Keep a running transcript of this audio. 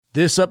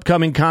This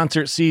upcoming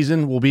concert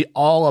season will be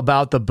all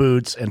about the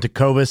boots, and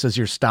Tecovas is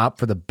your stop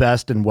for the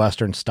best in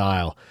Western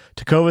style.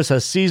 Tecovas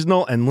has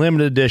seasonal and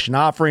limited edition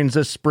offerings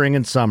this spring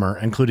and summer,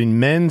 including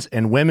men's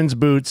and women's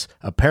boots,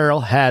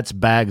 apparel, hats,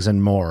 bags,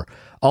 and more.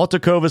 All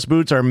Tecovas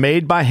boots are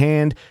made by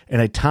hand in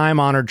a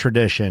time-honored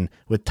tradition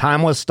with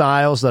timeless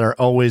styles that are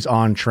always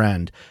on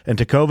trend. And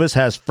Tecovas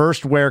has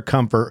first wear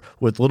comfort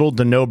with little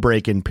to no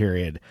break-in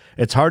period.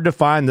 It's hard to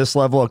find this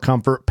level of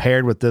comfort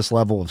paired with this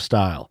level of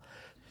style.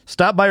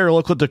 Stop by your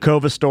local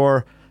Tecovas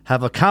store,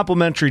 have a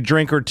complimentary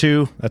drink or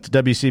two, that's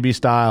WCB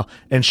style,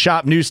 and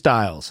shop new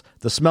styles.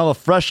 The smell of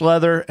fresh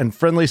leather and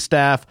friendly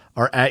staff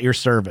are at your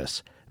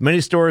service. Many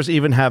stores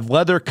even have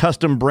leather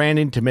custom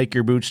branding to make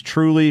your boots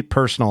truly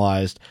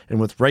personalized. And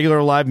with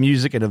regular live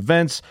music and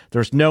events,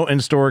 there's no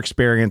in-store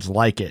experience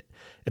like it.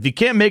 If you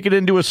can't make it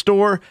into a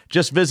store,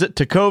 just visit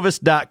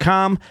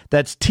tecovas.com.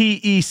 That's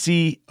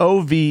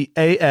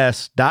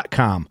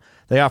TECOVAS.com.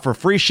 They offer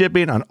free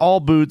shipping on all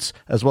boots,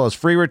 as well as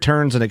free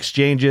returns and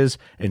exchanges,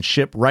 and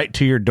ship right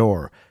to your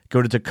door.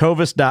 Go to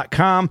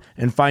tecovas.com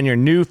and find your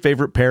new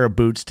favorite pair of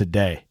boots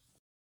today.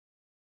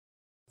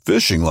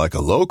 Fishing like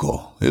a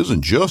local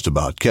isn't just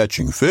about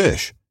catching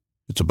fish.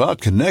 It's about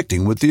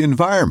connecting with the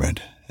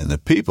environment and the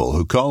people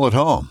who call it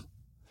home.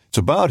 It's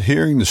about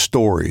hearing the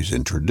stories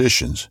and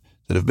traditions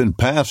that have been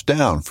passed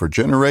down for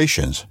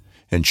generations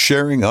and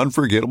sharing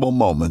unforgettable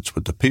moments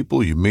with the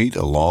people you meet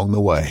along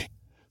the way.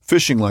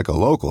 Fishing like a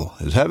local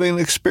is having an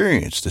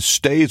experience that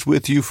stays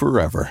with you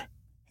forever.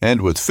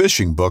 And with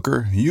Fishing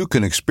Booker, you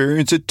can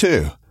experience it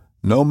too,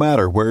 no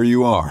matter where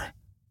you are.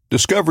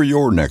 Discover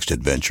your next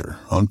adventure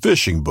on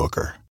Fishing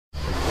Booker.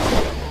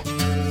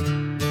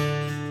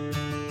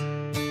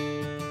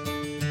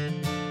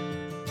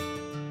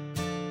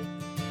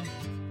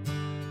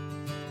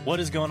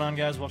 What is going on,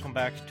 guys? Welcome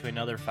back to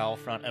another Foul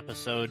Front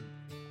episode.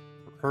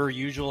 Per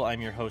usual,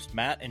 I'm your host,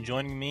 Matt, and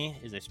joining me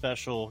is a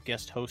special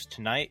guest host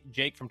tonight,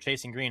 Jake from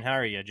Chasing Green. How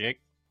are you, Jake?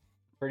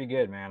 Pretty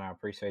good, man. I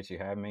appreciate you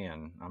having me,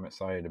 and I'm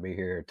excited to be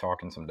here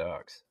talking some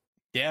ducks.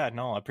 Yeah,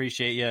 no, I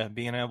appreciate you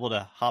being able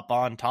to hop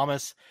on.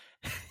 Thomas,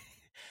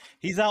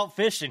 he's out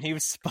fishing. He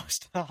was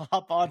supposed to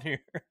hop on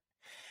here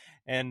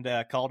and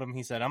called him.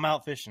 He said, I'm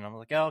out fishing. I'm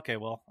like, oh, okay,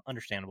 well,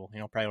 understandable,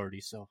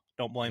 priorities. So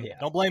don't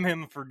blame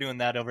him for doing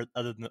that other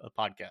than the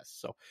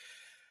podcast. So,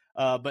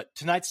 but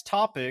tonight's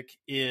topic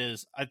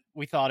is,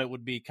 we thought it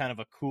would be kind of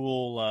a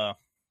cool,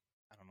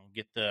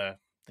 get the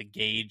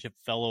gauge of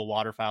fellow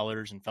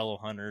waterfowlers and fellow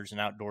hunters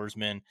and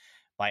outdoorsmen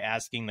by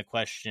asking the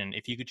question,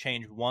 if you could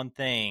change one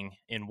thing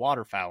in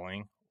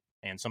waterfowling,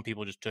 and some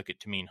people just took it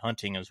to mean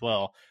hunting as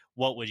well,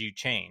 what would you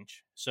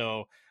change?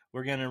 So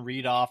we're going to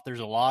read off.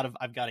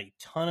 I've got a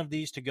ton of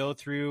these to go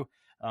through.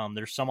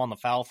 There's some on the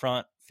Foul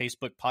Front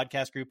Facebook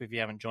podcast group. If you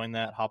haven't joined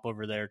that, hop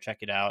over there, check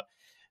it out.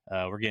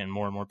 We're getting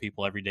more and more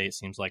people every day, it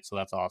seems like, so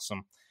that's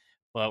awesome.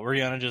 But we're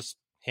going to just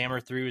hammer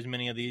through as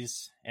many of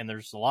these, and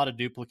there's a lot of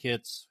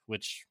duplicates,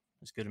 which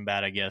is good and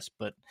bad, I guess.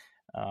 But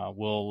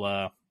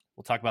we'll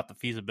talk about the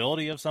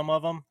feasibility of some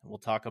of them. We'll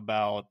talk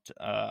about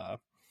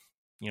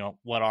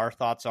what our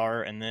thoughts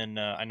are, and then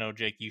I know,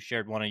 Jake, you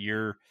shared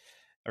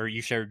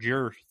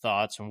your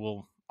thoughts,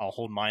 and I'll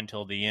hold mine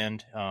till the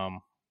end.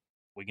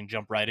 We can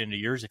jump right into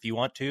yours if you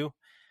want to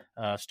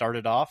start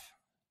it off.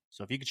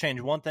 So if you could change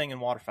one thing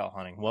in waterfowl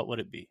hunting, what would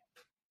it be?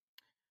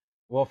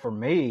 Well, for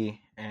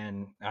me,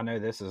 and I know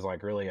this is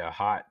like really a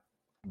hot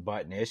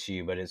button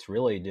issue, but it's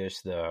really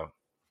just the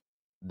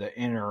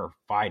inner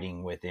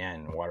fighting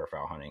within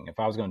waterfowl hunting.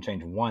 If I was going to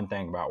change one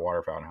thing about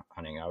waterfowl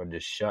hunting, I would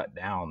just shut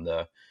down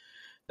the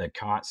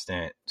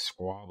constant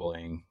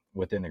squabbling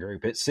within the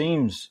group. It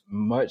seems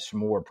much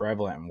more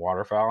prevalent in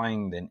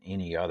waterfowling than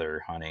any other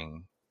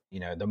hunting.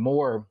 The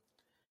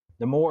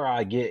more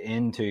I get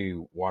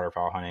into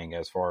waterfowl hunting,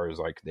 as far as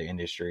like the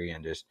industry,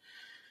 and just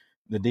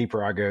the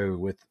deeper I go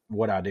with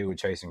what I do with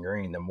Chasing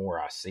Green, the more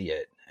I see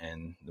it,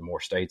 and the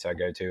more states I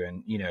go to.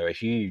 And, a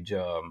huge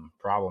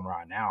problem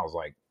right now is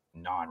like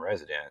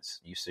non-residents.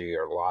 You see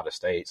a lot of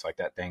states, like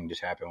that thing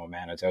just happened with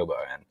Manitoba,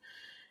 and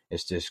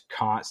it's just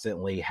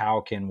constantly,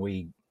 how can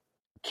we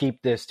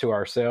keep this to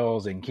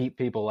ourselves and keep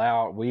people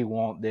out? We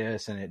want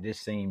this. And it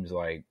just seems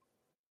like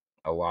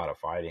a lot of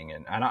fighting.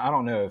 And I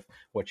don't know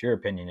what your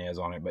opinion is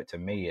on it, but to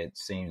me, it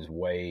seems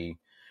way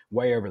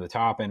over the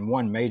top. And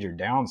one major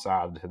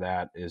downside to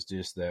that is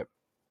just that,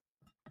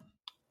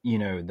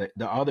 the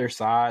other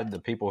side, the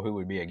people who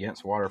would be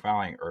against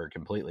waterfowling, are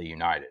completely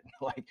united.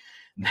 Like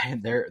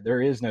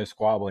there is no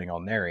squabbling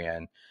on their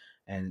end.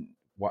 And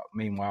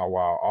meanwhile,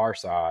 while our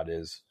side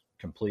is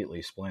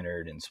completely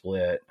splintered and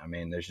split,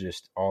 there's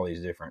just all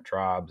these different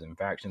tribes and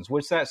factions,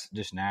 which that's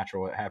just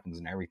natural. It happens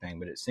in everything,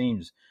 but it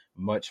seems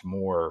much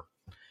more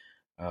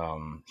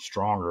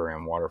stronger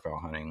in waterfowl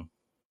hunting.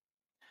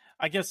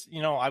 I guess,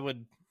 I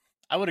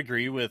would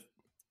agree with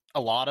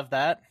a lot of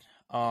that.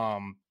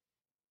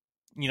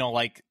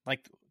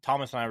 Like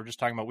Thomas and I were just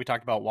talking about, we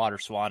talked about water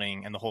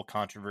swatting and the whole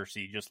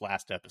controversy just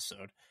last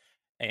episode,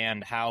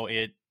 and how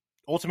it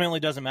ultimately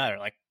doesn't matter.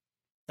 Like,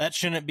 that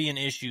shouldn't be an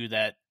issue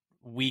that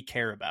we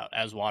care about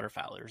as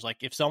waterfowlers. Like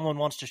if someone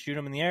wants to shoot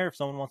them in the air, if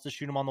someone wants to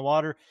shoot them on the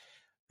water,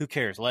 who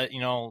cares?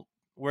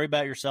 Worry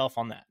about yourself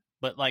on that.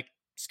 But like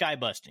sky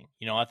busting,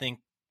 I think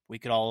we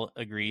could all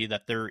agree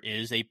that there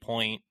is a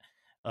point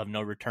of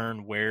no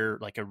return where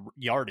like a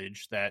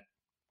yardage that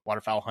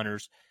waterfowl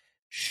hunters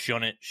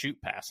shouldn't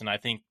shoot past. And I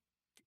think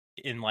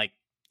in like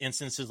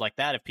instances like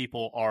that, if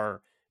people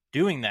are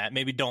doing that,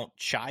 maybe don't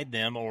chide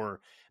them or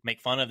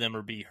make fun of them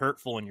or be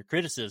hurtful in your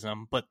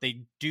criticism, but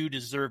they do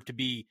deserve to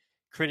be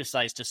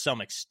criticized to some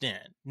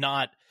extent,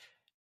 not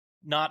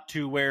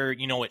to where,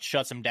 it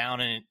shuts them down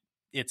and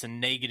it's a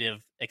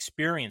negative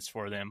experience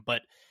for them,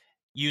 but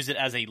use it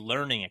as a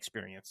learning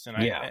experience.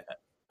 And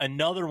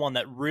another one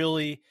that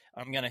really,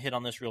 I'm going to hit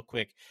on this real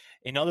quick.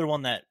 Another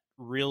one that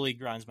really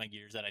grinds my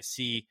gears that I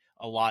see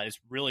a lot is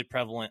really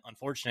prevalent,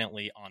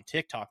 unfortunately, on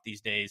TikTok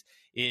these days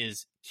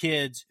is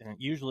kids, and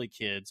usually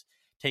kids,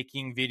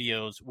 taking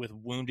videos with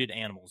wounded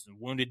animals and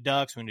wounded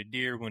ducks, wounded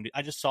deer,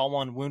 I just saw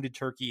one wounded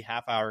turkey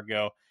half hour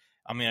ago.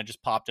 It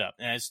just popped up.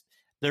 And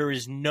there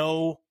is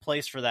no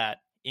place for that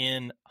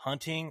in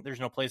hunting. There's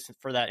no place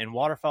for that in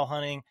waterfowl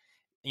hunting.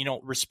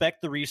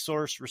 Respect the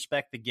resource,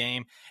 respect the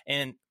game.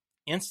 And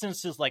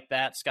instances like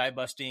that, sky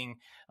busting,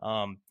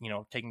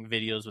 taking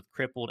videos with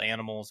crippled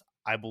animals,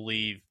 I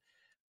believe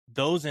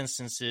those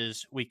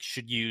instances we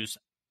should use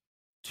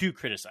to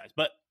criticize,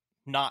 but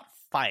not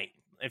fight,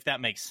 if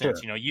that makes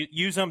sense. Sure. You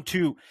use them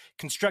to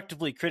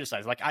constructively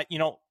criticize. Like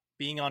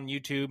being on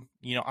YouTube,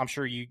 I'm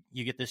sure you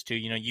get this too.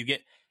 You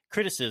get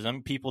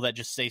criticism, people that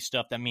just say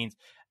stuff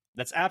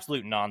that's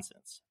absolute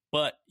nonsense.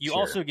 But you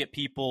also get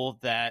people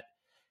that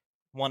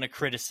want to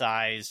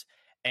criticize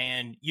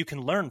and you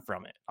can learn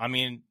from it.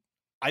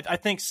 I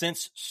think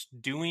since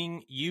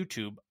doing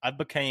YouTube, I've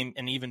become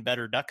an even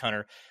better duck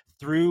hunter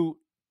through,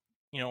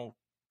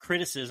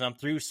 criticism,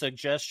 through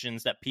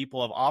suggestions that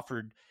people have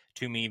offered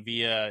to me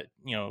via,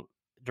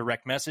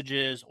 direct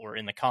messages or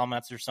in the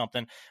comments or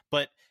something,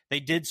 but they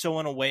did so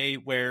in a way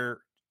where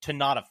to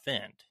not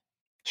offend.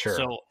 Sure.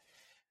 So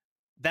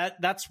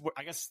that's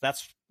I guess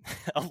that's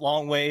a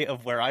long way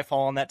of where I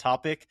fall on that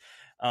topic.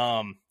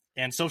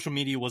 And social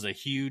media was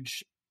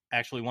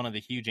actually one of the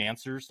huge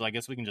answers. So I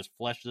guess we can just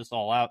flesh this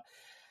all out.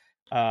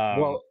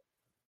 Well,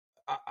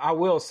 I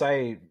will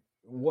say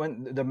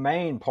the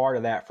main part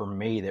of that for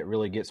me that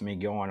really gets me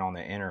going on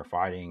the inner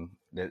fighting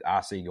that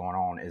I see going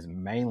on is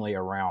mainly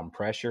around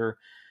pressure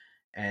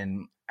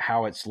and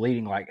how it's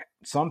leading. Like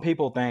some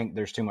people think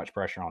there's too much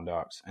pressure on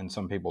ducks and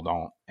some people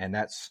don't. And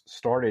that's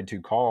started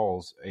to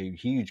cause a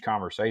huge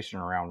conversation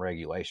around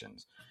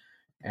regulations.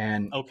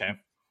 And okay.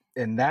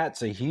 And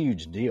that's a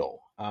huge deal.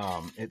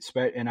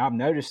 And I've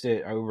noticed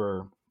it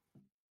over,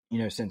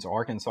 since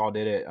Arkansas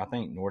did it. I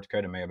think North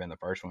Dakota may have been the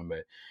first one,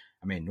 but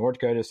North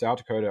Dakota, South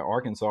Dakota,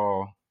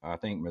 Arkansas, I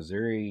think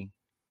Missouri,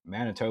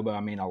 Manitoba.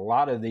 A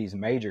lot of these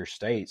major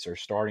states are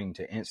starting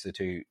to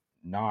institute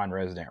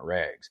non-resident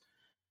regs.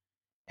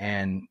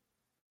 And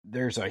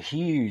there's a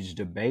huge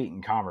debate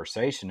and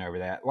conversation over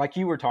that. Like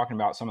you were talking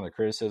about some of the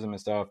criticism and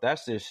stuff,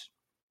 that's just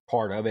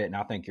part of it. And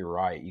I think you're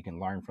right. You can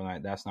learn from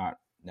that. That's not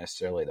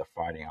necessarily the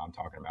fighting I'm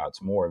talking about.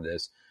 It's more of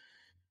this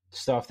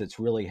stuff that's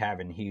really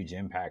having huge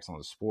impacts on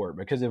the sport.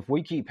 Because if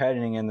we keep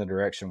heading in the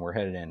direction we're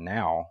headed in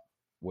now,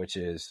 which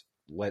is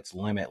let's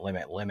limit,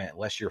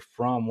 unless you're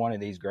from one of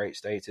these great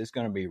states, it's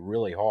going to be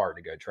really hard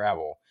to go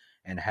travel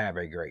and have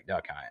a great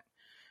duck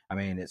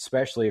hunt.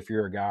 Especially if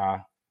you're a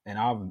guy, and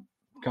I've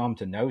come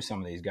to know some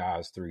of these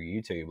guys through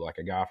YouTube, like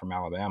a guy from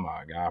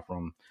Alabama, a guy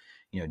from,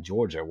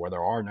 Georgia, where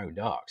there are no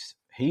ducks.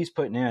 He's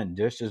putting in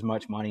just as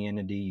much money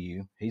into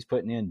DU. He's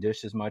putting in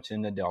just as much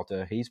into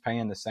Delta. He's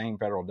paying the same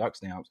federal duck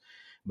stamps,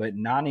 but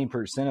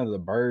 90% of the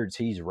birds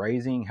he's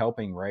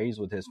helping raise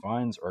with his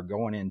funds are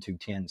going into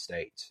 10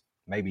 states,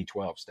 maybe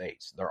 12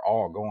 states. They're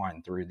all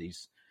going through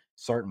these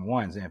certain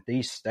ones. And if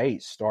these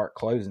states start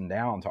closing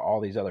down to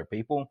all these other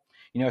people,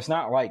 it's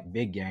not like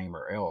big game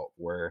or elk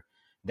where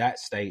that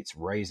state's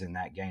raising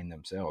that game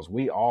themselves.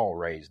 We all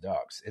raise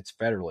ducks. It's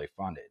federally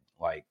funded.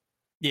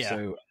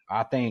 So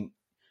I think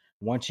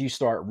once you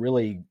start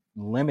really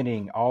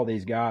limiting all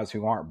these guys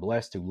who aren't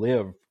blessed to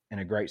live in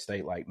a great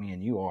state like me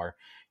and you are,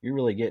 you're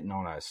really getting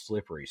on a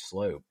slippery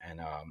slope.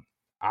 And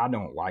I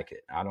don't like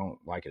it. I don't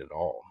like it at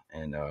all.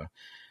 And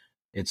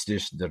it's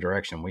just the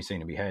direction we seem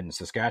to be heading.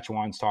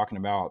 Saskatchewan's talking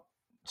about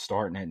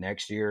starting it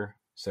next year.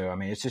 So,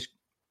 it's just,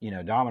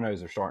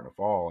 dominoes are starting to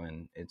fall,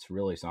 and it's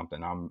really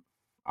something I'm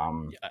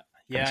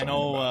I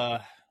know.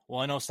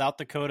 I know South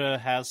Dakota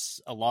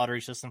has a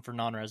lottery system for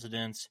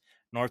non-residents.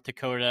 North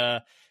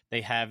Dakota,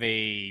 they have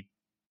a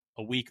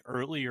week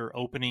earlier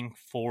opening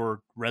for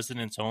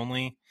residents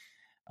only.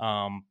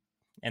 And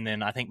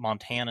then I think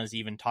Montana's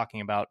even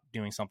talking about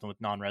doing something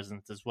with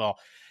non-residents as well.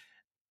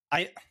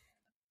 I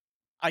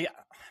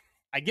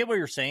get what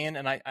you're saying,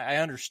 and I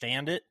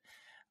understand it.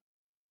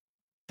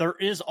 There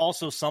is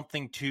also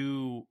something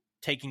to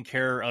taking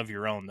care of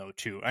your own, though,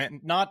 too.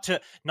 And not to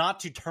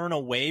turn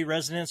away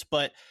residents,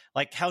 but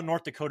like how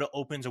North Dakota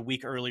opens a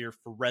week earlier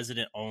for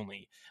resident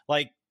only.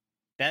 Like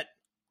that,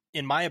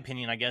 in my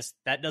opinion, I guess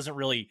that doesn't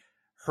really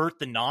hurt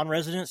the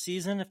non-resident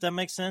season, if that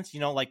makes sense.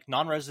 Like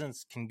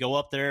non-residents can go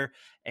up there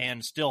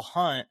and still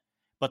hunt,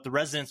 but the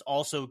residents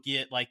also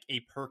get like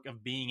a perk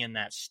of being in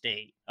that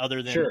state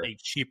other than a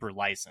cheaper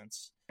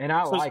license. And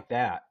I like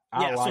that.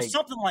 So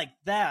something like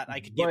that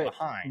I could get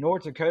behind.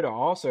 North Dakota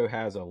also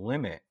has a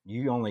limit.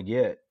 You only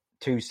get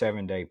 2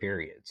 7-day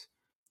periods.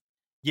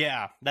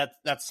 Yeah,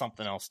 that's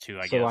something else too,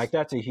 I guess. So like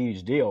that's a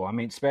huge deal. I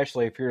mean,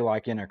 especially if you're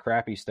like in a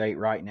crappy state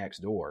right next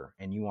door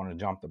and you want to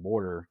jump the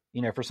border.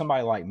 For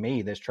somebody like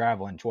me that's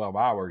traveling 12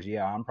 hours,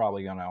 I'm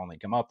probably going to only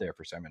come up there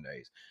for 7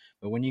 days.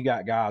 But when you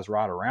got guys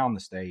right around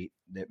the state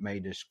that may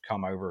just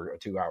come over a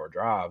 2-hour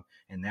drive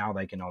and now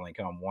they can only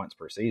come once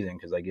per season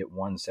because they get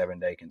 1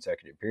 7-day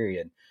consecutive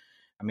period.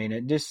 I mean,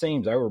 it just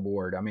seems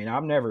overboard. I mean,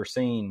 I've never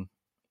seen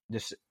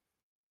just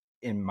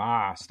in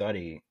my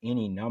study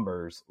any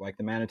numbers like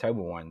the Manitoba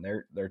one.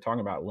 They're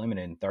talking about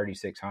limiting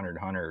 3,600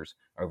 hunters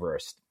over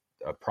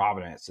a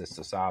province that's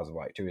the size of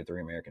like 2 or 3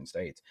 American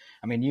states.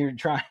 I mean, you're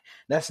trying,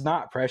 that's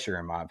not pressure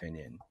in my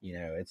opinion.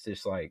 It's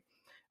just like,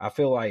 I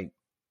feel like,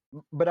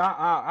 but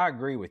I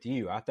agree with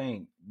you. I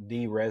think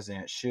the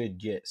residents should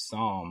get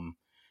some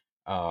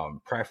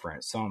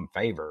preference, some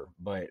favor.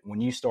 But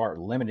when you start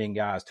limiting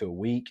guys to a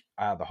week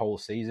out of the whole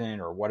season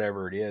or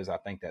whatever it is, I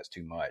think that's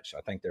too much.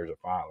 I think there's a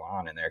fine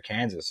line in there.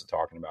 Kansas is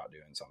talking about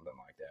doing something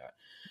like that.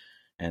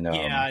 And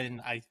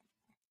and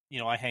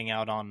I hang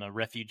out on the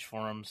refuge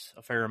forums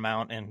a fair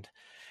amount, and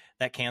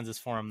that Kansas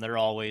forum,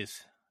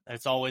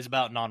 it's always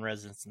about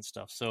non-residents and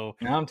stuff. So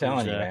I'm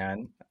telling you,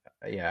 man.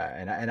 Yeah.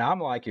 And I'm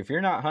like, if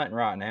you're not hunting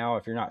right now,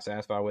 if you're not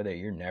satisfied with it,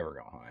 you're never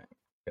going to hunt.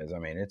 Because I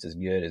mean, it's as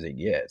good as it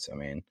gets. I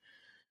mean,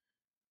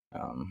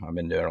 I've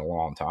been doing it a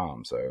long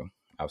time, so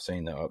I've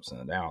seen the ups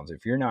and the downs.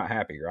 If you're not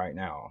happy right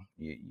now,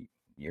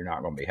 you're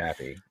not going to be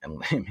happy.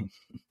 And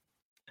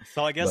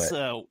so I guess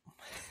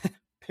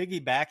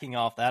piggybacking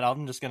off that,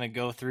 I'm just going to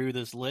go through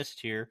this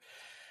list here.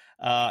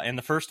 And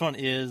the first one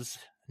is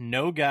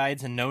no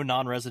guides and no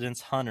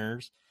non-residents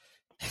hunters.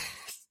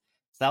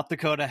 South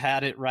Dakota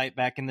had it right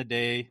back in the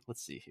day.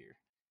 Let's see here.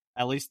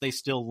 At least they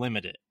still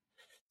limit it.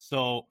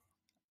 So,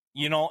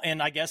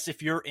 and I guess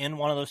if you're in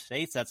one of those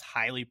states that's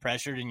highly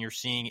pressured and you're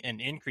seeing an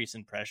increase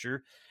in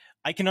pressure,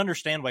 I can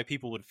understand why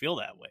people would feel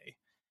that way.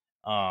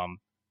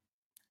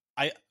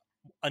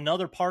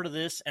 Another part of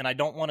this, and I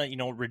don't want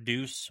to,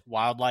 reduce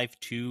wildlife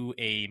to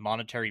a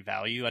monetary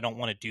value. I don't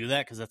want to do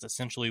that because that's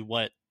essentially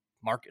what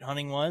market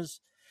hunting was.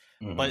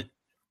 Mm-hmm. But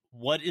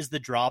what is the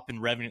drop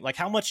in revenue? Like,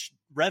 how much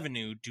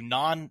revenue do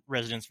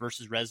non-residents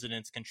versus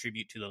residents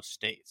contribute to those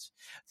states?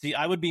 See,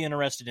 I would be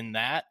interested in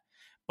that,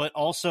 but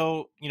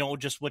also,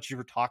 just what you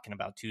were talking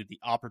about too, the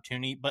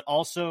opportunity, but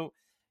also,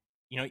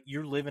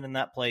 you're living in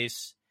that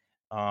place.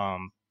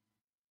 And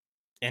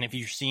if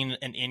you're seeing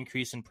an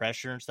increase in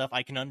pressure and stuff,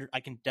 I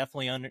can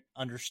definitely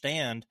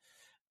understand,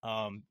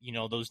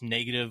 those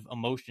negative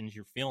emotions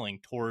you're feeling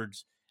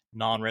towards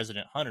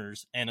non-resident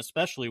hunters, and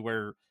especially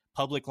where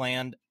public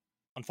land,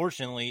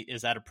 unfortunately,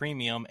 is at a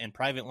premium and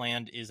private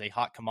land is a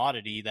hot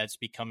commodity that's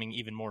becoming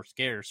even more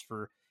scarce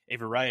for a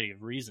variety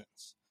of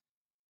reasons.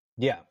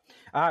 Yeah,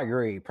 I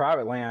agree.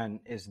 Private land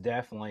is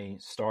definitely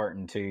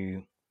starting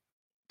to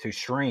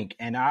shrink,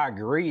 and I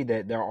agree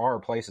that there are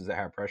places that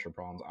have pressure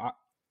problems.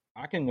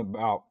 I can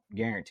about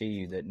guarantee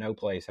you that no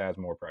place has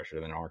more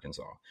pressure than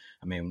Arkansas.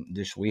 I mean,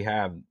 we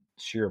have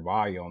sheer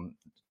volume,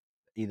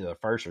 either the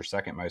first or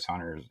second most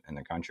hunters in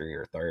the country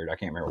or third. I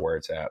can't remember where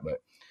it's at,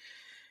 but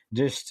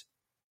just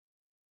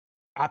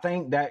I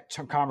think that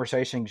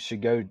conversation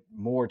should go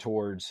more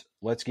towards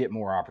let's get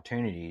more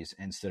opportunities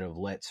instead of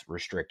let's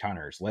restrict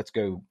hunters. Let's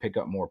go pick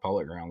up more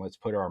public ground. Let's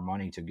put our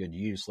money to good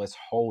use. Let's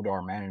hold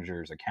our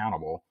managers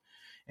accountable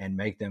and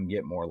make them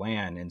get more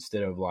land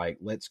instead of like,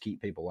 let's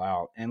keep people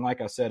out. And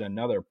like I said,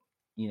 another,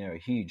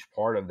 huge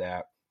part of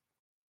that,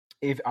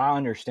 if I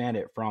understand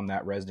it from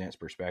that resident's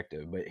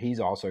perspective, but he's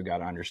also got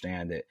to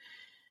understand that,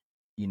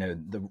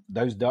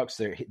 those ducks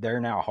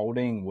they're now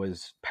holding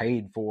was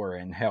paid for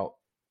and helped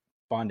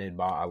funded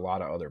by a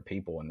lot of other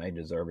people, and they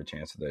deserve a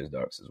chance at those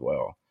ducks as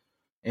well,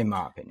 in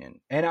my opinion.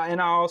 And I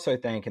also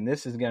think, and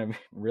this is going to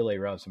really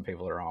rub some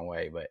people the wrong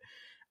way, but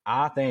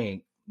I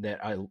think that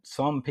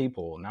some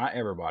people, not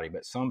everybody,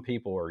 but some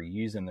people are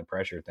using the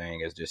pressure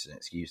thing as just an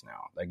excuse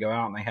now. They go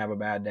out and they have a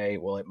bad day.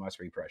 Well, it must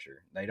be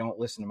pressure. They don't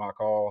listen to my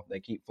call. They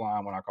keep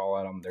flying when I call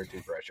at them. They're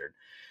too pressured.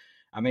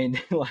 I mean,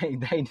 like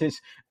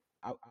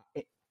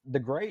the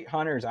great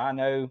hunters I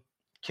know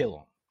kill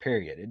them,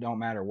 period. It don't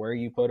matter where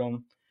you put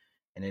them.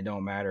 And it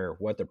don't matter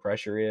what the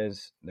pressure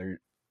is,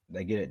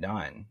 they get it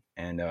done.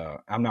 And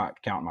I'm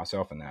not counting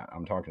myself in that.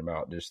 I'm talking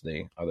about just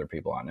the other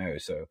people I know.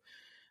 So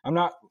I'm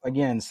not,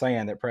 again,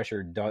 saying that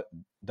pressure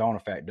don't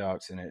affect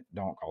ducks and it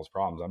don't cause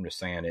problems. I'm just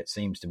saying it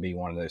seems to be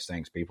one of those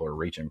things people are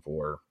reaching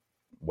for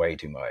way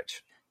too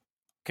much.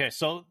 Okay,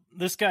 so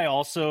this guy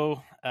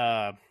also,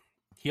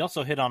 he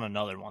also hit on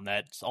another one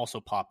that's also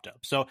popped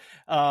up. So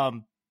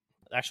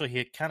actually,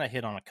 he kind of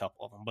hit on a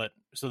couple of them. But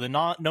so the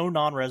no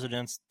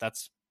non-residents,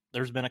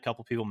 there's been a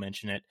couple people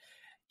mention it.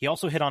 He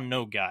also hit on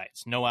no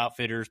guides, no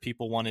outfitters.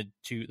 People wanted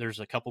to, there's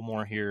a couple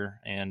more here.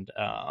 And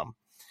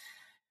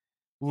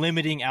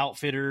limiting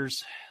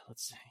outfitters.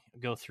 Let's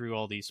go through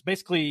all these.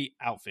 Basically,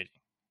 outfitting,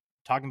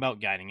 talking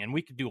about guiding, and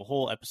we could do a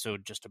whole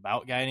episode just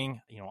about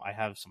guiding. I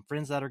have some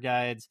friends that are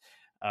guides,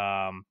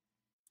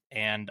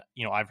 and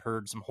I've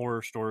heard some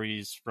horror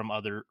stories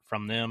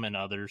from them and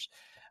others.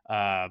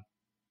 I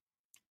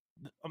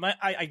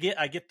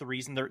get the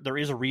reason. There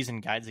is a reason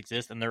guides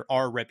exist, and there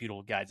are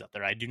reputable guides out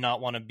there. I do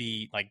not want to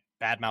be like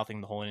bad mouthing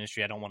the whole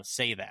industry. I don't want to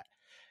say that.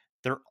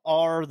 There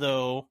are,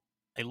 though,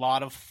 a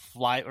lot of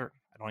I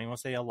don't even want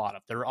to say a lot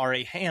of. There are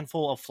a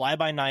handful of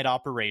fly-by-night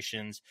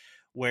operations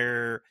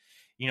where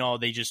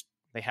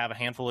they have a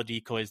handful of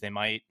decoys. They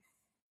might.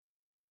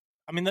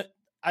 I mean,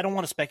 I don't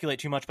want to speculate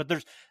too much, but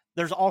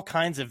there's all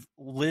kinds of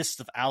lists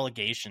of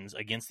allegations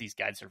against these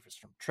guide services,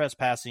 from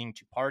trespassing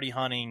to party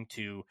hunting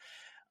to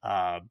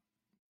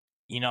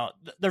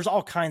there's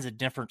all kinds of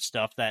different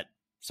stuff that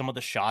some of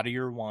the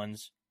shoddier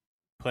ones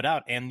put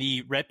out, and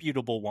the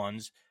reputable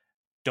ones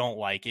don't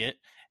like it.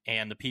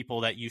 And the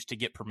people that used to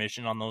get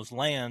permission on those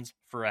lands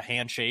for a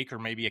handshake or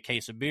maybe a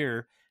case of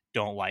beer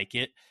don't like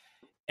it.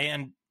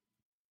 And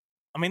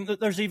I mean,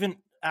 there's even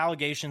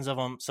allegations of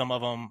some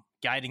of them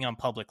guiding on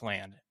public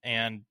land,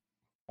 and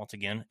once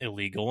again,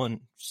 illegal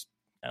in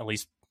at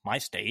least my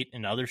state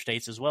and other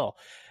states as well.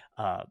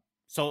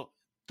 So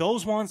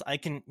those ones I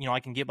can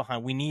get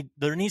behind.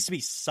 There needs to be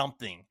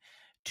something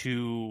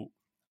to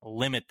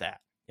limit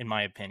that, in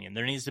my opinion.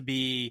 There needs to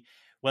be,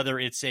 whether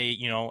it's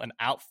an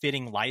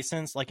outfitting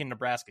license, like in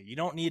Nebraska, you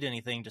don't need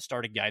anything to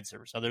start a guide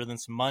service other than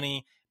some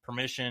money,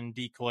 permission,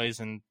 decoys,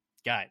 and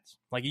guides.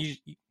 Like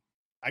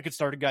I could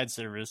start a guide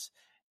service,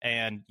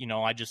 and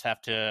I just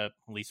have to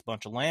lease a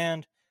bunch of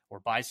land or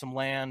buy some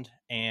land,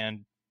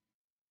 and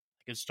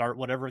I could start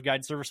whatever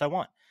guide service I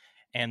want.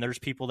 And there's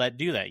people that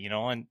do that,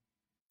 and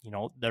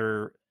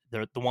they're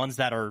the ones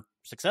that are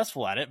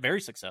successful at it,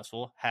 very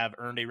successful, have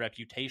earned a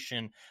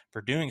reputation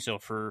for doing so,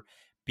 for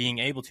being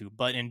able to.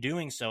 But in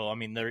doing so, I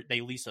mean,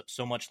 they lease up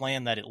so much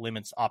land that it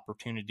limits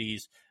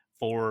opportunities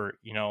for,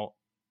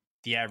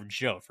 the average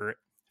Joe, for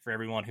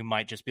everyone who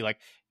might just be like,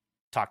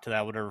 talk to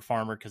that whatever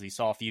farmer because he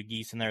saw a few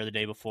geese in there the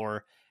day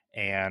before,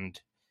 and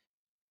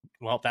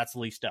well, that's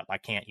leased up. I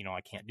can't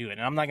do it.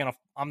 And I'm not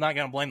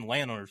gonna blame the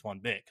landowners one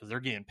bit, because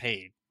they're getting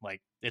paid.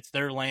 Like, it's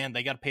their land,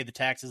 they got to pay the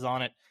taxes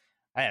on it.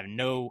 I have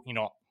no,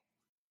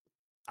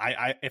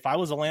 I if I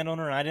was a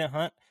landowner and I didn't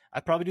hunt,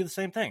 I'd probably do the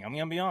same thing. I'm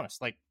gonna be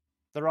honest. Like,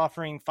 they're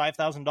offering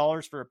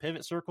 $5,000 for a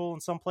pivot circle in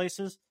some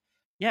places.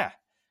 Yeah, it'd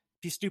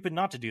be stupid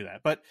not to do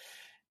that. But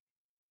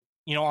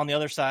on the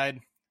other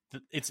side,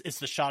 it's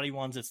the shoddy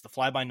ones, it's the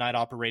fly-by-night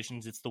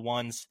operations, it's the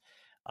ones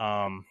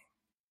that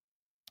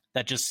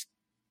just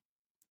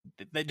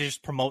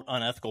promote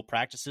unethical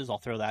practices. I'll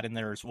throw that in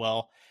there as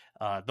well.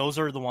 Those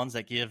are the ones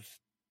that give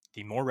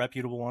the more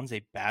reputable ones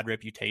a bad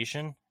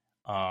reputation.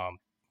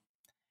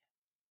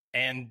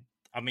 And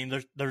I mean,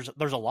 there's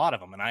a lot of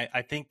them, and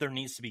I think there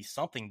needs to be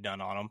something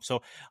done on them.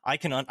 So I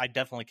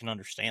definitely can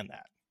understand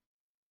that.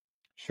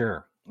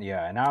 Sure.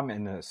 Yeah. And I'm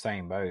in the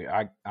same boat.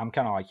 I'm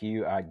kind of like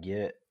you. I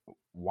get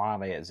why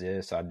they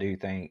exist. I do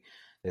think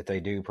that they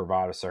do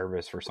provide a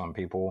service for some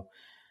people,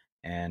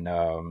 and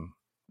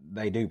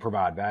they do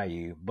provide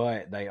value,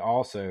 but they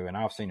also, and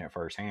I've seen it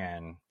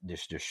firsthand,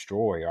 just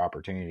destroy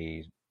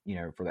opportunities,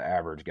 for the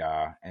average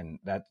guy. And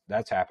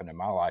that's happened in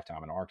my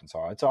lifetime in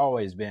Arkansas. It's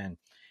always been,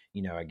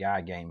 a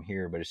guy game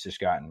here, but it's just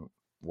gotten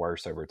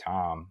worse over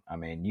time. I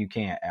mean, you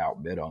can't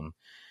outbid them,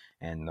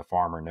 and the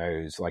farmer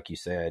knows, like you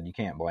said, you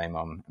can't blame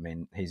him. I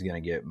mean, he's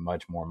going to get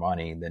much more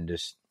money than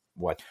just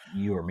what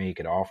you or me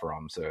could offer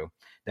them. So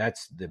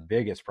that's the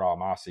biggest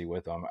problem I see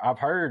with them. I've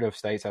heard of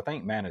states, I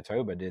think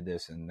Manitoba did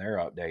this in their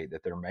update,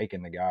 that they're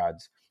making the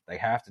guides, they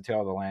have to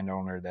tell the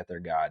landowner that they're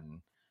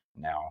guiding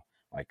now.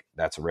 Like,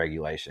 that's a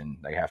regulation.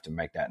 They have to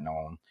make that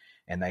known,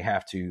 and they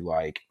have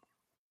to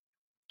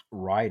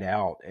write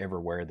out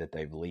everywhere that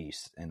they've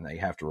leased, and they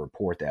have to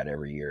report that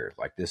every year.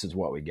 Like, this is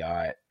what we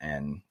got,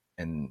 and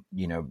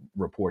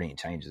reporting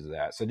changes of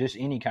that. So just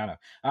any kind of,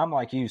 I'm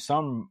like you,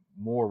 some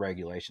more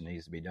regulation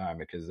needs to be done,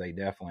 because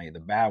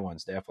the bad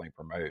ones definitely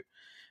promote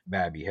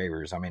bad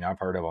behaviors. I mean, I've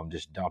heard of them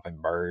just dumping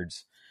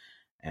birds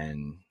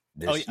and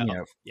this,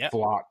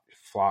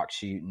 flock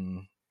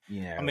shooting.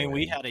 I mean,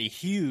 we had a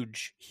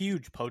huge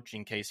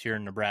poaching case here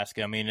in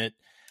Nebraska. I mean,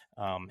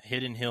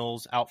 Hidden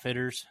Hills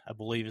Outfitters, I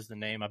believe is the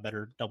name. I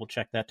better double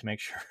check that to make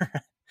sure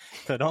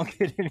so I don't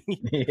get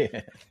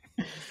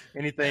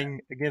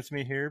anything against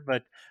me here.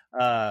 But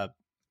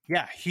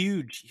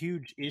huge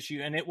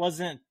issue. And it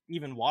wasn't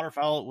even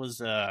waterfowl. It was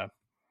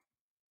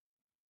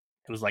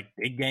like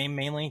big game,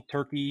 mainly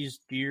turkeys,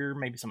 deer,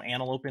 maybe some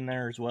antelope in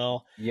there as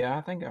well. Yeah,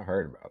 I think I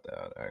heard about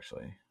that,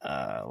 actually.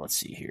 Let's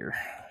see here.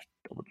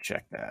 Double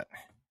check that.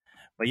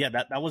 But yeah,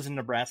 that was in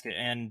Nebraska,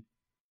 and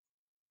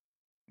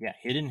yeah,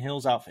 Hidden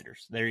Hills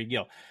Outfitters. There you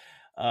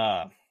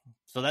go.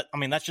 So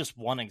that's just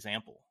one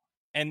example.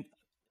 And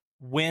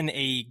when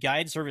a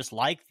guide service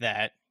like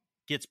that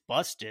gets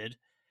busted,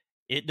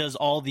 it does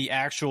all the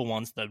actual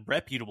ones, the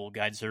reputable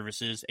guide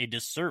services, a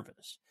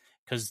disservice,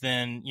 because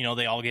then,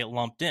 they all get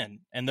lumped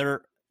in. And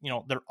there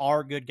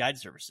are good guide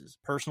services.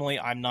 Personally,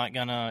 I'm not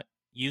gonna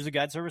use a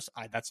guide service.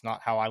 That's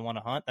not how I want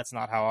to hunt. That's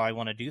not how I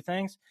want to do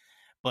things.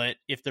 But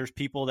if there's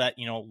people that,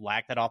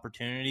 lack that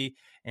opportunity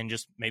and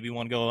just maybe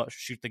want to go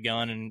shoot the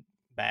gun and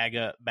bag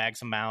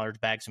some mallards,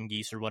 bag some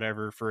geese or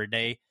whatever for a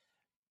day,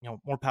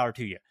 more power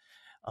to you.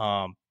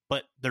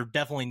 But there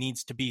definitely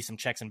needs to be some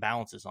checks and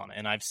balances on it.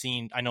 And I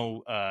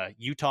know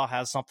Utah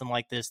has something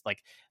like this.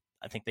 Like,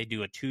 I think they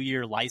do a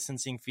 2-year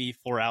licensing fee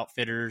for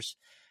outfitters.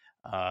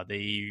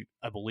 They,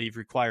 I believe,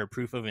 require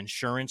proof of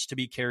insurance to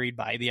be carried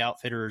by the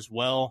outfitter as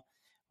well,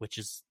 which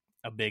is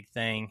a big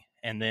thing.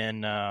 And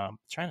then I'm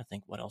trying to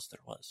think what else there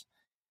was.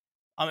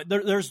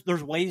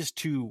 There's ways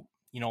to,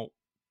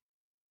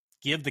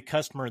 give the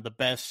customer the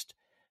best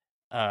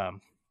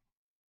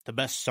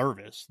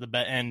service,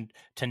 and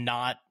to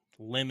not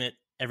limit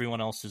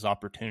everyone else's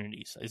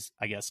opportunities, is,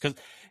 I guess, because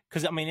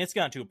it's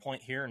gotten to a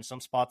point here in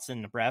some spots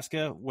in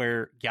Nebraska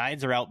where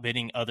guides are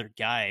outbidding other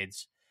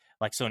guides.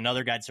 Like, so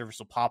another guide service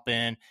will pop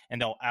in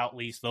and they'll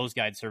outlease those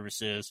guide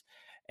services.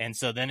 And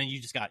so then you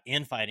just got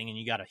infighting and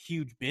you got a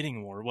huge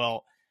bidding war.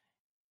 Well,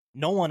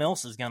 no one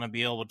else is going to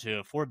be able to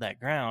afford that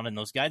ground. And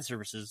those guide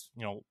services,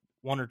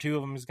 one or two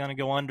of them is going to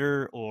go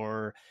under,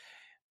 or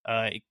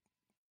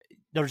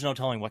there's no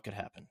telling what could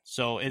happen.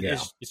 So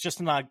it's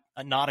just not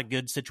a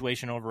good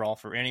situation overall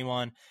for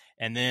anyone.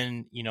 And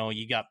then,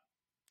 you got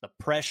the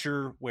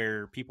pressure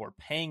where people are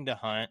paying to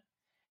hunt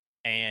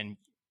and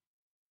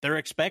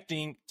they're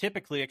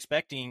typically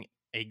expecting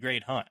a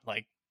great hunt.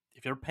 Like,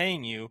 if they're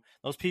paying you,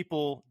 those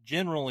people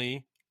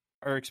generally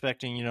are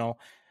expecting, a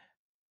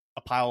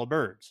pile of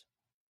birds.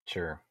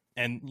 Sure.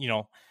 And,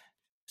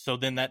 so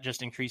then that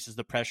just increases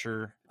the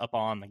pressure up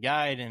on the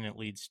guide, and it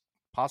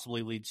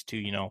possibly leads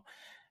to,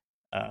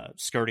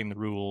 skirting the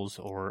rules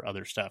or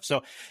other stuff.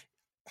 So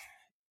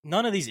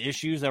none of these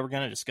issues that we're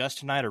going to discuss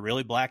tonight are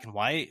really black and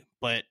white,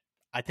 but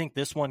I think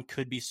this one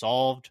could be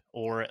solved,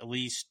 or at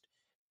least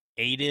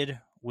aided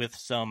with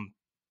some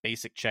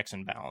basic checks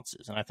and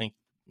balances. And I think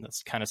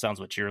that's kind of sounds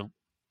what you're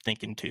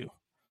thinking too.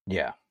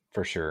 Yeah,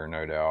 for sure.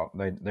 No doubt.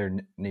 There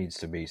needs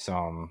to be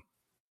some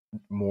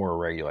more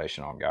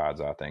regulation on guides,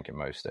 I think, in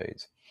most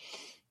states.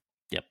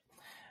 Yep.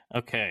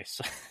 Okay.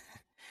 So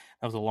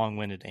that was a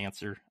long-winded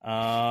answer.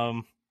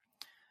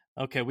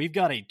 Okay. We've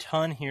got a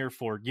ton here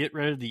for get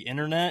rid of the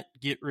internet,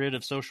 get rid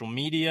of social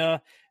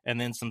media, and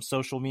then some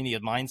social media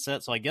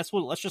mindset. So I guess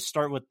let's just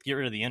start with get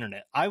rid of the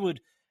internet. I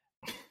would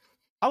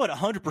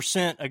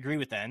 100% agree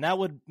with that. And that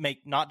would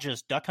make not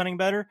just duck hunting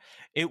better,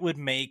 it would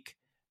make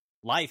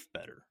life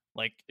better.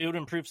 Like, it would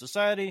improve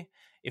society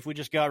if we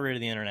just got rid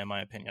of the internet, in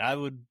my opinion. I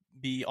would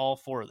be all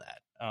for that.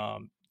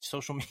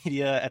 Social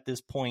media at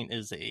this point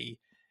is a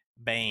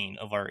bane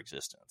of our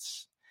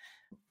existence.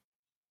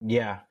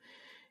 Yeah.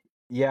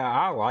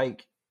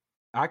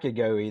 I could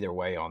go either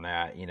way on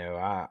that.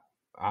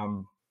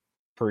 I'm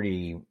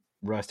pretty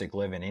rustic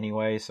living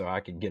anyway, so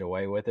I could get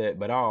away with it,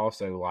 but I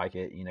also like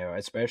it,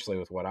 especially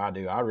with what I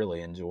do. I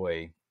really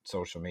enjoy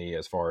social media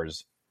as far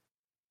as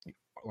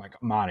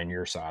like mine and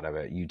your side of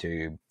it,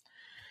 YouTube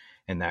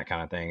and that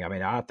kind of thing.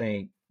 I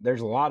think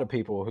there's a lot of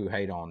people who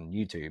hate on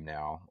YouTube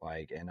now,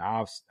 and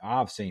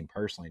I've seen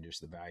personally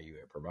just the value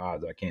it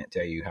provides. I can't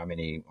tell you how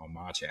many on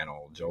my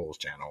channel, Joel's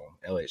channel,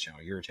 Elliot's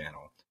channel, your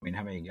channel.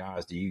 How many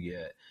guys do you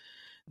get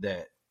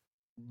that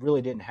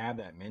really didn't have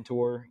that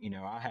mentor?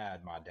 I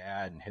had my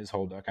dad and his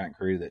whole duck hunt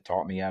crew that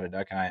taught me how to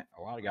duck hunt.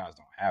 A lot of guys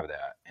don't have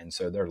that. And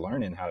so they're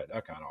learning how to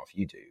duck hunt off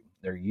YouTube.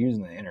 They're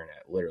using the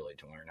internet literally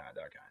to learn how to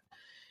duck hunt.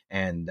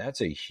 And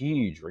that's a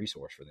huge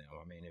resource for them.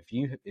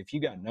 If you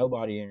got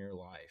nobody in your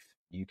life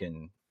you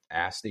can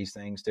ask these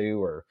things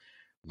to or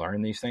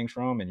learn these things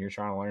from, and you're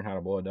trying to learn how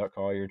to blow a duck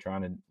call, you're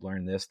trying to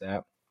learn this,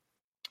 that.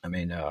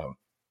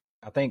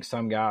 I think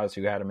some guys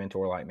who had a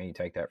mentor like me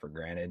take that for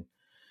granted,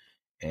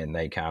 and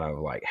they kind of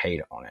like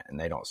hate on it and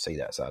they don't see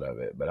that side of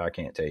it. But I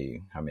can't tell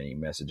you how many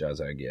messages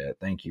I get.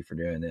 Thank you for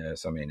doing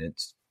this.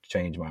 It's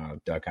changed my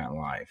duck hunting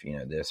life,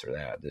 this or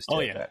that, this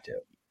tip, that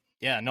tip.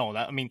 Yeah, no,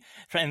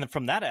 and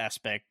from that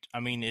aspect,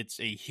 it's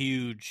a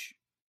huge,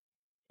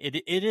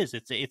 it is,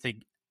 it's a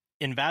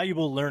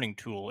invaluable learning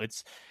tool.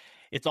 It's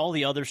all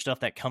the other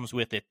stuff that comes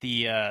with it.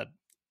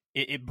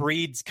 It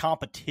breeds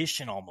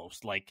competition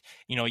almost. Like,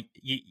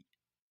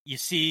 you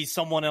see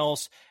someone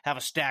else have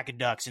a stack of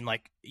ducks, and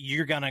like,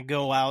 you're going to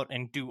go out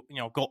and do,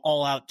 go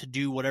all out to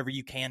do whatever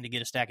you can to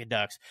get a stack of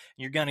ducks.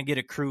 You're going to get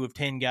a crew of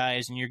 10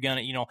 guys, and you're going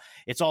to,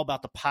 it's all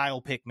about the pile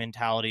pick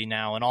mentality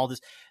now and all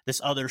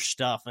this other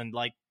stuff. And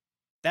like,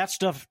 that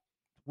stuff,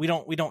 we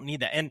don't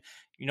need that. And,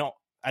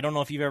 I don't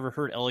know if you've ever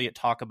heard Elliot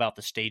talk about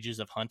the stages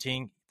of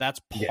hunting. That's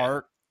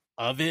part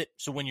of it.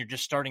 So when you're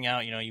just starting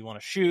out, you want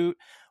to shoot,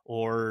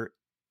 or,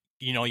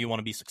 you want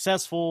to be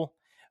successful.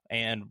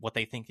 And what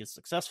they think is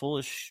successful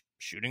is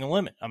shooting a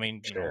limit.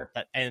 Sure.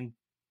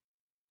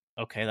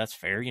 Okay, that's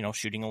fair.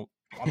 Shooting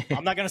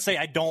I'm not going to say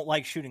I don't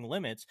like shooting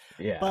limits,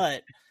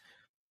 but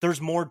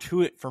there's more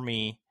to it for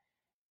me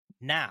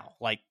now.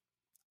 Like,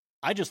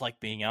 I just like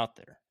being out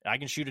there. I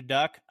can shoot a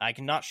duck. I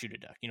cannot shoot a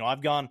duck.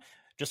 I've gone,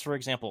 just for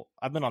example,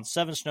 I've been on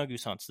 7 snow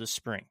goose hunts this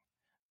spring.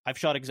 I've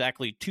shot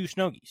exactly 2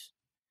 snow geese.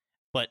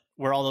 But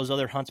were all those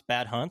other hunts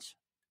bad hunts?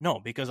 No,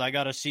 because I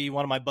got to see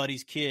one of my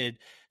buddy's kid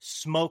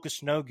smoke a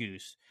snow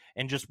goose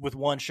and just with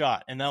one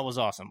shot. And that was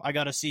awesome. I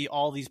got to see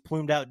all these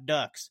plumed out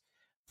ducks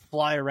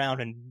fly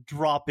around and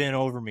drop in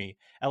over me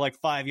at like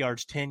 5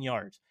 yards, 10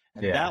 yards.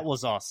 And that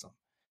was awesome.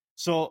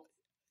 So,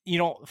 you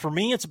know, for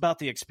me, it's about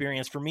the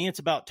experience. For me, it's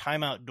about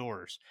time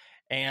outdoors.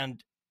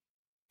 And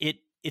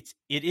it's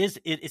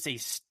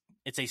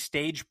a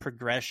stage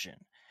progression.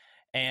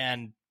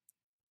 And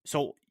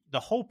so the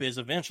hope is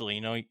eventually,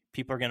 you know,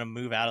 people are going to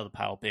move out of the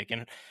pile pick.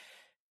 And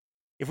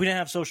if we didn't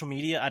have social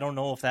media, I don't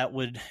know if that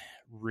would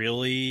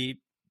really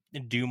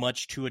do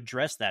much to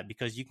address that,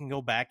 because you can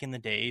go back in the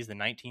days, the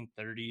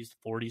 1930s,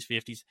 40s,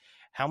 50s.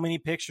 How many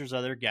pictures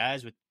are there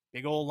guys with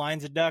big old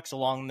lines of ducks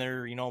along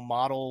their, you know,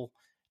 Model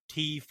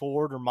T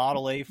Ford or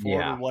Model A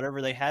Ford or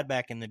whatever they had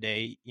back in the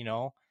day, you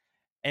know?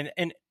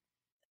 And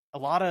a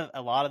lot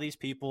of these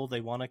people,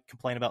 they want to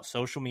complain about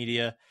social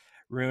media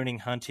ruining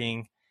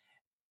hunting.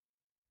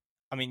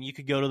 I mean, you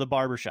could go to the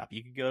barbershop,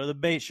 you could go to the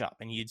bait shop,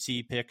 and you'd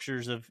see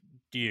pictures of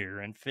deer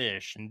and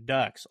fish and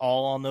ducks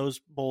all on those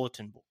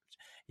bulletin boards.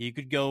 You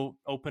could go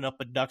open up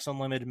a Ducks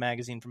Unlimited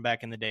magazine from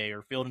back in the day,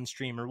 or Field and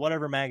Stream, or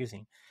whatever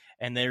magazine,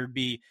 and there'd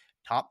be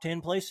top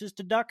 10 places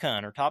to duck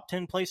hunt, or top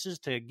 10 places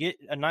to get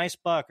a nice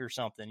buck or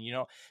something, you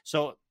know?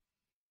 So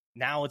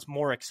now it's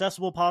more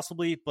accessible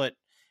possibly, but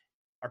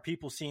are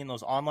people seeing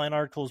those online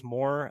articles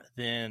more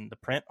than the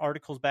print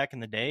articles back in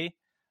the day?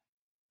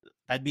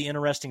 That'd be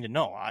interesting to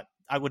know.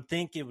 I would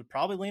think it would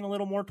probably lean a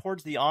little more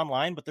towards the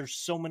online, but there's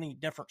so many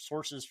different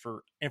sources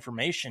for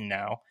information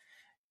now.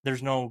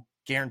 There's no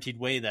guaranteed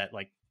way that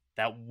like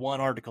that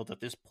one article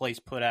that this place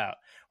put out,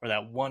 or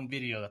that one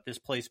video that this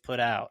place put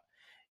out,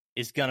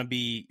 is going to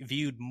be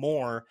viewed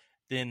more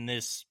than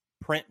this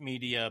print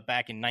media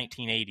back in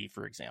 1980,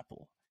 for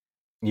example.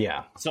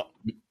 Yeah. So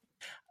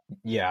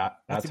yeah,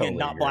 that's again,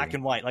 not black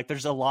and white. Like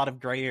there's a lot of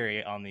gray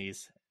area on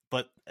these,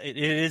 but it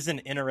is an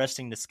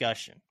interesting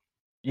discussion.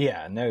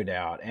 Yeah, no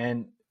doubt.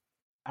 And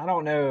I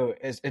don't know,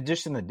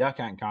 just in the duck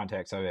hunting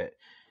context of it,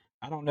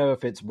 I don't know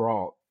if it's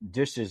brought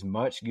just as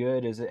much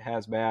good as it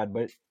has bad,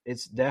 but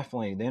it's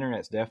definitely, the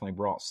internet's definitely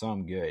brought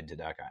some good to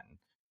duck hunting,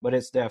 but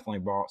it's definitely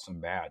brought some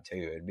bad too.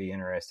 It'd be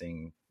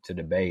interesting to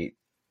debate,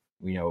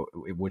 you know,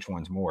 which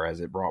one's more,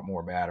 has it brought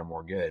more bad or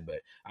more good?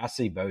 But I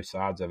see both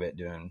sides of it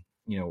doing,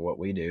 you know, what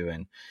we do.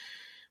 And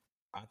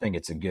I think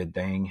it's a good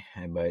thing.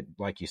 But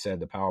like you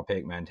said, the pile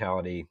pick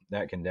mentality,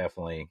 that can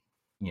definitely,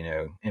 you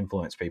know,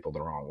 influence people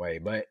the wrong way.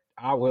 But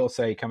I will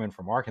say, coming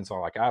from Arkansas,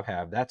 like I've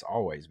had, that's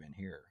always been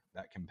here.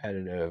 That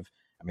competitive,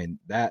 I mean,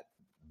 that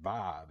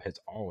vibe has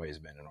always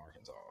been in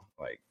Arkansas.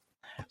 Like,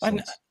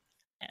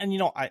 and you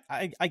know,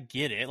 I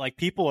get it. Like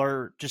people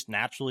are just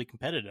naturally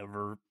competitive,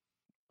 or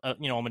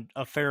you know,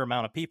 a fair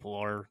amount of people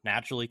are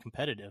naturally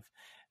competitive.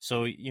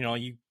 So you know,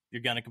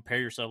 you're gonna compare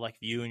yourself. Like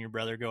if you and your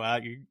brother go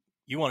out,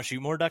 you want to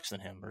shoot more ducks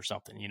than him or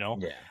something, you know.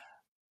 Yeah.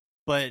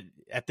 But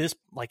at this,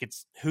 like,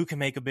 it's who can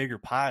make a bigger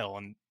pile,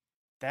 and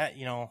that,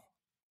 you know,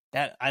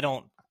 that I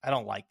don't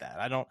like that.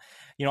 I don't,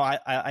 you know,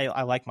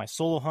 I like my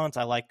solo hunts.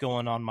 I like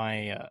going on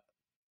my,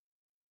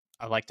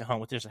 I like to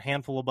hunt with just a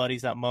handful of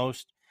buddies at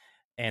most,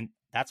 and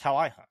that's how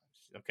I hunt.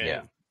 Okay,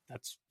 yeah,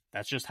 that's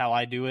just how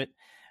I do it.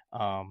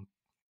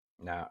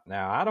 Now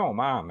I don't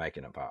mind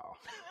making a pile.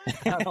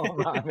 I don't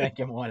mind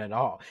making one at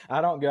all. I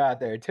don't go out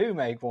there to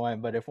make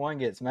one, but if one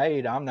gets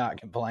made, I'm not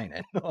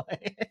complaining.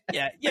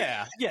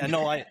 yeah.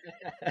 No, I'm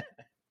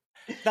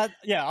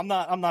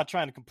not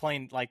trying to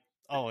complain. Like,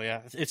 oh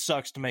yeah, it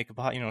sucks to make a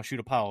pile, you know, shoot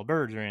a pile of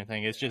birds or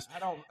anything. It's just I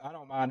don't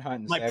mind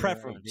hunting my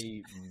preference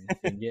deep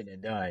and getting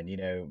it done, you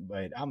know.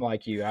 But I'm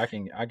like you. I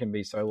can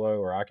be solo,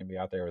 or I can be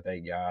out there with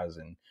 8 guys,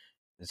 and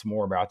it's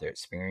more about the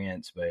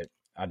experience. But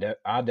I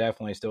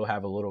definitely still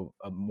have a little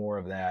more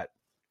of that.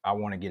 I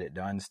want to get it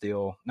done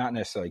still, not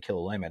necessarily kill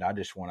a limit. I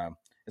just want to,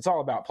 it's all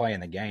about playing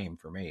the game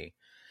for me.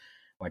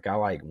 Like I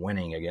like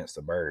winning against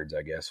the birds,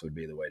 I guess would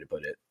be the way to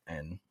put it.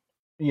 And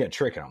yeah,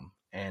 tricking them.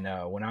 And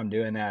when I'm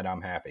doing that,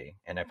 I'm happy.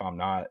 And if I'm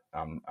not,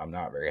 I'm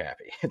not very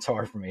happy. It's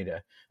hard for me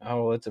to,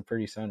 oh, it's a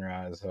pretty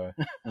sunrise.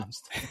 I'm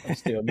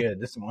still good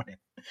this morning.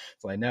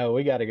 It's like, no,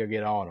 we got to go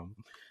get on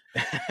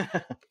them.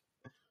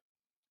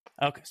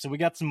 Okay, so we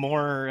got some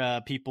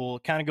more people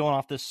kind of going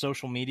off this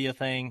social media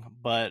thing,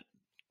 but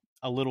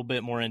a little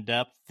bit more in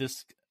depth.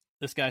 This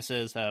guy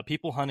says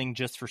people hunting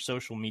just for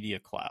social media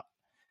clout,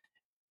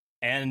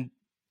 and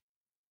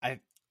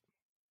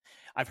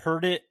I've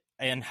heard it,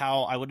 and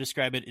how I would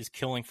describe it is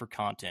killing for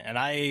content, and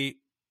I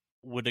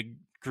would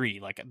agree.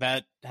 Like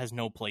that has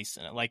no place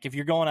in it. Like if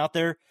you're going out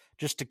there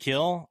just to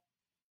kill,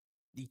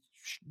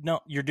 no,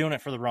 you're doing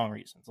it for the wrong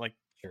reasons. Like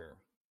sure,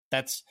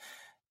 that's,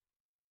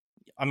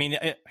 I mean.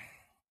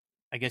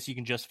 I guess you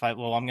can justify,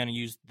 well, I'm going to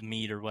use the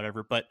meat or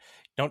whatever, but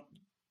that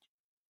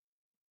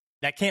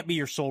can't be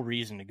your sole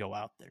reason to go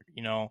out there.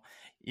 You know,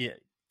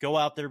 go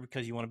out there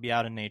because you want to be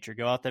out in nature,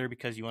 go out there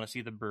because you want to see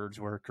the birds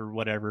work or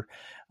whatever.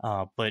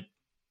 But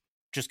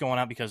just going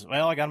out because,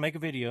 well, I got to make a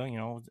video,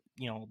 you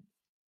know,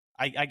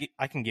 I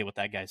can get what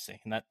that guy's saying,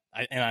 and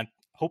I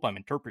hope I'm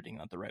interpreting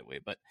that the right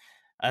way, but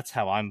that's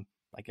how I'm,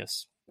 I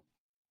guess,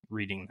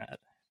 reading that.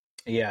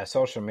 Yeah,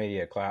 social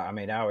media clout. I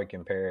mean, I would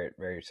compare it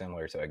very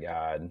similar to a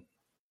guide.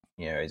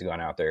 He's going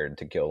out there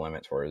to kill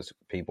limits for his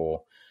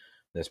people.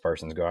 This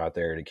person's go out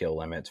there to kill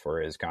limits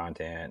for his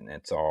content, and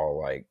it's all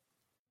like,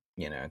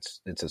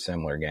 it's a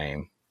similar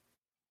game.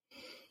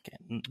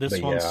 Okay. This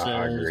But one yeah,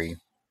 I says. agree.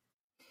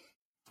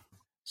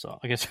 So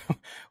I guess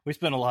we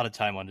spent a lot of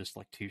time on just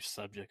like two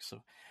subjects.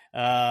 So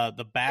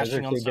the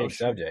bashing on Those are two big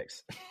social.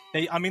 subjects.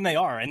 They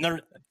are,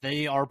 and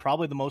they are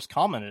probably the most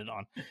commented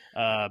on.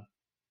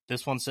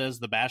 This one says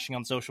the bashing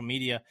on social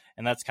media,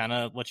 and that's kind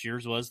of what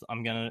yours was.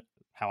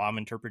 How I'm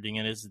interpreting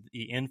it is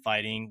the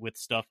infighting with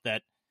stuff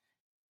that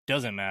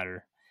doesn't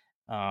matter.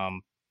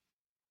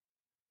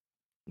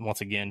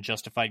 Once again,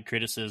 justified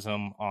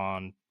criticism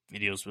on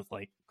videos with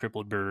like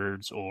crippled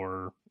birds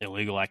or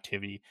illegal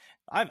activity.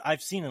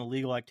 I've seen an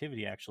illegal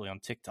activity actually on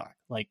TikTok.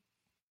 Like,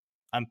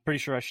 I'm pretty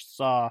sure I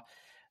saw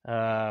it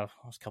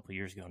was a couple of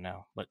years ago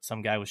now, but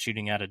some guy was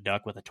shooting at a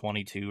duck with a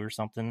 22 or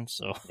something.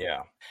 So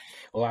Yeah.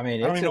 Well, I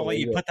mean, I don't it's even know why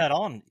you illegal. put that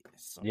on.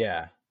 So,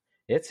 Yeah.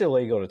 It's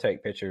illegal to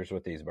take pictures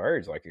with these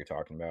birds like you're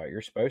talking about.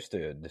 You're supposed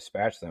to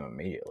dispatch them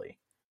immediately.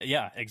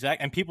 yeah,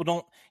 exactly. And people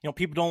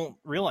don't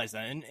realize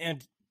that.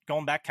 And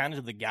going back kind of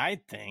to the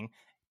guide thing,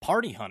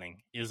 party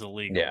hunting is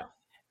illegal. Yeah.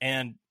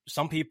 And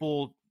some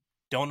people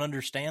don't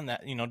understand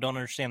that, don't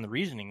understand the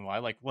reasoning why.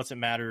 Like, what's it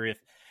matter if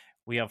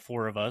we have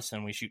 4 of us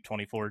and we shoot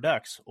 24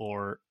 ducks?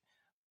 Or,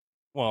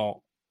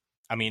 well,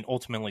 I mean,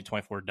 ultimately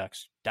 24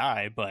 ducks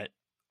die, but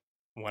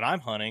when I'm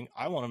hunting,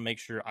 I want to make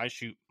sure I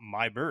shoot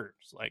my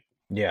birds. Like,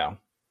 Yeah.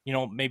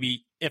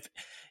 Maybe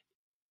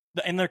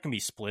and there can be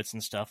splits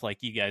and stuff,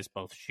 like you guys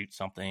both shoot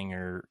something,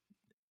 or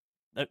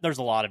there's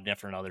a lot of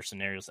different other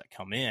scenarios that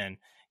come in.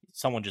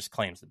 Someone just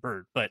claims the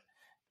bird, but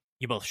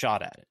you both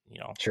shot at it,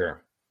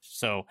 Sure.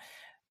 So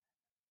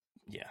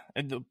yeah,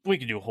 we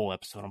could do a whole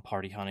episode on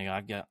party hunting.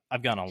 I've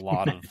gotten a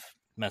lot of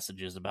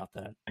messages about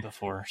that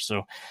before.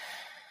 So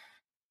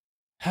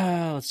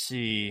let's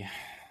see.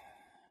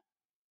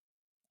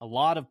 A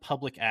lot of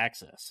public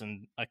access,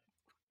 and I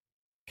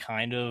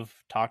kind of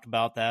talked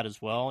about that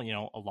as well.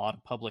 A lot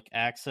of public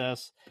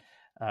access,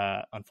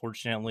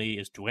 unfortunately,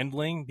 is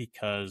dwindling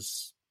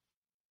because,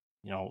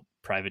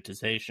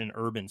 privatization,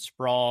 urban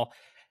sprawl,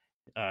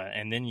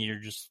 and then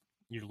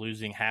you're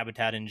losing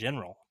habitat in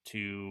general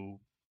to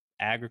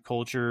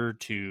agriculture,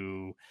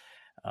 to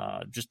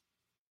just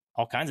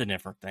all kinds of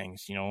different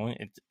things.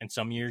 In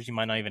some years you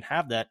might not even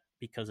have that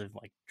because of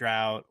like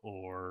drought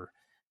or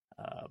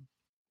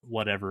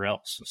whatever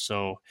else.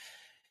 So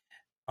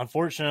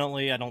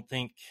unfortunately, I don't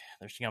think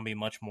there's going to be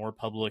much more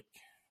public.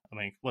 I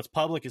mean, what's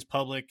public is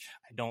public.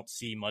 I don't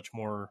see much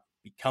more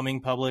becoming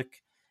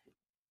public,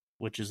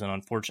 which is an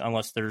unfortunate,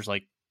 unless there's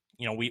like,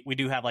 we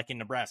do have, like in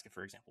Nebraska,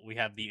 for example, we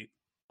have the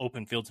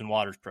Open Fields and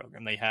Waters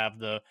program. They have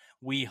the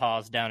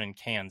WEHAs down in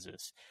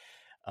Kansas,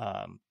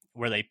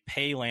 where they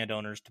pay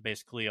landowners to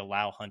basically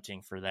allow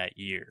hunting for that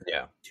year,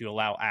 to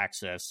allow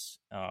access.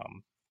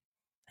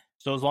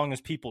 So as long as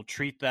people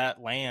treat that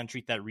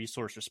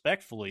resource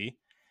respectfully,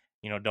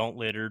 don't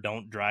litter,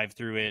 don't drive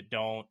through it,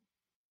 don't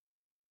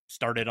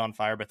start it on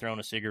fire by throwing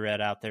a cigarette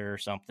out there or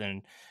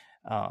something,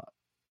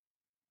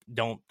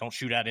 don't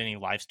shoot at any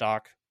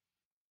livestock,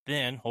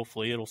 then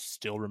hopefully it'll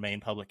still remain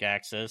public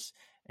access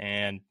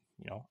and,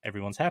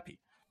 everyone's happy.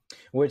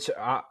 Which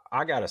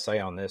I got to say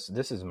on this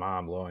is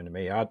mind blowing to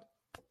me.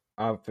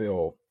 I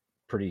feel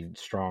pretty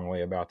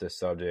strongly about this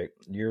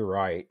subject. You're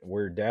right.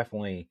 We're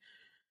definitely,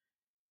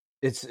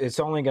 it's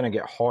only going to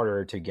get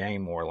harder to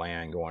gain more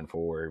land going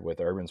forward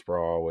with urban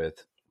sprawl,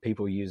 with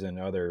people using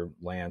other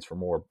lands for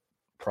more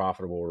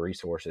profitable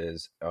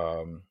resources.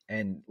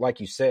 And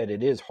like you said,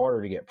 it is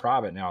harder to get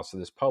private now. So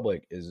this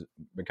public is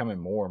becoming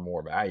more and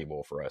more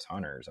valuable for us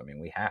hunters. I mean,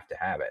 we have to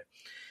have it.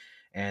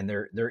 And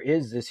there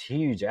is this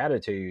huge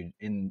attitude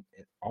in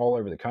all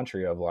over the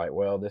country of like,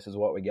 well, this is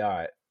what we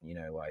got,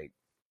 like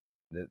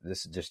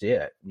this is just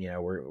it,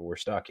 we're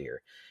stuck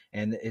here.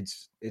 And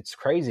it's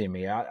crazy to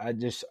me.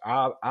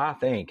 I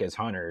think as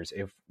hunters,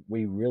 if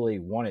we really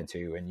wanted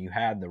to, and you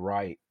had the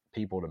right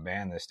people to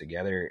band this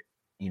together,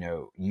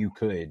 you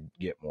could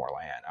get more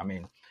land. I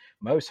mean,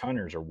 most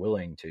hunters are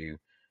willing to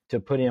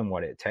put in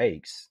what it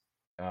takes,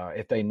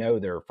 if they know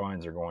their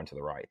funds are going to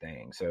the right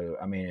thing. So,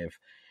 I mean,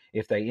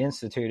 if they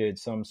instituted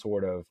some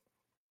sort of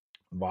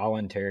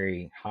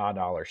voluntary high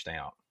dollar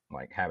stamp,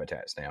 like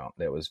habitat stamp,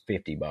 that was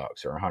 $50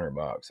 or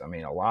 $100, I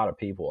mean, a lot of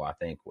people, I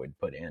think, would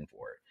put in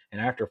for it. And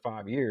after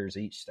 5 years,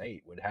 each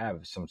state would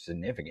have some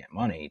significant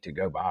money to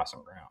go buy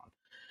some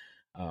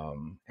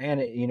ground.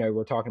 And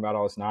we're talking about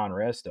all this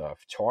non-res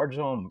stuff. Charge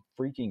them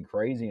freaking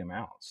crazy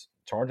amounts.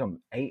 Charge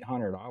them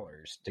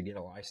 $800 to get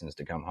a license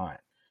to come hunt,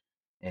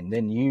 and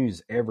then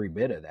use every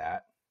bit of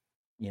that.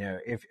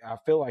 If I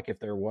feel like if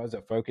there was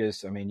a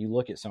focus, I mean, you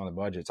look at some of the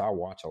budgets, I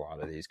watch a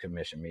lot of these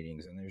commission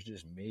meetings, and there's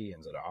just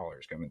millions of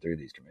dollars coming through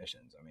these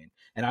commissions. I mean,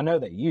 and I know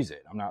they use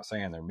it. I'm not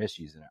saying they're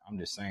misusing it. I'm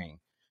just saying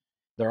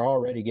they're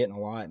already getting a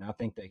lot, and I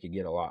think they could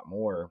get a lot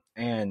more.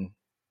 And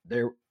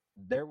there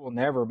will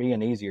never be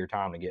an easier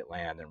time to get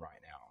land than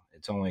right now.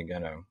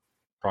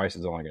 Price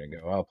is only going to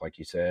go up. Like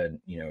you said,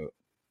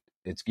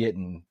 it's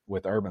getting,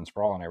 with urban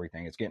sprawl and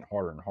everything, it's getting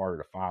harder and harder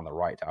to find the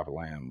right type of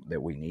land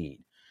that we need.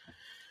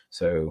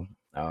 So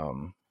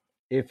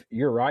if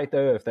you're right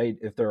though,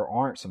 if there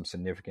aren't some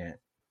significant,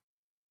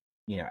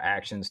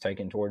 actions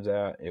taken towards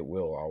that, it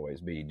will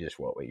always be just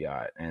what we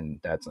got,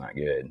 and that's not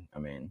good. I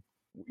mean,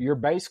 you're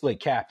basically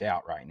capped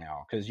out right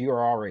now because you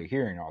are already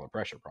hearing all the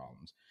pressure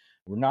problems.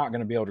 We're not going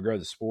to be able to grow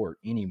the sport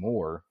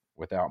anymore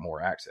without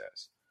more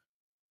access.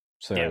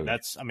 So yeah,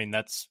 that's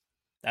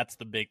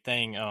the big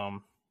thing.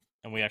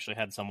 And we actually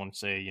had someone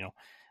say,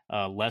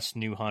 less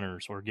new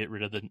hunters, or get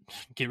rid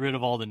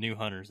of all the new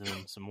hunters, and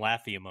then some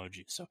laughy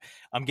emojis. So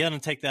I'm going to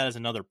take that as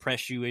another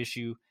pressure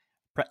issue.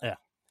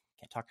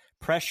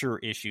 Pressure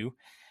issue.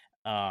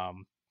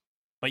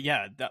 But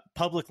yeah, the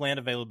public land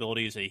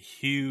availability is a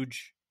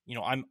huge,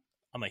 I'm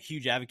a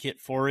huge advocate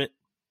for it,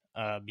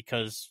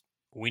 because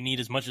we need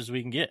as much as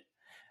we can get.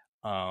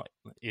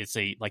 It's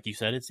like you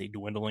said, it's a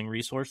dwindling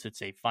resource.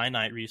 It's a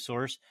finite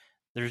resource.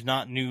 There's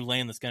not new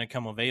land that's going to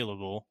come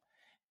available.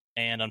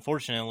 And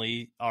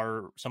unfortunately,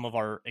 some of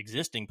our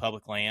existing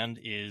public land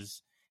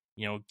is,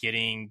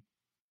 getting,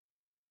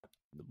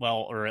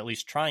 or at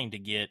least trying to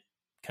get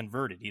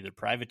converted, either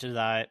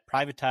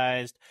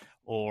privatized,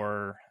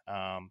 or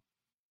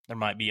there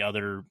might be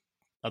other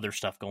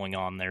stuff going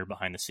on there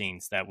behind the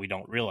scenes that we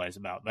don't realize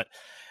about. But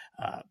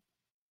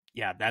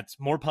yeah, that's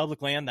more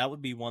public land. That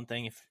would be one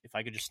thing. If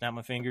I could just snap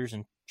my fingers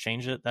and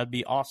change it, that'd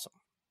be awesome.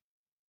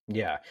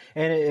 Yeah,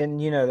 and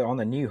on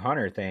the new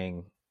hunter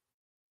thing,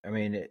 I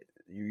mean,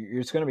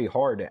 it's going to be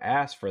hard to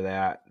ask for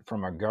that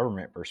from a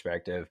government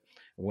perspective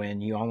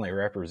when you only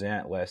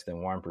represent less than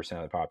 1%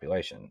 of the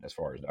population as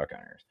far as duck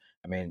hunters.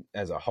 I mean,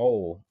 as a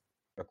whole,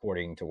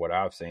 according to what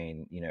I've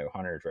seen,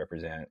 hunters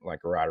represent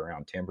like right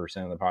around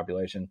 10% of the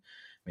population.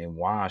 I mean,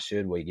 why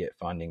should we get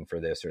funding for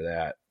this or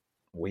that?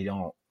 We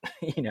don't,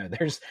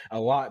 there's a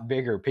lot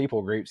bigger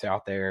people groups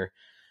out there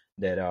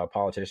that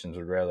politicians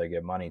would rather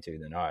give money to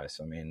than us.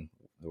 I mean,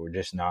 we're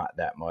just not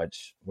that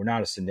much. We're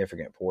not a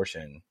significant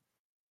portion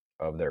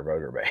of their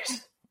voter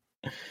base.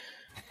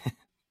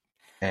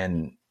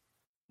 And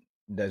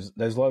those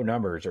low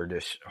numbers are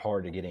just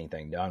hard to get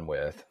anything done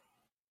with.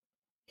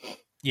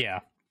 Yeah.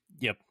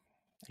 Yep.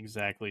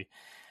 Exactly.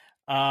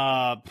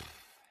 All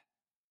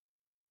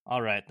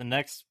right. The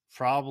next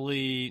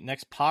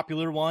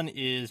popular one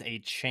is a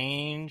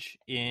change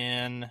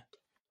in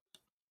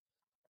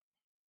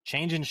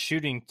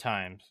shooting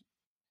times.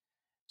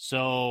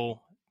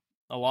 So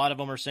a lot of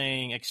them are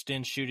saying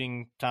extend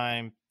shooting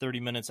time 30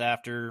 minutes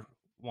after.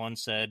 One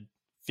said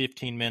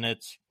 15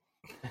 minutes.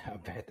 I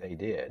bet they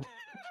did.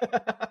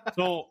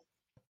 So,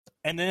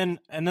 and then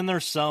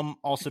there's some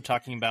also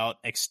talking about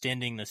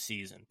extending the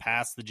season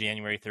past the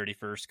January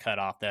 31st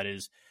cutoff. That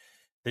is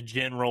the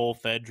general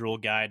federal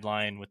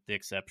guideline, with the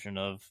exception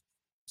of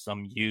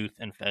some youth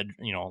and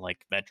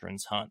like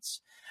veterans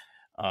hunts.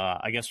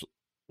 I guess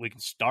we can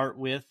start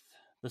with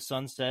the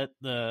sunset,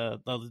 the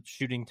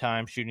shooting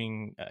time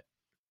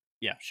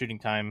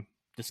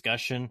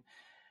discussion.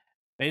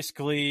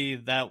 Basically,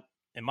 that,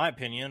 in my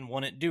opinion,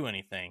 wouldn't do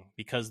anything,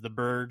 because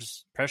the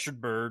pressured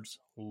birds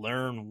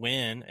learn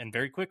when, and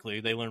very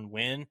quickly, they learn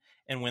when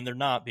and when they're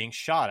not being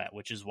shot at,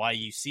 which is why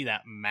you see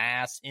that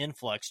mass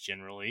influx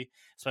generally,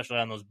 especially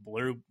on those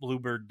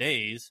bluebird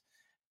days,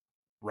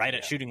 right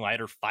at shooting light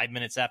or 5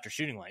 minutes after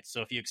shooting light.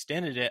 So if you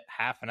extended it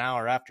half an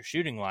hour after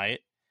shooting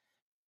light,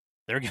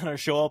 they're going to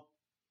show up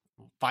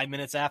 5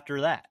 minutes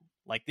after that.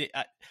 Like it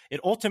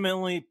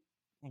ultimately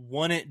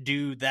wouldn't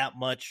do that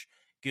much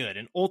good.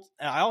 And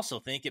I also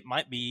think it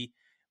might be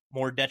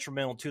more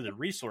detrimental to the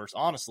resource,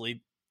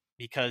 honestly,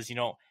 because,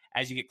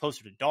 as you get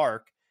closer to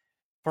dark,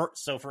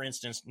 for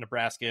instance,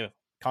 Nebraska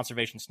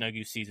conservation snow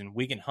goose season,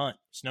 we can hunt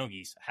snow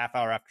geese a half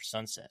hour after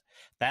sunset.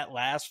 That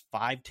last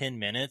 5-10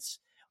 minutes,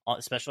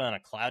 especially on a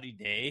cloudy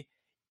day,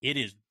 it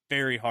is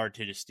very hard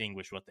to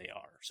distinguish what they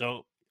are.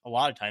 So a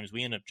lot of times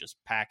we end up just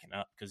packing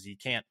up, because you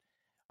can't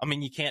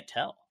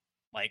tell.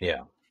 Like,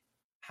 yeah,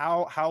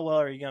 how well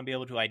are you going to be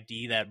able to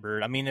ID that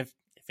bird? I mean, if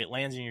it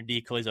lands in your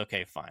decoys,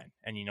 okay, fine.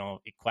 And,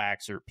 it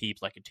quacks or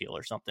peeps like a teal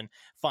or something,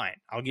 fine.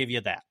 I'll give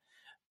you that.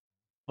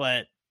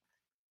 But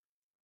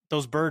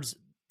those birds,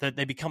 that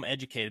they become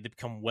educated, they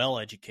become well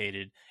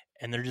educated,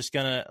 and they're just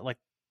going to,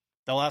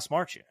 they'll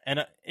outsmart you.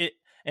 And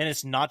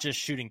it's not just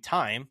shooting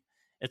time,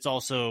 it's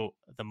also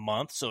the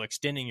month. So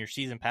extending your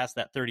season past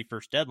that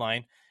 31st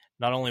deadline,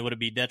 not only would it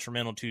be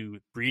detrimental to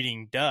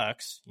breeding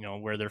ducks,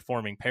 where they're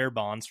forming pair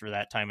bonds for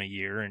that time of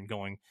year and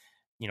going,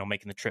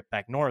 making the trip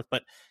back north,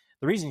 but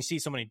the reason you see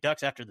so many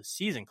ducks after the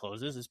season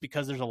closes is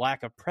because there's a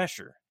lack of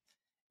pressure.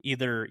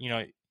 Either,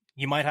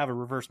 you might have a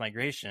reverse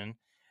migration,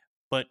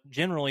 but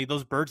generally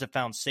those birds have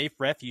found safe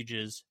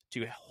refuges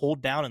to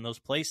hold down in those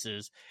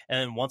places. And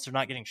then once they're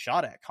not getting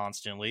shot at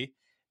constantly,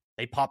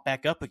 they pop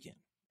back up again.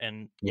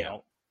 And,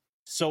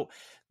 so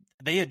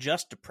they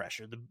adjust to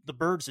pressure. The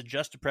birds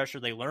adjust to pressure.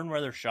 They learn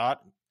where they're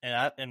shot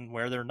at and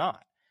where they're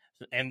not,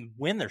 and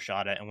when they're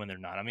shot at and when they're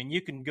not. I mean,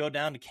 you can go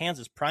down to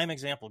Kansas, prime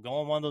example, go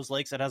on one of those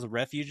lakes that has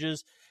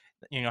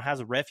has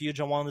a refuge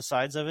on one of the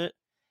sides of it.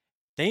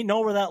 They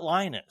know where that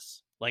line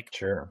is. Like,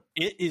 Sure.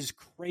 it is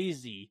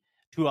crazy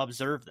to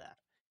observe that.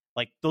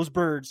 Like, those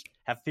birds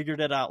have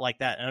figured it out like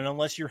that. And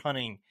unless you're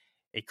hunting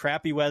a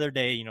crappy weather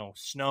day, you know,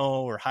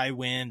 snow or high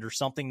wind or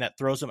something that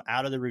throws them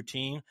out of the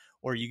routine,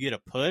 or you get a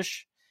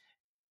push,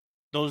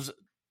 those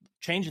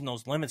changing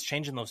those limits,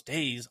 changing those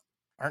days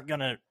aren't going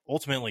to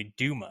ultimately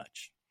do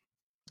much.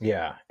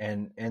 Yeah,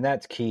 and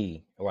that's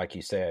key. Like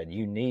you said,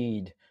 you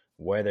need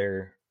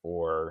weather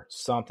or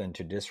something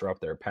to disrupt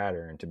their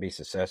pattern to be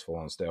successful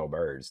on stale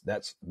birds.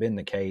 That's been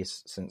the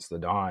case since the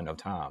dawn of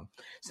time.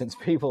 Since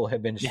people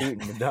have been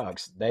shooting the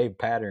ducks, they've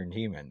patterned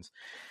humans.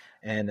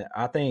 And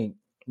I think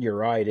you're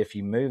right. If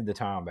you move the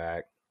time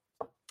back,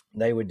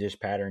 they would just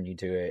pattern you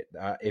to it.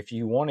 If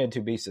you wanted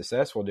to be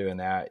successful doing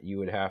that, you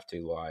would have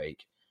to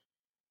like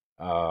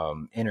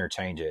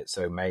interchange it.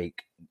 So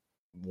make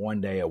one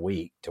day a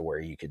week to where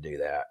you could do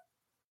that.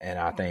 And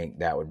I think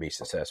that would be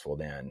successful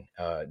then.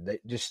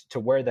 Just to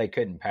where they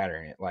couldn't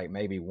pattern it, like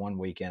maybe one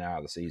weekend out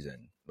of the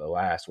season, the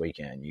last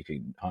weekend you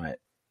could hunt,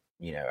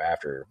 you know,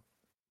 after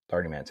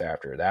 30 minutes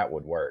after, that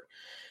would work.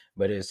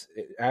 But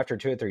after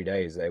 2 or 3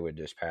 days, they would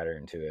just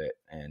pattern to it.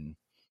 And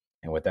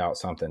without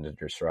something to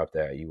disrupt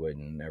that, you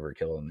wouldn't never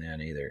kill them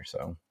then either.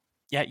 So,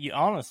 yeah, you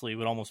honestly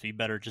would almost be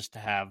better just to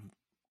have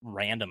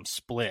random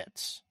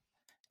splits.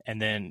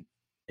 And then,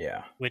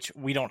 yeah, which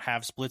we don't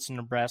have splits in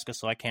Nebraska,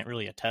 so I can't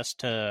really attest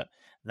to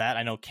that.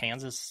 I know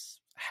Kansas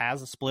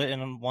has a split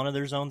in one of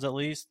their zones at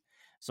least.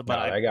 So,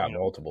 but they got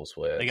multiple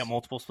splits. They got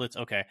multiple splits.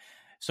 Okay.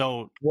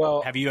 So,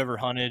 well, have you ever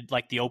hunted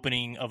like the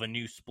opening of a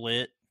new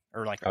split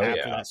or like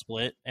after that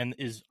split? And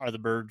are the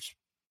birds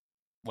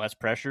less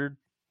pressured?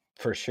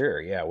 For sure.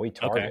 Yeah, we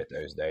target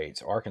those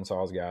dates.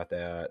 Arkansas's got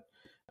that.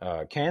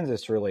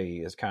 Kansas really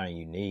is kind of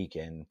unique,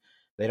 and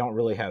they don't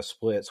really have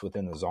splits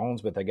within the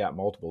zones, but they got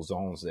multiple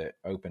zones that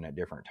open at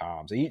different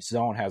times. Each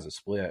zone has a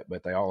split,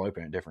 but they all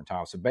open at different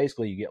times. So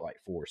basically you get like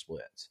 4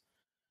 splits,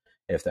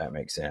 if that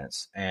makes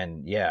sense.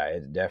 And yeah,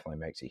 it definitely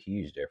makes a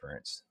huge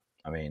difference.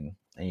 I mean,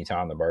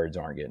 anytime the birds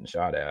aren't getting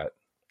shot at,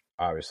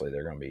 obviously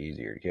they're going to be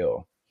easier to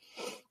kill.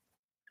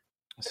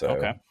 So,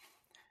 okay.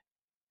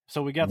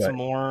 So we got some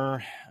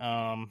more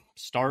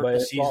start the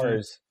season. As far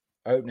as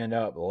opening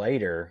up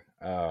later,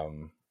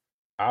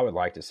 I would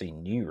like to see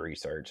new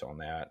research on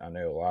that. I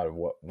know a lot of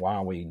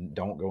why we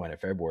don't go into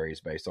February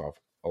is based off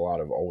a lot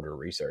of older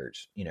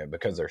research, you know,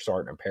 because they're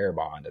starting a pair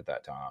bond at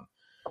that time.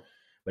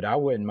 But I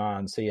wouldn't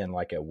mind seeing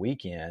like a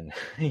weekend,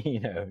 you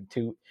know,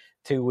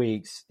 two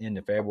weeks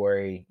into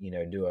February, you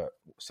know, do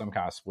some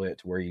kind of split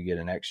to where you get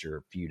an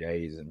extra few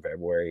days in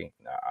February.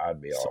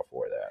 I'd be all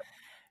for that.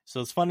 So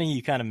it's funny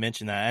you kind of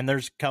mentioned that, and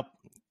there's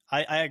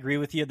I agree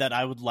with you that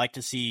I would like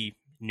to see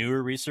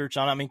newer research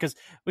on it. I mean, because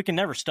we can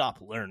never stop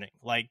learning.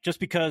 Like, just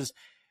because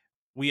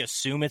we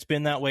assume it's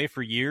been that way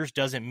for years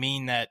doesn't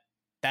mean that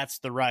that's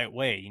the right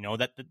way. You know,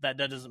 that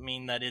doesn't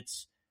mean that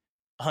it's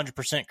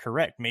 100%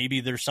 correct.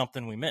 Maybe there's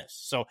something we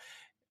missed. So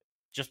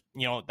just,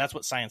 you know, that's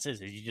what science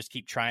is you just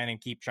keep trying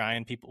and keep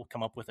trying. People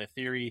come up with a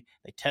theory,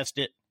 they test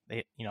it,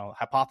 they, you know,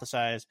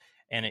 hypothesize,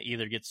 and it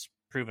either gets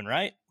proven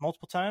right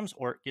multiple times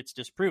or it gets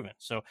disproven.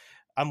 So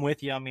I'm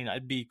with you. I mean,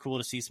 it'd be cool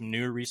to see some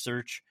newer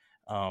research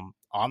on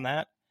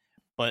that.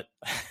 But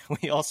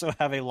we also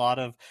have a lot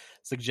of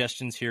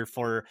suggestions here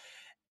for,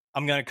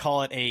 I'm going to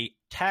call it a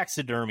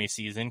taxidermy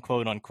season,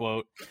 quote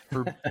unquote,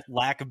 for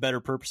lack of better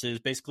purposes.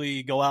 Basically,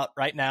 you go out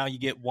right now, you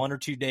get 1 or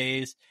 2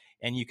 days,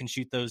 and you can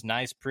shoot those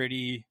nice,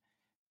 pretty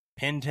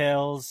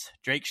pintails,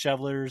 drake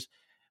shovelers,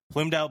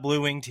 plumed out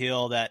blue-winged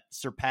teal that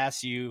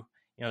surpass you,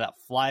 you know, that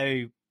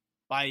fly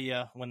by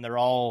you when they're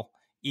all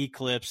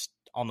eclipsed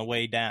on the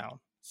way down.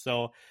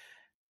 So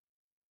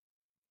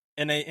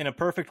in a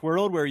perfect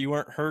world where you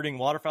weren't hurting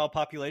waterfowl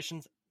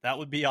populations, that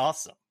would be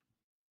awesome.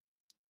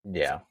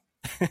 Yeah.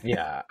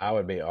 Yeah, I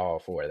would be all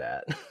for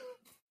that.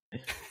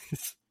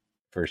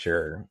 For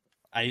sure.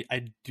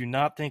 I do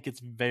not think it's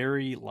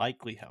very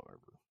likely, however.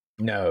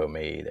 No,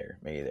 me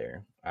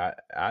either.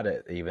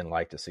 I'd even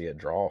like to see a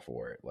draw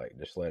for it. Like,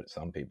 just let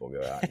some people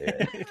go out and do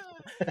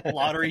it.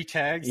 Lottery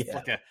tags,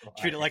 Yeah,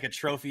 treat it like a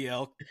trophy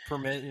elk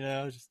permit, you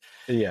know?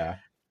 Yeah.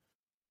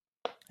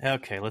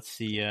 Okay, let's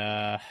see.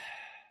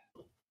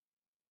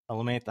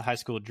 Eliminate the high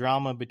school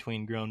drama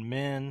between grown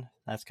men.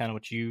 That's kind of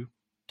what you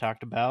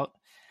talked about.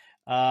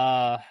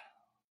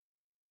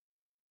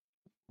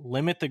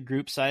 Limit the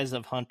group size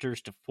of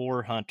hunters to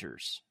 4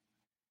 hunters.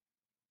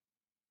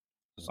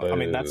 I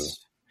mean,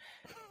 that's...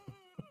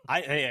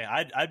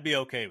 I'd be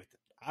okay with it.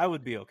 I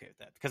would be okay with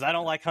that because I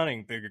don't like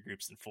hunting bigger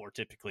groups than 4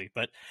 typically.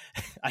 But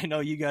I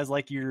know you guys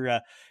like your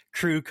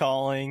crew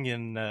calling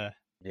and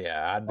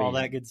all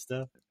that good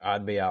stuff.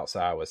 I'd be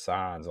outside with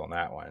signs on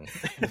that one.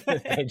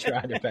 They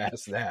tried to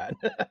pass that.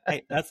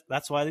 Hey,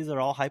 that's why these are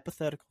all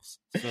hypotheticals.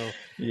 So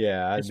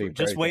yeah,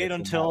 just wait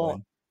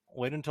until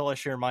I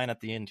share mine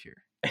at the end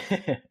here.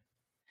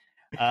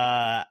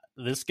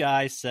 This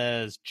guy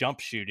says jump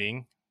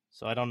shooting.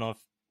 So I don't know if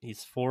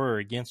he's for or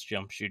against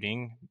jump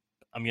shooting.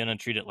 I'm going to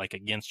treat it like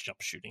against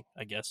jump shooting,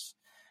 I guess,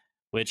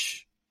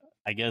 which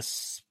I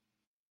guess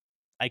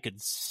I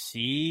could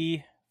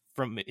see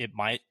from it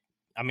might.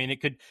 I mean,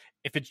 it could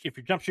if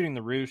you're jump shooting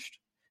the roost,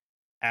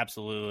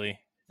 absolutely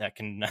that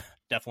can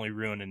definitely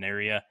ruin an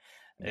area.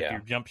 If you're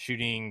jump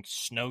shooting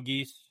snow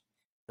geese,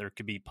 there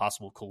could be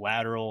possible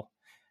collateral.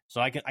 So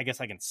I guess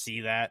I can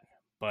see that,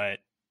 but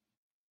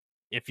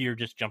if you're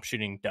just jump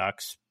shooting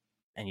ducks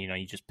and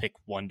you just pick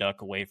one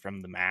duck away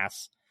from the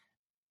mass,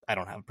 I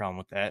don't have a problem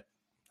with that.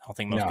 I don't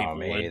think most people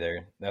me would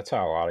either. That's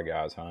how a lot of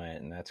guys hunt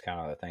it, and that's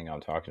kind of the thing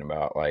I'm talking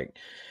about. Like,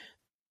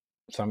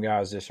 some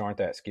guys just aren't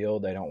that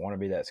skilled. They don't want to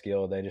be that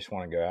skilled. They just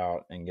want to go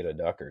out and get a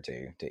duck or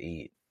two to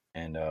eat,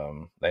 and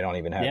they don't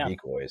even have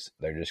decoys.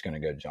 They're just going to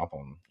go jump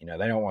them.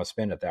 They don't want to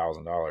spend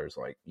 $1,000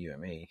 like you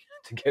and me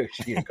to go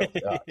shoot a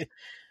couple ducks.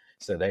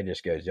 So they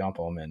just go jump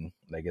them and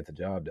they get the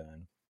job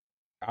done.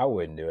 I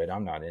wouldn't do it.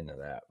 I'm not into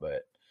that,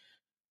 but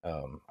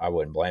I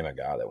wouldn't blame a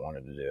guy that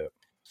wanted to do it.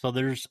 So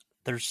there's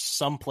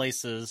some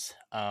places.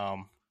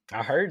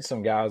 I heard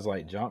some guys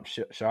like jump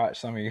shot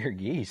some of your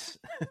geese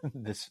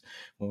when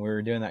we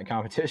were doing that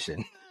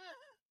competition.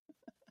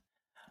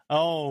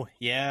 Oh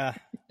yeah,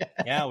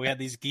 yeah. We had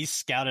these geese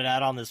scouted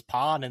out on this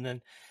pond, and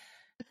then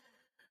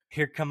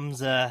here comes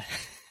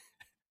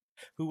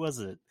who was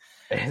it?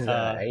 It's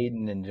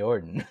Aiden and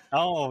Jordan.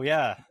 Oh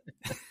yeah,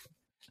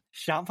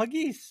 shot my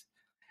geese.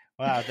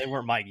 Wow, they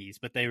weren't my geese,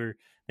 but they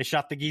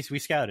shot the geese we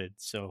scouted.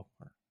 So,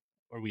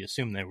 or we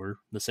assume they were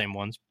the same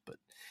ones. But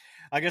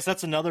I guess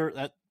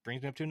that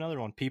brings me up to another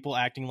one. People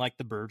acting like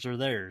the birds are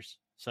theirs.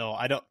 So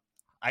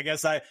I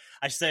guess I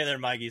say they're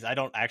my geese. I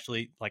don't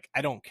actually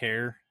I don't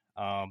care.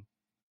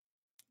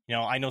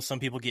 I know some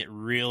people get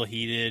real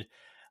heated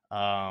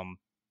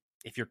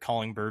if you're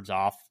calling birds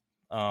off.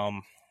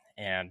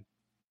 And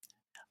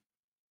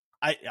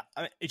I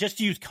just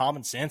use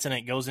common sense, and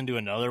it goes into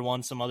another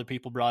one some other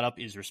people brought up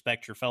is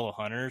respect your fellow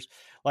hunters.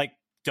 Like,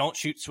 don't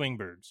shoot swing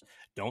birds.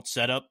 Don't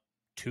set up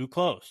too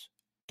close.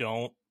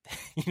 Don't,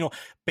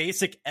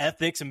 basic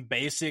ethics and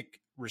basic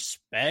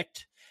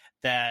respect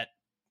that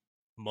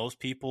most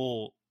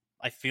people,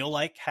 I feel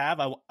like, have.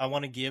 I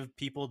want to give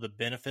people the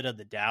benefit of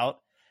the doubt,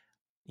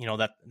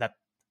 that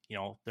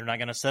they're not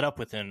going to set up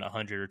within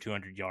 100 or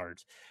 200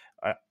 yards.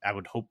 I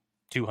would hope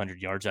 200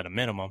 yards at a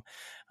minimum.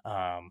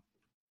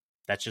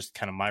 That's just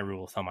kind of my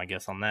rule of thumb, I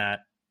guess, on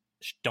that.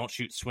 Don't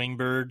shoot swing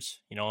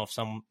birds.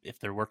 If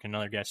they're working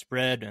another guy's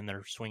spread and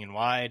they're swinging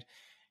wide,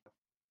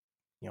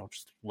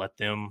 just let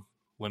them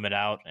limit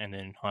out and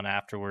then hunt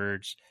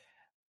afterwards.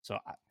 So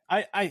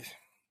I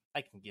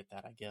can get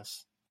that, I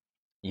guess.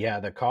 Yeah,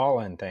 the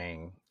call-in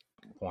thing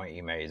point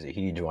you made is a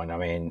huge one. I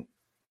mean,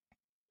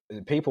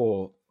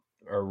 people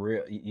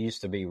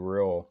used to be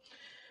real.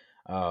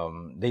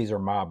 These are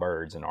my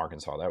birds in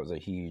Arkansas. That was a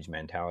huge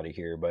mentality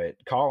here, but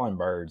calling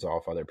birds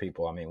off other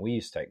people, I mean, we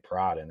used to take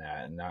pride in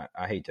that. And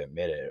I hate to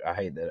admit it. I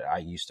hate that I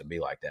used to be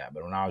like that.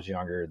 But when I was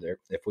younger,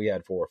 if we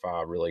had 4 or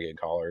 5 really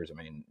good callers,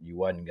 I mean, you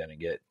wasn't going to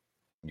get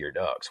your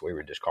ducks. We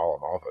would just call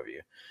them off of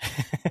you.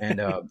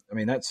 And, I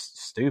mean, that's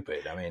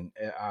stupid. I mean,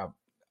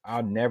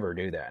 I'd never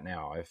do that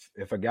now.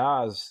 If a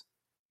guy's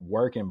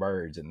working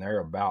birds and they're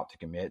about to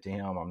commit to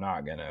him, I'm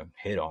not going to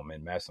hit them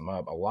and mess them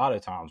up. A lot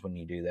of times when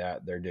you do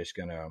that, they're just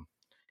going to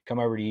come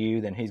over to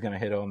you, then he's going to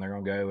hit them, they're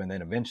going to go, and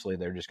then eventually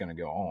they're just going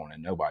to go on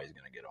and nobody's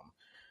going to get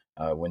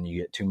them when you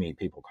get too many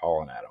people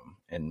calling at them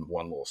in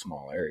one little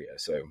small area.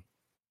 So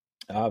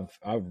I've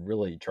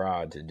really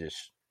tried to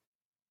just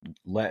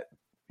let,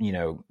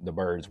 the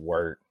birds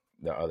work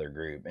the other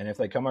group. And if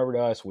they come over to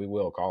us, we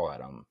will call at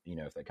them,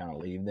 if they kind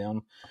of leave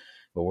them,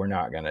 but we're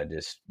not going to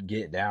just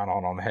get down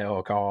on them,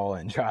 hell call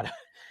and try to.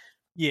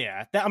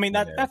 Yeah.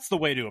 That's the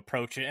way to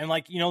approach it. And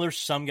there's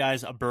some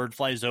guys, a bird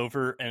flies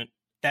over and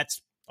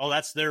that's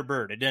their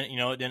bird. It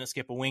didn't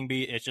skip a wing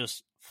beat. It's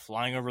just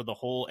flying over the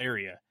whole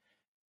area.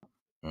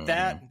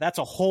 Mm-hmm. That's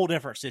a whole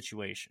different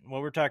situation.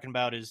 What we're talking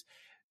about is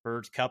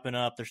birds cupping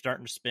up. They're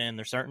starting to spin.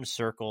 They're starting to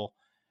circle.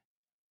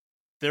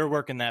 They're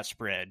working that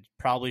spread.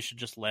 Probably should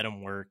just let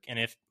them work. And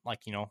if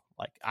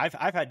I've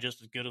had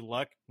just as good of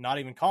luck not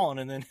even calling,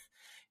 and then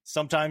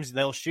sometimes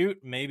they'll shoot.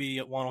 Maybe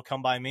one will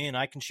come by me and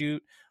I can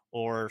shoot,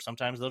 or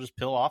sometimes they'll just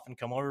peel off and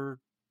come over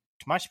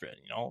to my spread.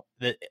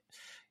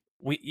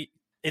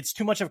 It's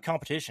too much of a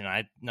competition.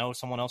 I know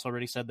someone else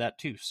already said that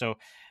too. So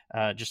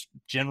just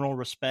general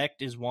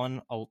respect is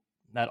one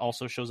that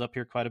also shows up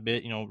here quite a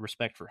bit.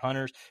 Respect for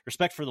hunters,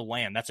 respect for the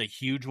land. That's a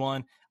huge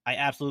one. I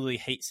absolutely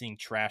hate seeing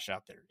trash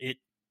out there.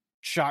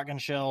 Shotgun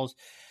shells,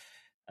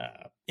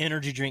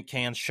 energy drink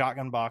cans,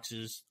 shotgun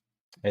boxes.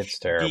 It's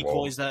terrible.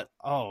 Decoys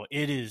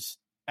it is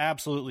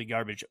absolutely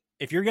garbage.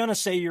 If you're going to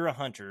say you're a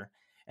hunter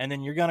and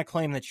then you're going to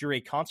claim that you're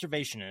a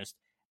conservationist,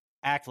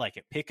 act like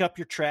it. Pick up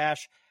your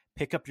trash,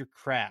 pick up your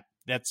crap.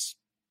 That's,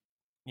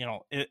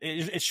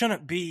 it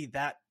shouldn't be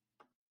that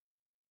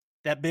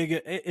big.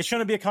 It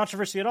shouldn't be a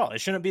controversy at all. It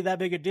shouldn't be that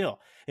big a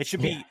deal. It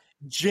should be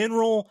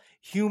general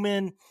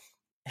human,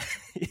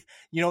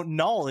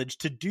 knowledge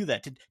to do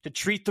that, to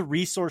treat the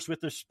resource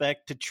with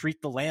respect, to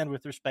treat the land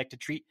with respect, to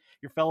treat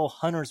your fellow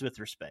hunters with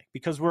respect,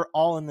 because we're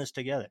all in this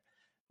together.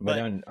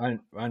 But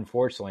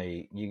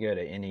unfortunately, you go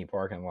to any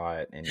parking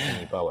lot in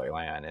any public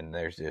land and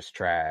there's just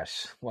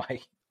trash.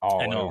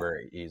 all over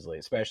it easily,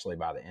 especially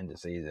by the end of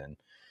season.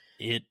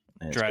 It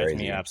drives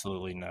me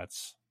absolutely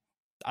nuts.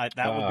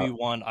 That would be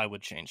one I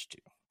would change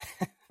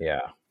to.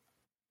 Yeah.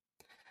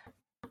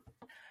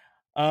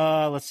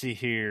 Let's see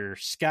here.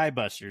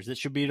 Skybusters. It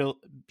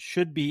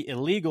should be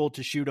illegal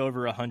to shoot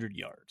over 100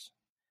 yards.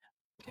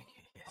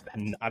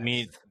 I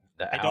mean,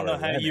 I don't know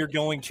how you're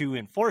going to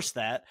enforce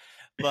that,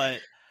 but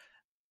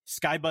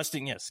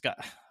skybusting, yes,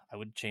 I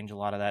would change a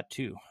lot of that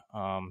too.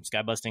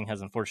 Skybusting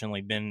has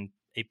unfortunately been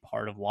a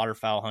part of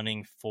waterfowl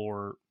hunting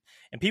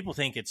and people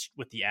think it's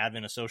with the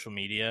advent of social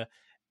media,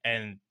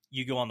 and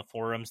you go on the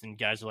forums and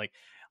guys are like,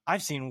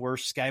 I've seen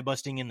worse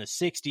skybusting in the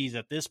 60s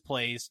at this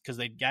place, because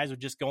the guys would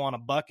just go on a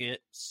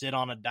bucket, sit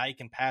on a dike,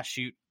 and pass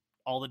shoot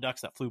all the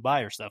ducks that flew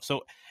by or stuff.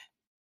 So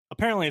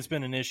apparently it's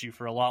been an issue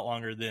for a lot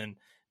longer than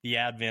the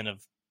advent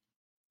of,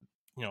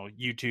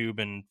 YouTube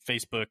and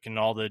Facebook and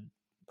all the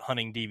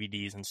hunting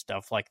DVDs and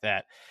stuff like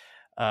that.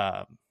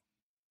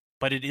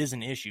 But it is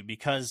an issue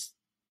because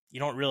you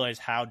don't realize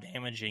how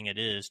damaging it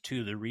is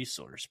to the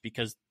resource,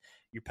 because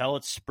your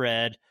pellets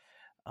spread,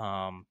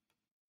 and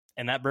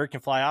that bird can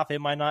fly off.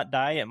 It might not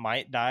die. It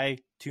might die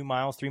 2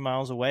 miles, 3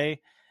 miles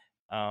away.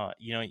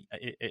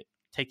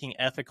 Taking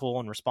ethical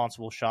and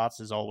responsible shots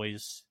is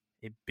always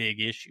a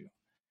big issue.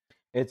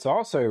 It's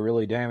also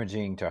really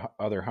damaging to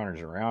other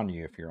hunters around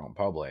you if you're on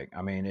public.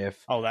 I mean,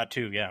 that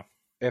too, yeah.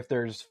 If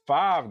there's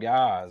 5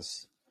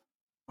 guys,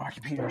 my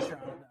computer's trying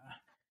to die.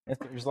 If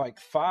there's like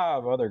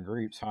 5 other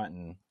groups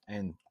hunting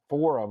and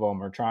 4 of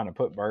them are trying to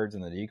put birds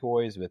in the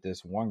decoys, but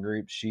this one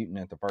group shooting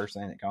at the first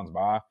thing that comes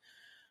by,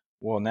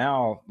 well,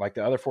 now like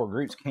the other 4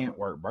 groups can't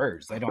work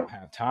birds. They don't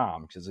have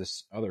time because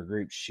this other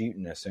group's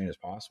shooting as soon as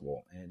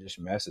possible, and it just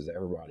messes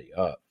everybody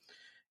up.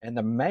 And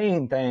the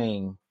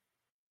main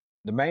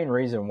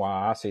reason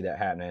why I see that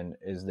happening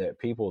is that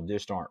people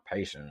just aren't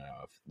patient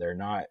enough. They're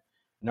not,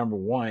 number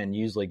one,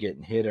 usually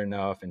getting hit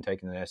enough and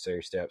taking the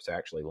necessary steps to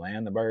actually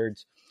land the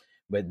birds.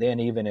 But then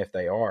even if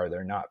they are,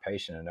 they're not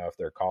patient enough.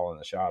 They're calling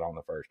the shot on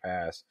the first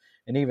pass.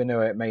 And even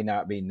though it may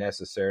not be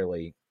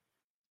necessarily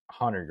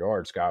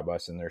 100-yard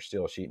skybusting, they're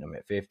still shooting them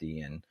at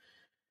 50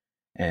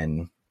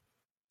 and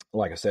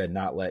like I said,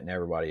 not letting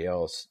everybody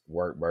else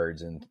work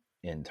birds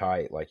in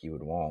tight like you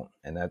would want.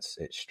 And that's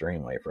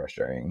extremely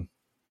frustrating.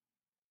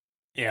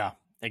 Yeah,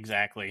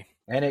 exactly.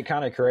 And it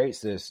kind of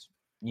creates this,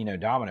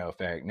 domino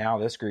effect. Now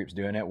this group's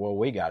doing it. Well,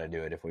 we got to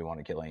do it if we want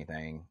to kill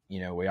anything.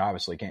 We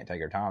obviously can't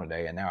take our time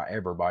today. And now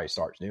everybody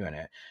starts doing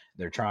it.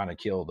 They're trying to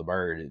kill a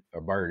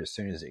bird as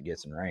soon as it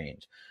gets in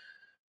range.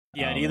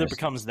 Yeah, it either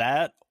becomes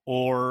that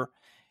or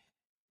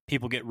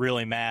people get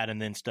really mad and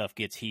then stuff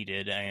gets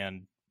heated,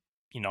 and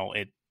no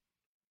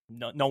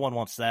one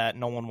wants that.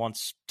 No one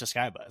wants to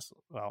skybust.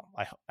 Well,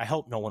 I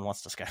hope no one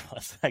wants to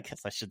skybust, I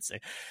guess I should say.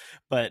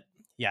 But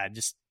yeah,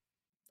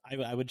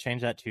 I would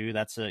change that too.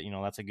 That's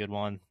a good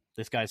one.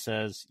 This guy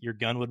says your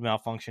gun would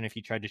malfunction if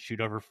you tried to shoot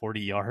over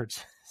 40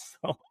 yards.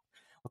 So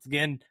once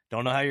again,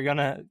 don't know how you're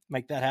gonna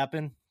make that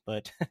happen,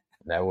 but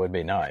that would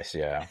be nice.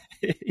 Yeah.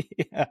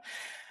 Yeah.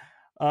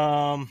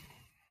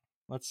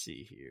 Let's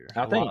see here.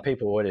 I think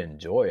people would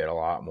enjoy it a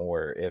lot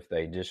more if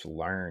they just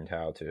learned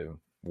how to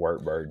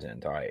work birds in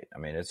tight. I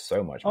mean, it's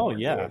so much more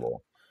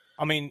enjoyable.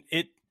 I mean,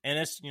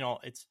 it's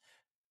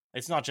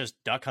not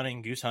just duck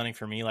hunting, goose hunting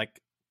for me,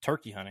 like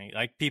turkey hunting.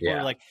 Like people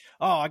are like,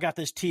 oh, I got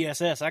this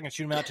TSS, I can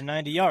shoot them out to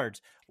 90 yards.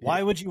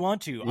 Why would you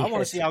want to? I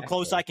want to see how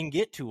close I can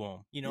get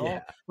to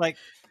them. Like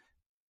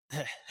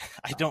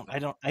I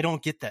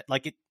don't get that.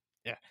 Like it.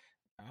 Yeah.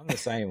 I'm the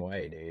same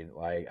way, dude.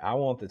 Like I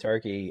want the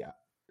turkey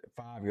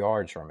 5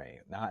 yards from me,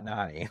 not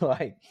 90.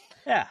 Like,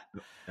 yeah.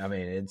 I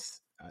mean,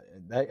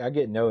 I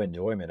get no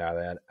enjoyment out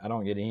of that. I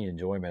don't get any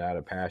enjoyment out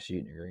of pass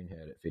shooting a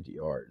greenhead at 50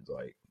 yards.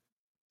 Like,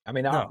 I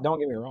mean, don't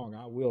get me wrong.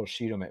 I will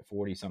shoot them at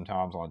 40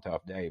 sometimes on a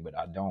tough day, but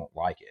I don't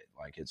like it.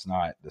 Like, it's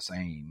not the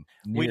same.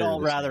 We'd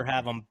all rather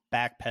have them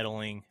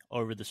backpedaling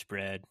over the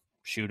spread,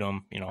 shoot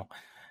them,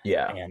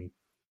 Yeah. And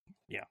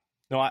yeah.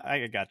 No,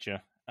 I got you.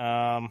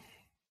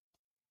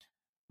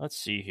 Let's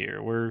see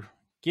here. We're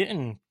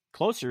getting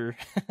closer.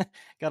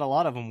 Got a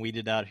lot of them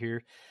weeded out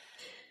here.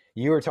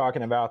 You were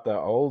talking about the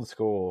old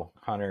school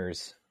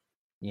hunters,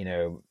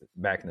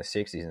 back in the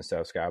 60s and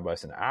stuff,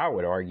 skybusting. I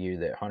would argue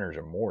that hunters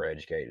are more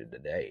educated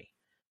today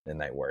than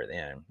they were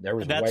then. There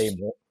was way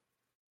more.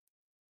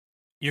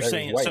 You're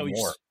saying so?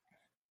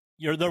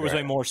 There was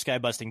way more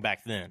skybusting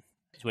back then.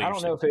 I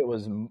don't know if it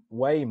was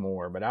way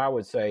more, but I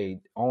would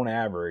say on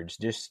average,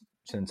 just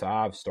since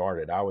I've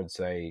started, I would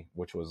say,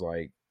 which was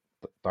like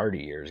 30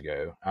 years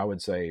ago, I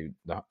would say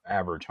the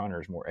average hunter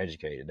is more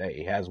educated today.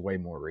 He has way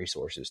more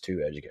resources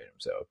to educate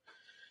himself.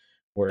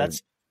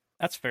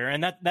 That's fair.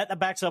 And that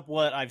backs up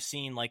what I've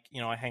seen. Like,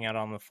 I hang out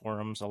on the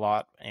forums a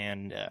lot,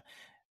 and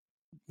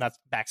that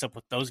backs up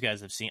what those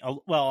guys have seen.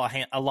 Well,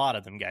 a lot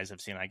of them guys have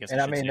seen, I guess.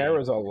 And I mean, there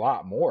was a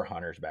lot more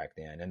hunters back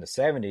then. In the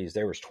 70s,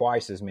 there was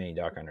twice as many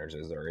duck hunters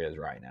as there is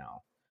right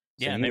now.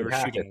 So yeah, and they were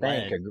shooting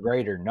lead. A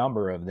greater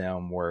number of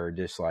them were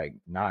just like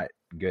not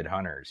good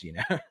hunters,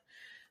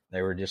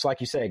 They were just, like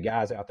you said,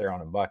 guys out there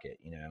on a bucket,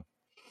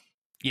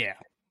 Yeah.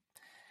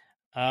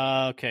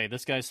 Okay,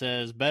 this guy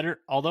says better,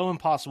 although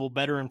impossible,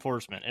 better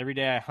enforcement. Every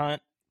day I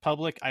hunt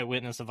public, I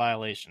witness a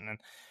violation, and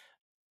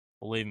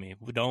believe me,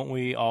 don't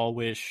we all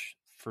wish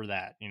for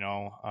that?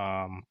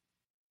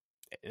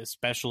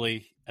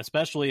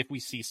 Especially if we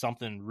see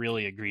something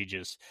really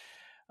egregious.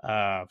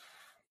 I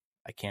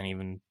can't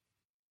even,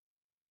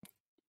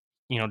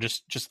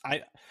 just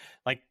I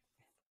like,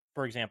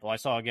 for example, I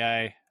saw a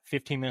guy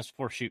 15 minutes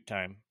before shoot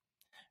time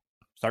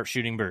start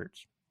shooting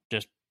birds.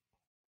 Just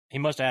he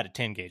must have had a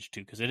 10 gauge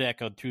too because it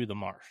echoed through the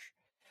marsh.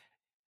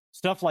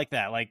 Stuff like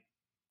that, like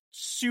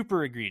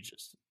super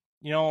egregious.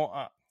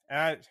 I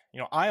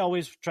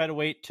always try to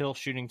wait till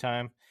shooting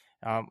time.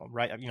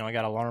 Right, I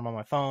got an alarm on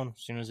my phone.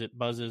 As soon as it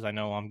buzzes, I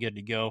know I'm good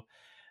to go.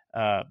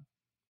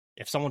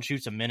 If someone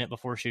shoots a minute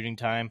before shooting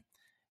time,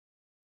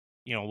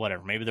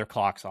 whatever, maybe their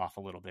clock's off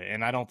a little bit.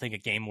 And I don't think a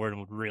game warden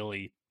would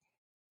really,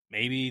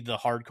 maybe the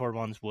hardcore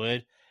ones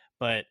would,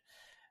 but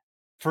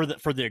for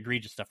the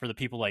egregious stuff, for the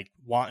people like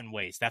wanton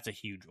waste, that's a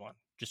huge one.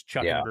 Just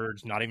chucking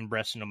birds, not even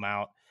breasting them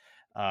out.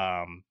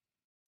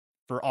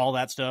 For all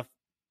that stuff,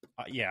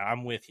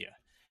 I'm with you.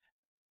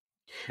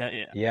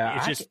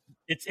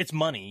 It's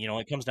money.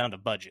 It comes down to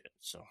budget.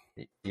 So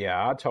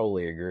yeah, I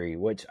totally agree.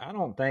 Which I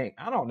don't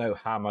know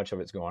how much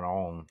of it's going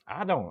on.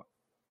 I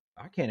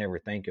can't ever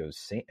think of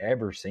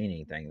ever seen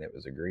anything that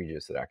was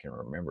egregious that I can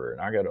remember.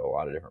 And I go to a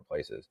lot of different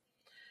places.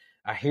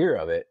 I hear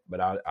of it, but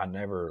I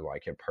never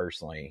have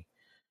personally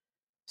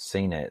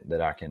seen it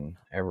that I can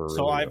ever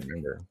really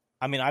remember.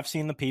 I've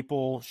seen the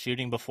people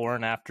shooting before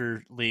and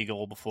after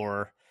legal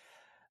before.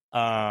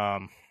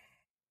 Trying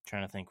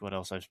to think what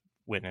else I've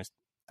witnessed.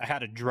 I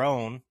had a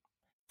drone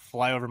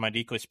fly over my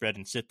decoy spread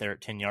and sit there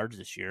at 10 yards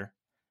this year.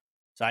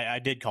 So I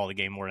did call the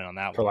game warden on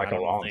that for one. For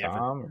a long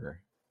time? Or?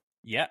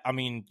 Yeah,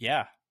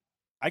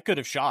 I could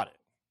have shot it.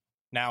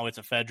 Now it's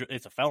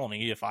a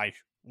felony if I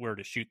were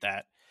to shoot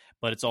that,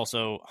 but it's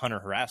also hunter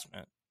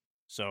harassment.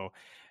 So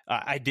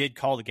I did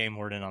call the game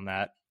warden on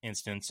that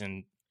instance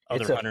and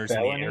other hunters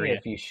in the area.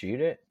 If you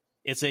shoot it?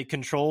 It's a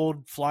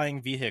controlled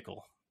flying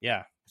vehicle.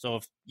 Yeah. So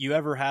if you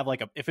ever have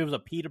if it was a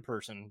PETA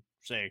person,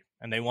 say,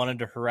 and they wanted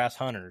to harass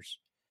hunters,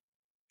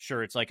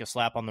 sure, it's like a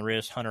slap on the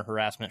wrist, hunter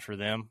harassment for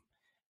them.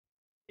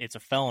 It's a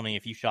felony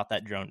if you shot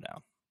that drone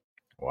down.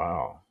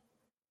 Wow.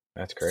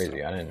 That's crazy.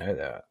 So, I didn't know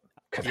that.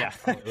 Yeah.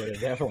 I would have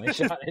definitely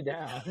shot it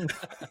down.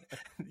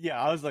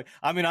 Yeah, I was like,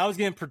 I was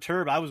getting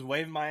perturbed. I was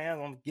waving my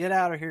hand. I'm get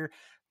out of here.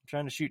 I'm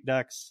trying to shoot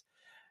ducks.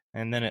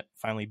 And then it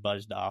finally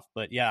buzzed off.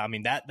 But yeah,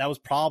 that was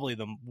probably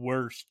the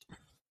worst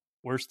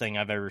thing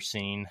I've ever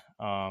seen.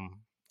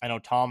 I know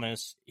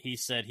Thomas, he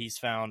said he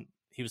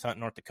was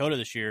hunting North Dakota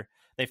this year.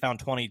 They found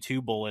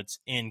 22 bullets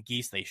in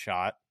geese they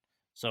shot.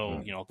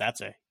 So,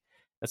 that's a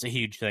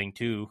huge thing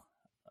too.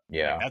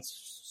 Yeah.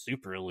 That's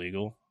super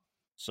illegal.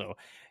 So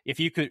if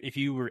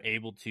you were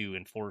able to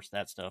enforce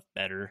that stuff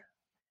better,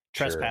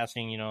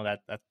 trespassing,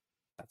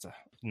 that's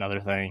another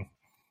thing.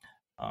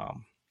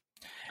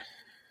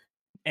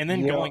 And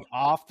then going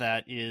off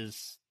that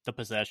is the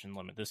possession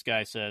limit. This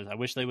guy says, I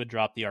wish they would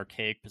drop the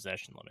archaic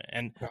possession limit.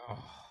 And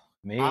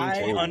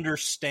I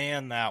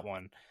understand that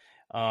one.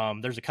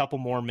 There's a couple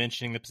more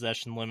mentioning the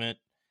possession limit.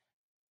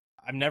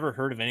 I've never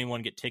heard of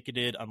anyone get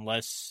ticketed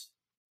unless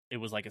it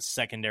was like a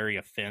secondary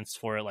offense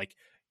for it. Like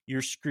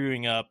you're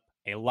screwing up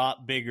a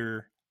lot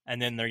bigger,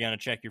 and then they're going to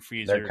check your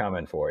freezer. They're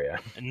coming for you.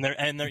 And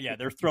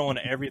they're throwing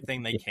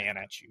everything they can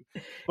at you.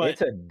 But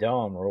it's a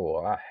dumb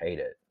rule. I hate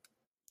it.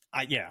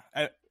 I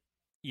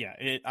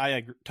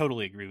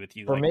totally agree with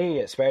you. For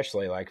me,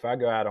 especially, if I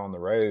go out on the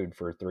road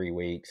for 3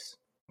 weeks,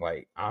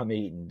 I'm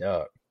eating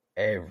duck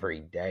every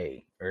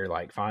day or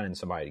finding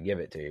somebody to give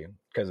it to,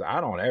 because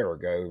I don't ever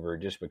go over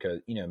just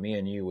because, me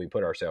and you, we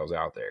put ourselves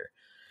out there.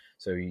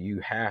 So you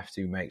have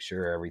to make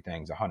sure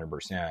everything's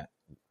 100%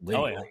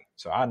 legally. Oh, yeah.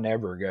 So I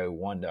never go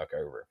one duck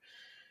over.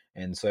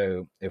 And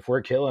so if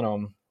we're killing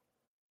them,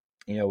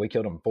 we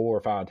killed them 4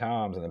 or 5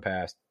 times in the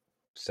past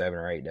 7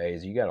 or 8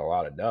 days, you got a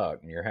lot of duck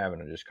and you're having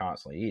to just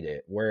constantly eat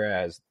it.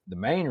 Whereas the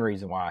main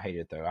reason why I hate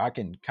it, though, I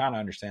can kind of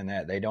understand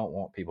that they don't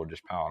want people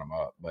just piling them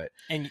up,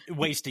 and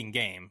wasting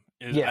game.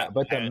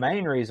 But the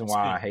main reason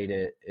why I hate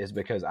it is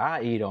because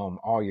I eat them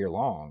all year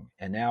long,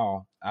 and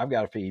now I've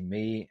got to feed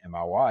me and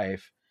my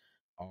wife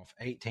off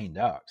 18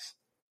 ducks.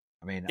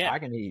 I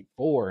can eat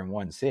 4 in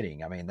one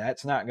sitting.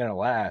 That's not going to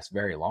last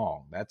very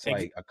long. That's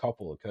like a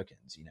couple of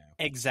cookings,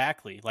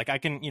 Exactly. I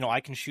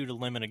can shoot a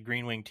limit of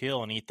green-winged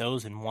teal and eat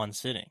those in one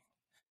sitting.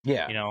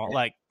 Yeah.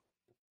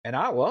 And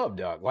I love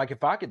duck.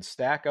 If I could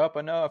stack up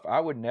enough, I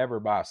would never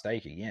buy a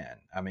steak again.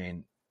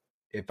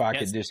 If I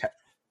could just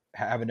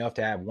have enough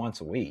to have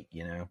once a week,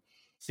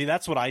 See,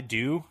 that's what I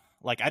do.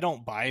 I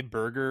don't buy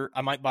burger.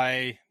 I might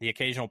buy the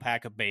occasional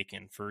pack of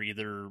bacon for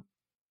either,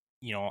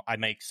 I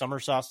make summer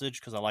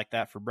sausage because I like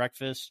that for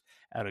breakfast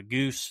out of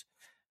goose.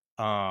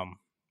 But,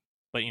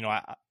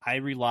 I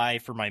rely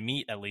for my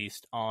meat, at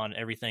least, on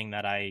everything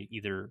that I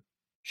either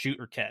shoot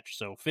or catch.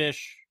 So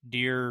fish,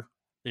 deer.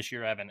 This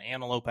year I have an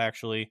antelope,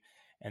 actually,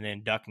 and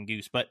then duck and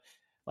goose. But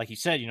like you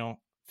said,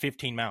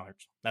 15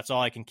 mallards. That's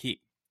all I can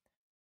keep.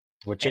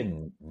 which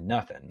isn't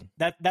nothing.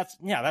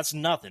 That's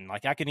nothing.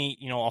 Like I can eat,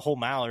 a whole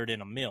mallard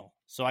in a meal.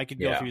 So I could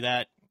go through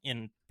that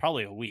in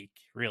probably a week,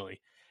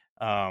 really.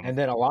 And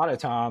then a lot of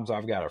times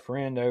I've got a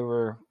friend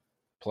over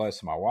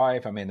plus my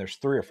wife. I mean, there's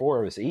 3 or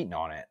 4 of us eating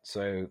on it.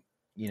 So,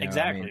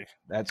 exactly. I mean,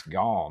 that's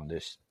gone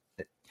just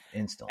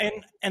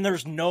instantly. And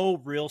there's no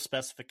real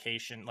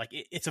specification. Like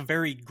it's a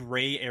very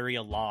gray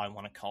area law, I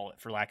want to call it,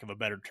 for lack of a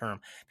better term,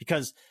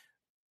 because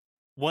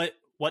what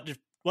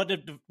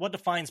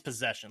defines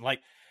possession?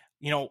 Like,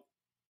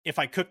 if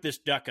I cook this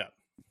duck up,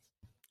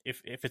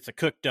 if it's a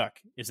cooked duck,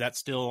 is that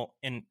still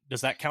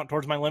does that count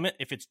towards my limit?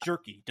 If it's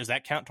jerky, does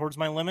that count towards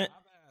my limit?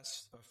 I've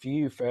asked a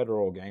few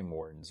federal game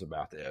wardens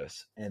about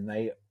this,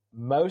 and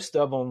most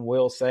of them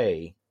will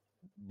say,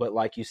 but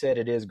like you said,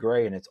 it is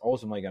gray and it's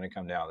ultimately going to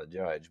come down to the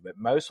judge. But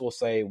most will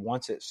say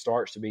once it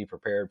starts to be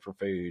prepared for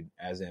food,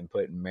 as in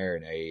putting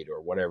marinade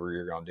or whatever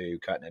you're going to do,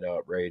 cutting it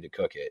up, ready to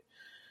cook it,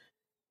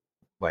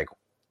 like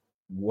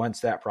once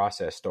that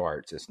process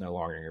starts, it's no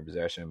longer in your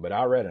possession. But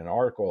I read an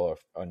article of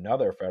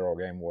another federal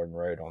game warden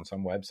wrote on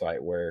some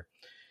website where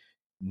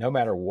no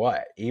matter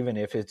what, even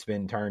if it's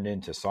been turned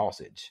into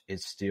sausage,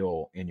 it's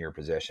still in your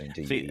possession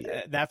to eat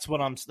it. That's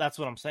what I'm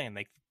saying.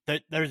 Like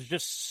there's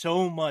just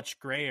so much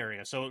gray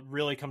area. So it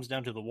really comes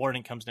down to the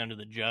warden, comes down to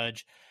the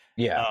judge.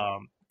 Yeah.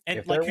 And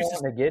if they're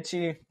wanting to get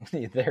you,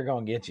 they're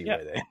going to get you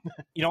with it.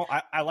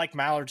 I like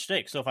mallard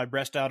steak. So if I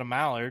breast out a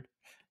mallard,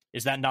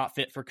 is that not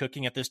fit for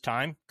cooking at this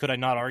time? Could I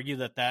not argue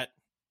that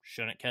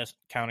shouldn't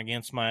count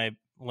against my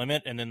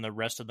limit, and then the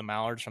rest of the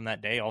mallards from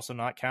that day also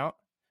not count?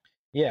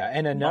 Yeah,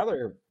 and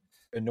another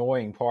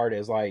annoying part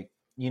is like,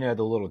 the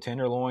little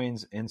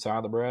tenderloins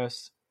inside the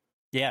breast.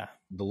 Yeah.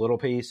 The little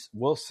piece,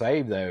 we'll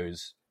save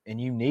those,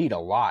 and you need a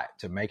lot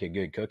to make a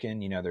good cooking.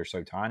 They're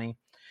so tiny.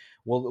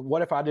 Well,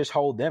 what if I just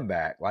hold them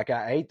back? Like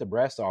I ate the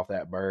breast off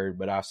that bird,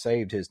 but I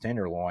saved his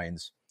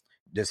tenderloins.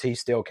 Does he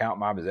still count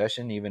my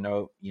possession, even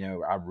though,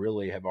 I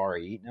really have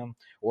already eaten them?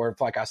 Or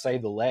if I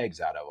save the legs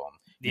out of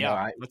them,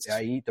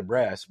 I eat the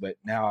breast, but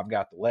now I've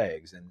got the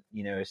legs, and,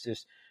 it's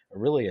just a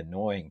really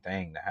annoying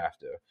thing to have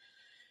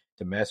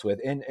to mess with.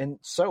 And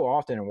so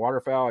often in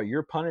waterfowl,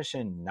 you're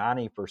punishing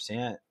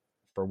 90%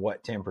 for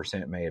what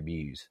 10% may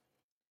abuse.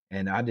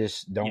 And I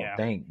just don't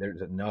think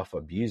there's enough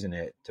abusing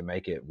it to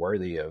make it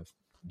worthy of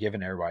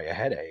giving everybody a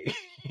headache.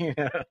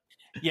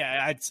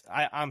 Yeah,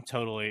 I'm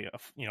totally,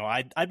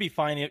 I'd be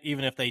fine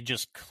even if they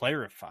just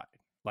clarified.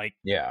 Like,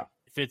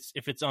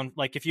 if it's on,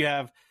 like if you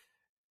have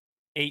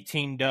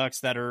 18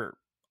 ducks that are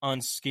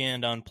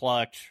unskinned,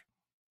 unplucked,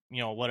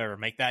 whatever,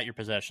 make that your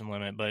possession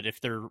limit. But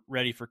if they're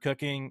ready for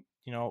cooking,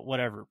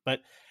 whatever. But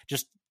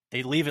just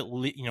they leave it,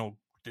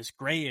 this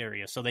gray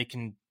area so they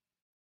can,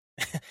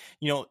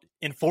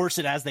 enforce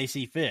it as they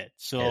see fit.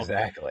 So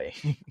exactly.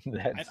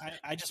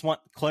 I just want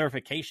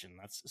clarification.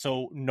 That's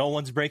so no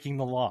one's breaking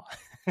the law.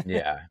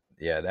 Yeah.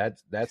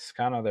 That's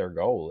kind of their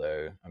goal,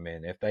 though. I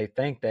mean, if they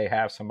think they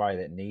have somebody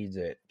that needs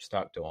it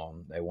stuck to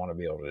them, they want to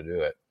be able to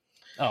do it.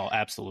 Oh,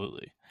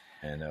 absolutely.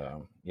 And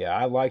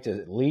I'd like to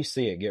at least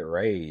see it get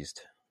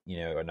raised.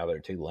 Another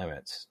 2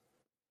 limits.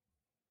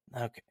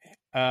 Okay.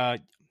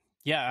 I'd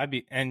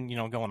be, and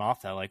going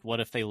off that, like, what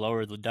if they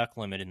lower the duck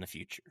limit in the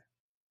future?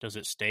 Does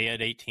it stay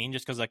at 18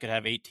 just because I could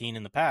have 18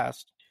 in the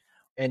past?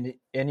 And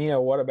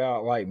what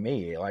about like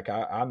me? Like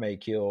I may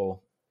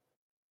kill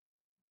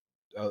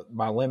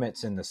my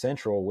limits in the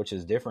Central, which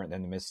is different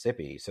than the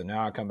Mississippi. So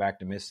now I come back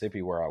to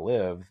Mississippi where I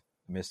live,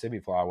 Mississippi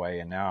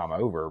flyway, and now I'm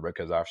over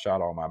because I've shot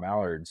all my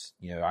mallards.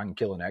 I can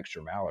kill an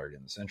extra mallard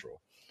in the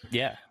Central.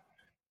 Yeah.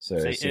 So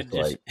it's just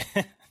like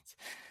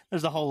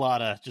there's a whole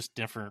lot of just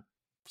different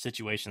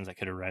situations that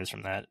could arise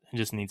from that. It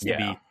just needs to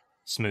be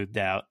smoothed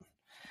out.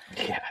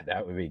 Yeah,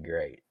 that would be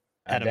great.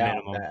 At a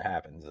minimum, that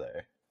happens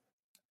though.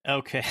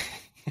 Okay.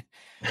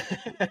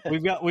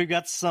 we've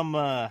got some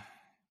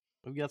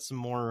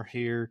more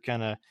here.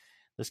 Kind of,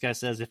 this guy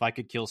says, if I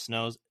could kill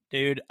snows,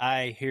 dude,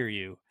 I hear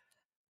you.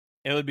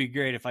 It would be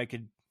great if I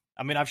could.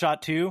 I mean, I've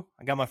shot 2.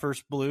 I got my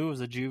first blue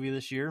as a juvie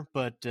this year,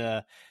 but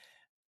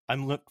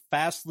I'm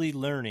quickly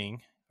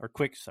learning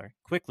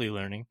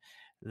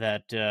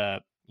that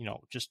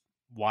just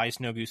why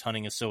snow goose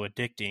hunting is so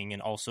addicting,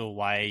 and also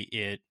why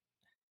it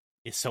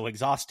is so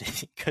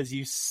exhausting, because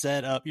you're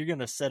going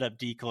to set up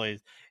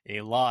decoys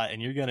a lot,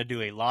 and you're going to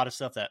do a lot of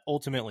stuff that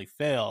ultimately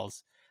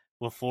fails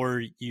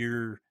before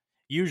you're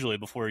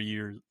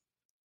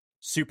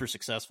super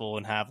successful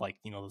and have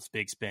those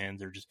big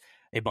spins or just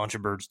a bunch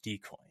of birds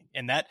decoying.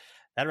 And that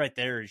right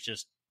there is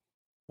just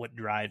what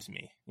drives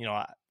me.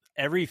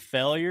 Every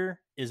failure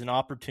is an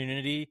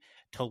opportunity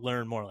to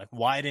learn more. Like,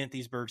 why didn't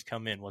these birds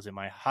come in? Was it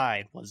my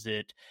hide? Was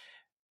it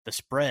the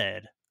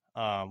spread?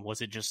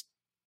 Was it just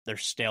they're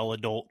stale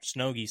adult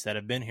snow geese that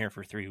have been here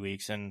for 3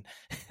 weeks and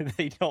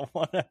they don't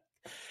want to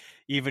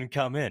even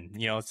come in?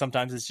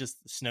 Sometimes it's just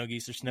snow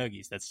geese or snow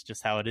geese. That's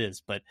just how it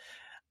is. But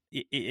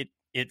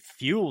it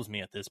fuels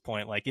me at this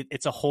point. Like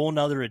it's a whole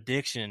nother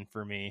addiction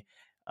for me,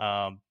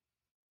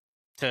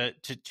 to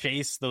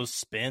chase those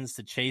spins,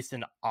 to chase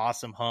an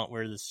awesome hunt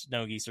where the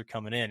snow geese are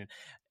coming in.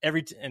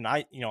 And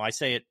I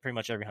say it pretty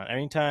much every hunt.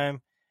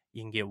 Anytime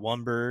You can get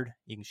one bird,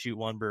 you can shoot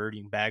one bird,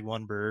 you can bag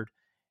one bird.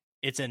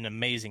 It's an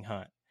amazing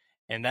hunt.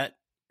 And that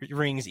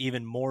rings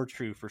even more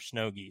true for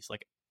snow geese.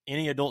 Like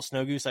any adult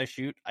snow goose I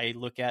shoot, I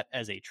look at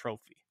as a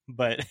trophy.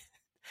 But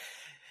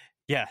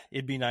yeah,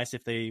 it'd be nice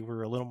if they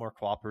were a little more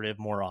cooperative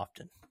more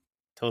often.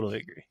 Totally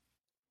agree.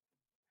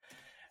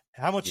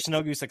 How much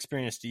snow goose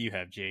experience do you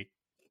have, Jake?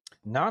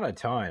 Not a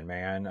ton,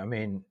 man. I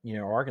mean,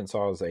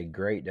 Arkansas is a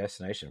great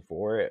destination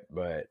for it,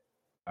 but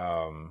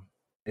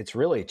it's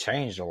really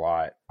changed a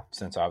lot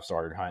since I've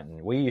started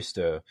hunting. We used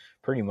to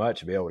pretty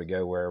much be able to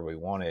go wherever we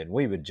wanted.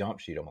 We would jump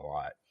shoot them a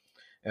lot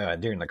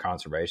during the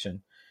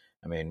conservation.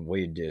 I mean,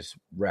 we'd just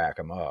rack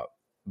them up.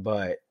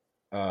 But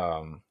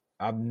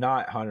I've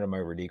not hunted them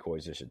over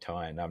decoys just a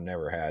ton. I've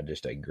never had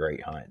just a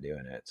great hunt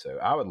doing it. So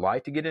I would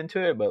like to get into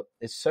it, but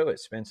it's so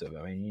expensive.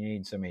 I mean, you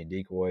need so many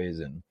decoys,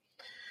 and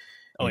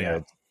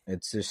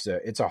it's just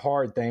it's a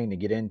hard thing to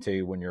get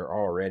into when you're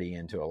already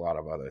into a lot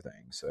of other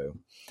things. So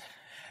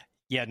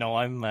yeah, no,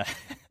 I'm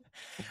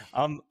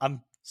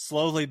I'm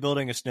slowly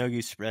building a snow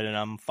goose spread, and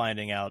I'm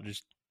finding out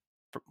just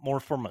more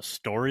from a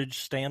storage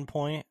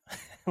standpoint,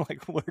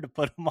 like where to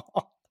put them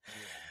all. Yeah.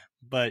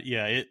 But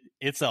yeah,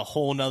 it's a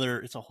whole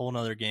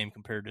nother game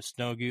compared to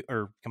snow goose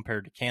or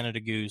compared to Canada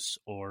goose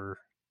or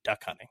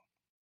duck hunting.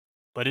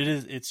 But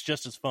it's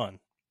just as fun.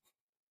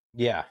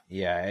 Yeah.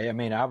 I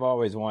mean, I've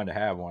always wanted to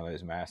have one of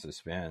those massive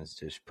spins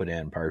just put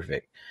in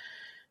perfect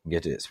and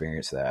get to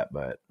experience that,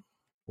 but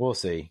we'll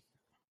see.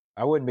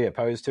 I wouldn't be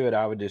opposed to it.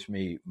 I would just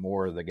be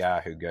more the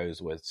guy who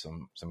goes with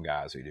some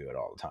guys who do it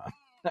all the time.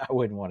 I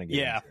wouldn't want to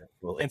get into it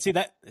fully. And see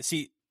that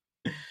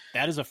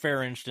is a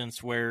fair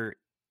instance where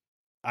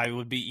I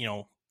would be,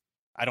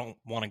 I don't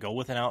want to go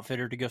with an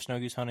outfitter to go snow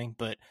goose hunting,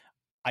 but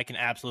I can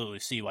absolutely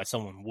see why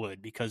someone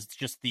would, because it's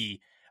just the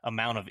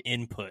amount of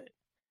input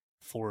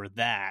for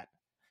that.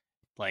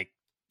 Like,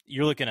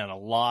 you're looking at a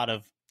lot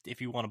of, if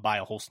you want to buy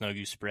a whole snow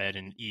goose spread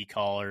and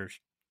e-collars,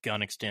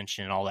 gun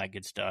extension, and all that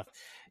good stuff,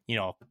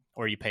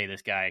 or you pay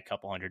this guy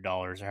 $200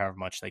 or however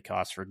much they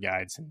cost for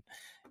guides and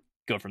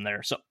go from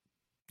there. So,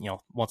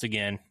 once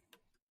again,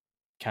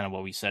 kind of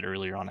what we said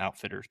earlier on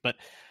outfitters. But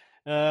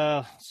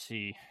let's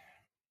see.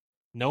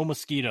 No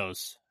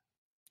mosquitoes.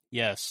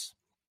 Yes.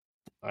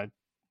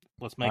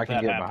 Let's make that happen. I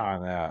can get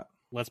behind that.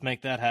 Let's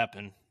make that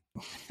happen.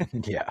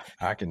 Yeah,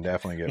 I can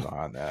definitely get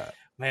behind that.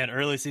 Man,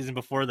 early season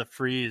before the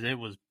freeze, it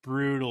was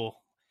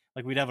brutal.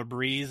 Like, we'd have a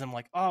breeze. I'm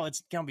like, oh,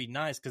 it's going to be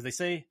nice, because they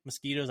say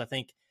mosquitoes, I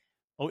think,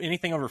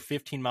 anything over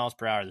 15 miles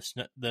per hour,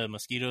 the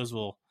mosquitoes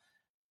will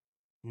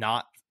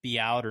not be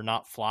out or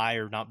not fly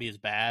or not be as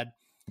bad.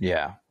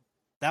 Yeah.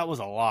 That was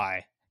a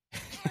lie.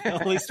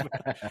 at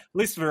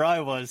least where I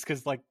was,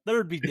 because like there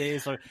would be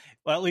days,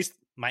 at least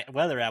my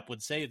weather app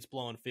would say it's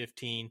blowing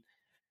 15,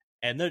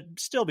 and there'd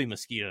still be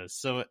mosquitoes.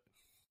 So,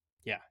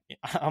 yeah,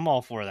 I'm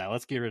all for that.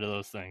 Let's get rid of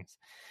those things.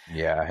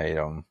 Yeah, I hate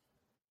them.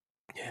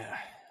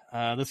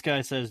 Yeah, this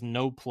guy says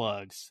no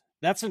plugs.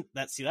 That's an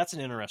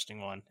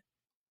interesting one.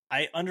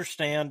 I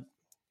understand.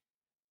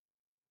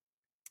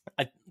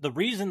 The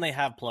reason they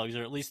have plugs,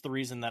 or at least the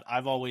reason that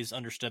I've always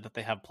understood that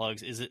they have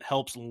plugs, is it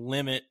helps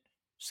limit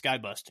sky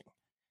busting.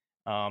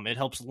 It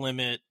helps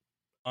limit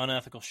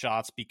unethical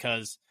shots,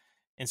 because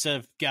instead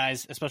of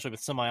guys, especially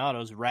with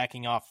semi-autos,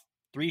 racking off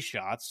 3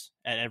 shots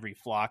at every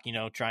flock,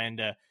 trying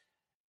to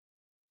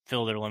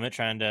fill their limit,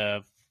 trying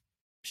to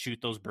shoot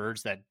those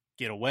birds that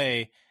get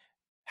away,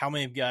 how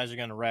many guys are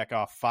going to rack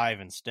off 5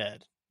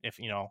 instead?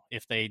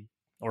 If they,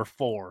 or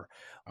 4,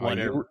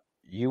 whatever.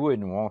 You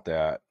wouldn't want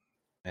that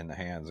in the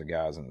hands of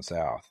guys in the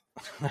South.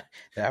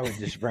 That would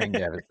just bring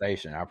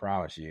devastation. I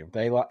promise you.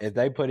 If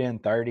they put in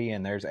 30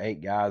 and there's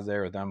 8 guys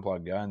there with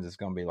unplugged guns, it's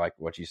going to be like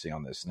what you see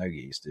on the snow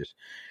geese, just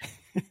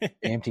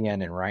emptying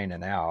and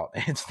raining out.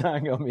 It's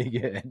not going to be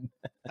good.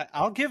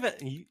 I'll give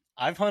it.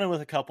 I've hunted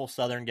with a couple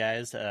Southern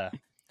guys.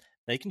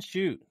 They can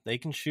shoot.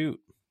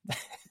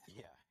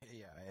 Yeah.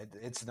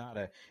 It's not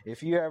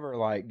if you ever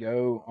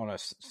go on a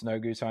snow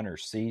goose hunt or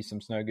see some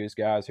snow goose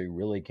guys who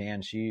really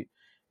can shoot,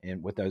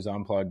 and with those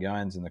unplugged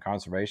guns and the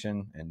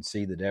conservation, and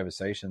see the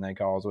devastation they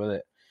cause with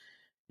it,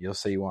 you'll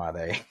see why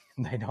they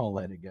don't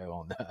let it go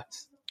on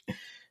nuts.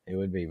 It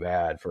would be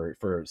bad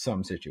for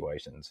some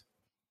situations.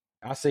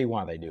 I see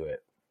why they do it.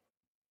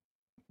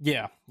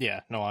 Yeah.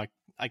 No,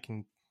 I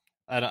can.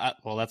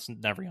 Well, that's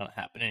never going to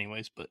happen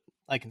anyways, but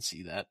I can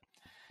see that.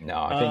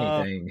 No,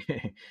 if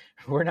anything,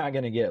 we're not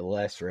going to get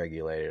less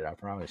regulated. I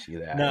promise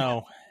you that.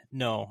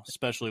 No,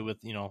 especially with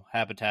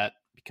habitat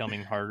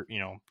becoming harder,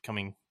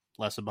 becoming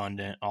less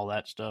abundant, all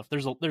that stuff.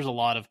 There's a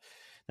lot of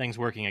things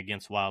working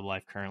against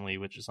wildlife currently,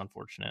 which is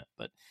unfortunate.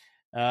 But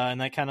and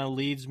that kind of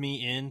leads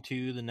me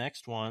into the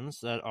next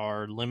ones that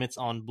are limits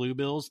on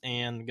bluebills,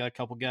 and got a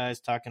couple guys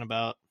talking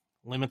about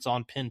limits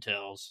on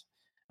pintails.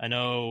 I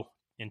know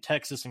in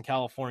Texas and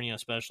California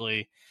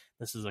especially,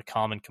 this is a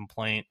common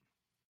complaint.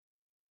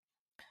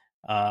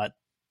 I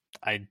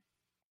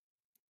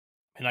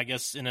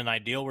guess in an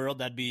ideal world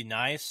that'd be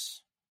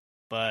nice,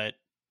 but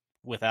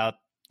without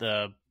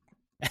the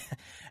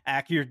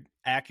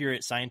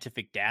accurate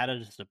scientific data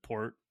to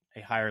support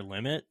a higher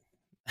limit,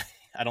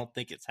 I don't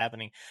think it's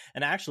happening.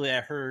 And actually,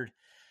 I heard,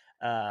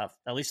 at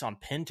least on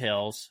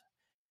pintails,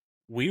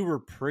 we were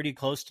pretty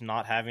close to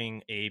not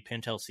having a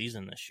pintail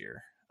season this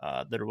year.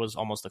 There was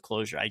almost a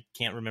closure. I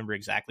can't remember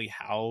exactly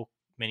how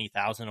many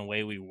thousand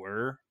away we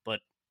were, but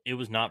it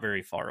was not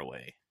very far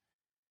away.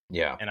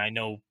 Yeah. And I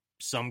know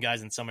some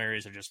guys in some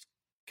areas are just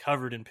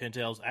covered in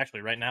pintails.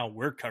 Actually, right now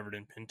we're covered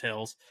in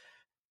pintails.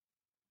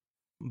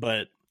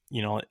 But,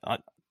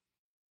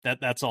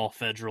 that's all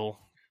federal.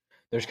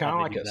 There's kind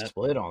of like a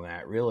split on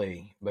that,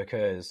 really,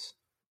 because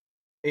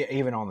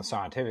even on the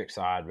scientific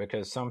side,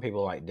 because some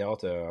people like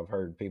Delta, I've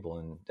heard people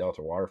in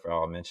Delta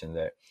Waterfowl mention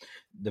that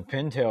the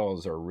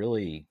pintails are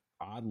really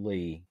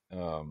oddly,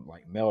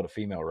 like male to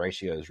female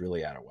ratio is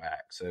really out of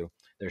whack. So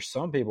there's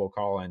some people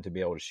calling to be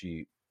able to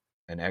shoot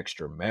an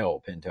extra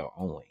male pintail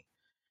only.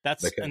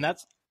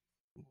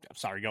 I'm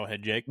sorry, go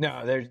ahead, Jake.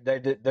 No,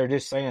 they're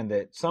just saying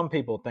that some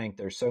people think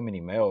there's so many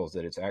males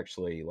that it's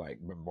actually like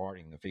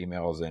bombarding the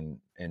females and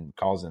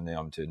causing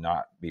them to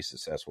not be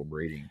successful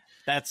breeding.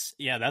 That's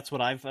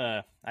what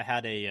I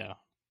had a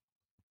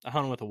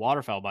hunt with a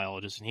waterfowl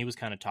biologist, and he was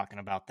kind of talking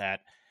about that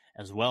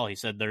as well. He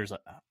said there's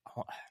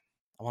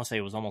I want to say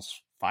it was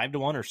almost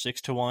 5-to-1 or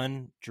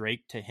 6-to-1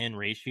 drake to hen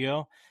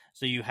ratio.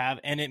 So you have,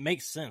 and it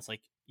makes sense.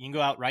 Like you can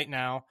go out right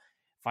now,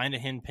 find a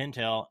hen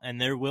pintail,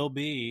 and there will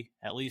be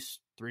at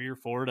least 3 or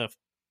 4 to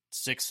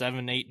 6,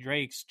 7, 8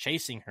 drakes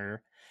chasing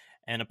her.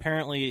 And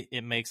apparently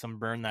it makes them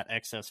burn that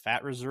excess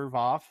fat reserve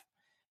off,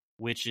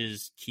 which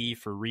is key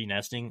for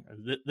re-nesting.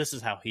 This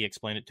is how he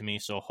explained it to me.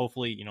 So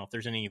hopefully, if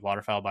there's any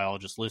waterfowl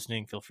biologists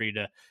listening, feel free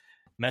to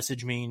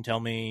message me and tell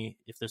me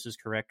if this is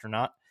correct or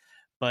not.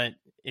 But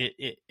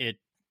it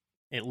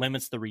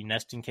limits the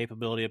re-nesting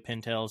capability of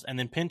pintails. And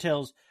then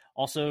pintails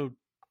also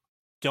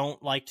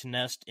don't like to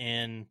nest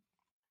in,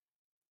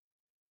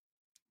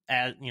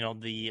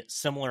 the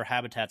similar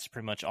habitats to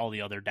pretty much all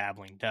the other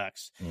dabbling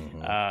ducks.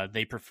 Mm-hmm.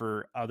 They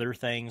prefer other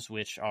things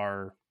which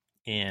are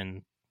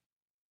in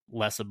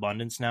less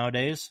abundance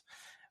nowadays,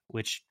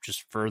 which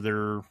just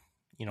further,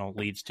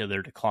 leads to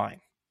their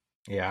decline.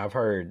 Yeah, I've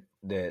heard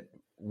that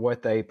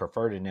what they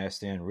prefer to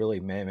nest in really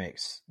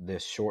mimics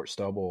this short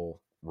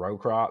stubble row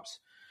crops,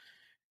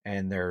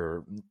 and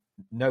they're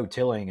no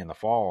tilling in the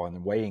fall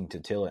and waiting to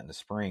till it in the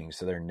spring.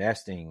 So they're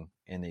nesting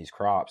in these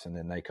crops, and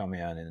then they come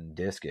in and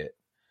disc it.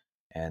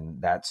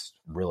 And that's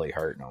really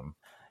hurting them.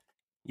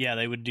 Yeah,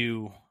 they would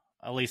do,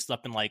 at least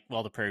up in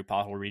the prairie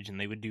pothole region,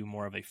 they would do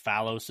more of a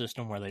fallow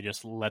system where they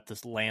just let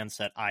this land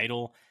set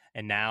idle.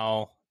 And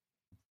now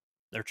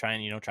they're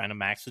trying to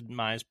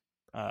maximize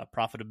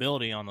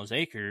profitability on those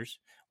acres,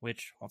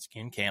 which once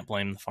again, can't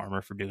blame the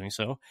farmer for doing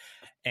so.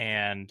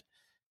 And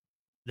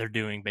they're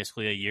doing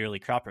basically a yearly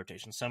crop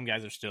rotation. Some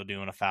guys are still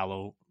doing a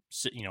fallow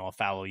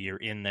year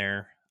in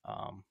there.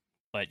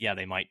 But yeah,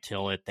 they might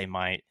till it. They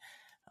might,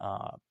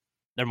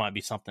 there might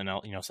be something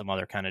else, some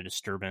other kind of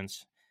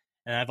disturbance.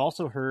 And I've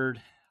also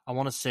heard, I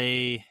want to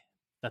say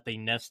that they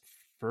nest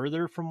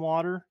further from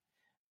water.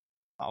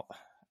 I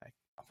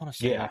want to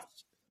say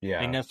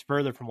they nest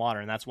further from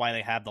water, and that's why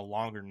they have the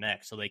longer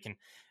neck. So they can,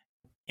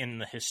 in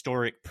the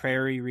historic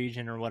prairie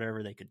region or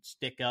whatever, they could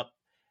stick up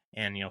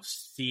and,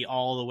 see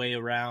all the way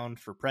around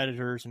for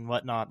predators and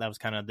whatnot. That was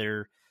kind of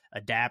their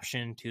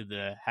adaptation to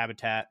the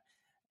habitat.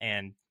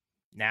 And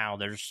now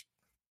there's,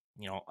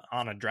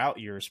 on a drought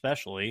year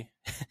especially,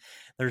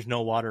 there's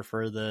no water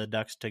for the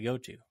ducks to go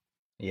to.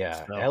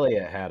 Yeah, so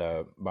Elliot had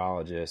a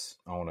biologist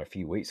on a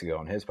few weeks ago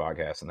on his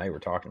podcast, and they were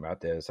talking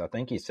about this. I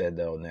think he said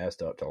they'll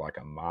nest up to like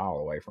a mile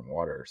away from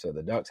water. So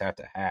the ducks have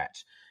to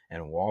hatch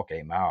and walk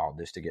a mile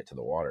just to get to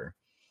the water,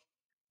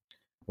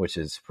 which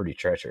is pretty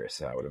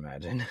treacherous, I would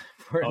imagine.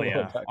 Oh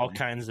yeah, all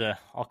kinds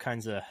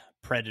of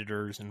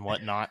predators and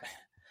whatnot.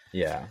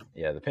 Yeah.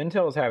 The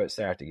pintails have it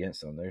stacked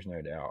against them. There's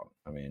no doubt.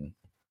 I mean,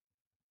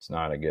 it's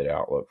not a good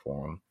outlook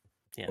for them.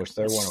 Yeah, which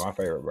they're one of my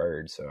favorite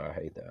birds, so I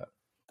hate that.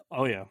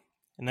 Oh yeah,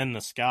 and then the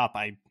scaup.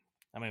 I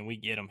mean, we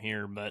get them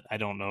here, but I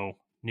don't know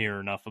near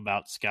enough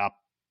about scaup.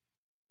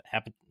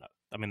 I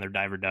mean, they're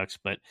diver ducks,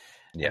 but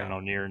I don't know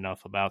near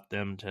enough about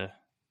them to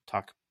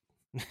talk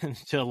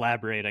to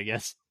elaborate, I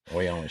guess.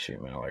 We only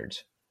shoot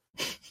mallards.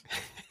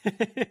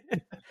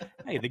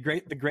 Hey, the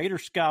greater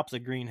scoup's a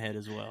greenhead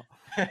as well.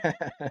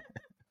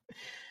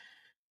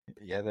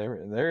 Yeah,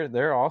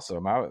 they're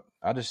awesome.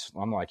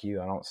 I'm like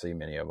you. I don't see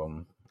many of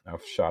them.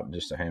 I've shot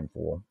just a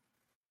handful.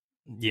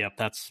 Yep,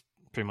 that's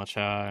pretty much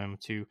how I am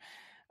too.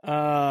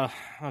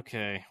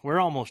 Okay, we're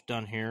almost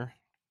done here.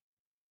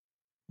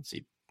 Let's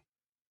see.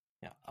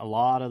 Yeah, a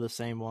lot of the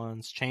same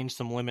ones. Change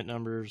some limit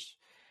numbers.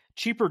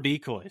 Cheaper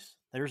decoys.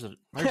 There's a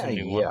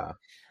new one.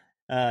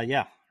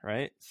 Yeah,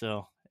 right.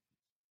 So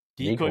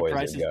decoy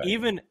prices,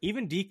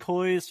 even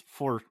decoys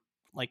for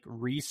like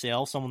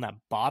resale, someone that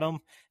bought them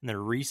and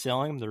they're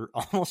reselling them, they're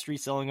almost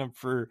reselling them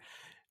for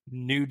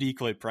new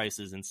decoy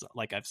prices. And so,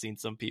 like I've seen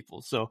some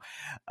people. So,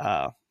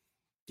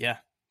 yeah,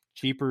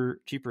 cheaper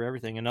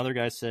everything. Another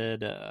guy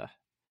said, let's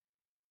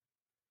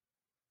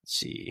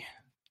see,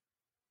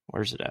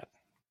 where's it at?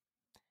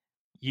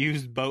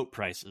 Used boat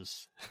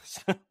prices.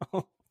 So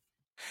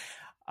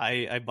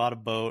I bought a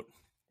boat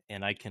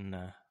and I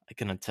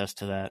can attest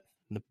to that.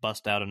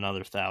 Bust out another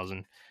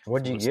 1,000.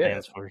 What'd you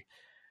get?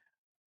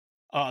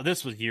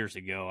 This was years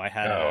ago. I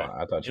had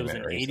I thought you it was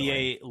meant an recently.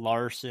 88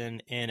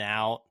 Larson in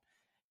out.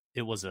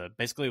 It was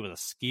basically a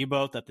ski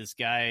boat that this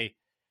guy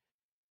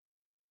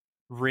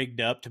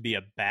rigged up to be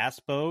a bass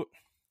boat.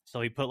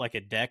 So he put like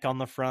a deck on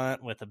the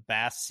front with a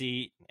bass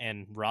seat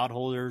and rod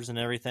holders and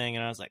everything.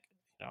 And I was like,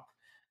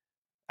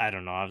 I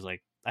don't know. I was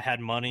like, I had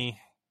money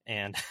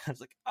and I was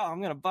like, oh,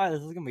 I'm going to buy this.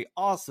 This is going to be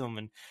awesome.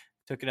 And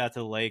took it out to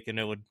the lake and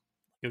it would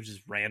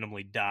just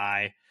randomly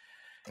die.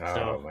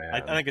 So man.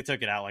 I think I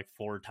took it out like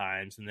 4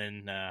 times, and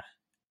then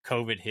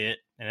COVID hit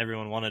and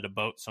everyone wanted a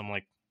boat. So I'm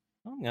like,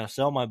 I'm going to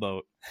sell my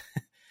boat.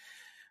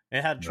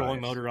 It had a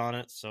trolling motor on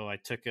it. So I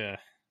took the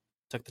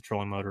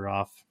trolling motor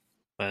off,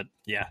 but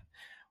yeah,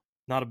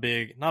 not a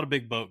big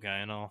boat guy.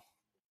 And I'll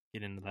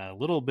get into that a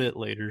little bit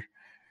later.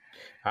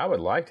 I would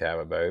like to have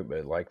a boat,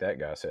 but like that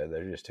guy said,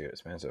 they're just too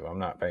expensive. I'm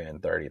not paying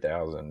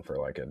 $30,000 for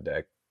like a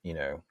deck,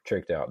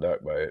 tricked out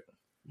duck boat.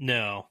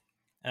 No.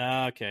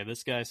 Okay,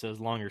 this guy says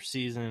longer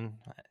season.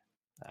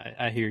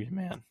 I hear you,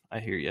 man.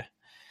 I hear you.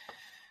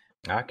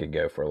 I could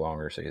go for a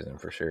longer season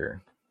for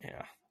sure.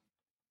 Yeah.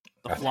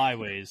 The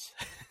flyways.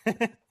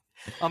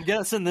 I'm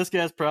guessing this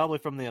guy's probably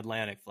from the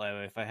Atlantic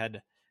flyway if I had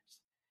to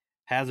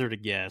hazard a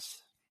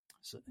guess.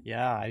 So,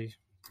 yeah, I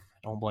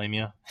don't blame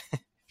you. If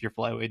your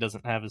flyway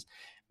doesn't have as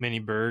many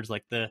birds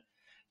like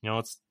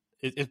it's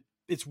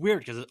weird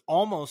because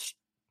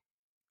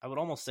I would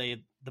almost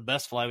say the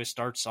best flyway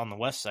starts on the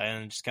west side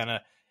and it just kind of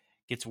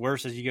gets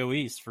worse as you go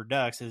east for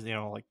ducks.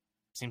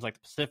 Seems like the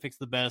Pacific's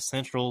the best.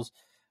 Central's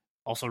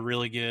also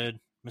really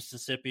good.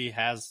 Mississippi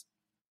has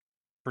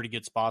pretty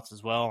good spots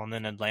as well. And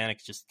then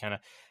Atlantic's just kind of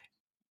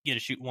get to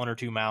shoot 1 or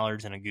 2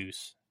 mallards and a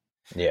goose.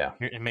 Yeah.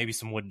 And maybe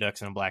some wood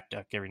ducks and a black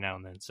duck every now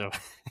and then. So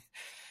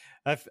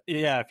if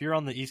you're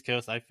on the East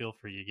Coast, I feel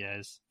for you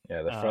guys.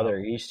 Yeah. The further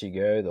east you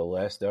go, the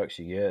less ducks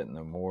you get and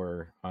the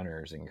more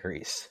hunters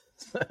increase.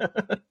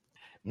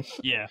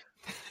 Yeah.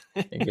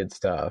 It gets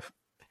tough.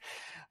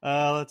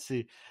 Let's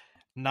see.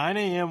 9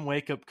 a.m.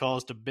 wake-up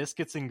calls to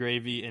biscuits and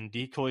gravy and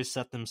decoys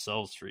set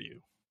themselves for you.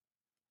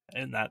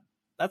 And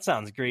that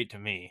sounds great to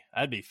me.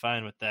 I'd be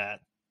fine with that.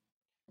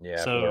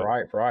 Yeah, so, for the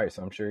right price,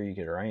 I'm sure you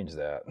could arrange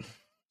that.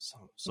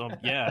 So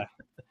yeah.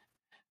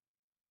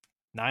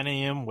 9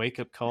 a.m.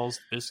 wake-up calls.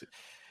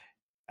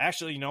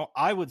 Actually,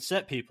 I would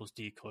set people's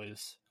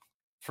decoys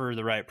for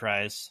the right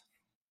price.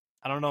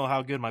 I don't know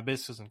how good my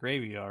biscuits and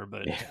gravy are,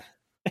 but...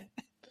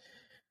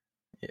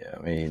 Yeah,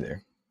 me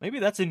either. Maybe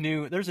there's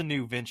a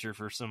new venture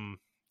for some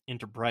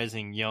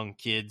enterprising young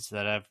kids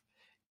that have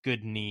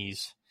good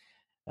knees.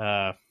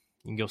 You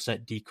can go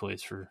set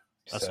decoys for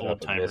us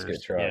old timers.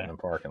 Biscuit truck in the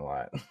parking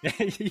lot.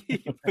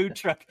 food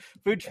truck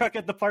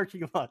at the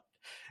parking lot,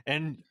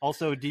 and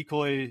also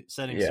decoy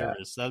setting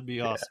service. That'd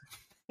be awesome.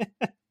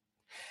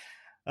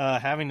 Yeah.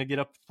 Having to get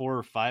up 4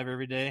 or 5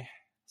 every day.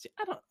 See,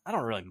 I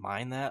don't really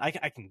mind that. I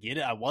can get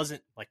it. I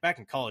wasn't like back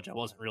in college. I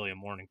wasn't really a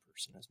morning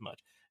person as much.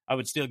 I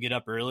would still get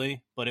up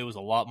early, but it was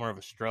a lot more of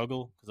a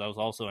struggle because I was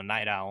also a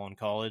night owl in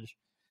college.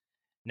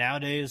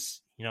 Nowadays,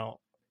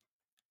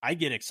 I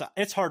get excited.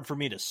 It's hard for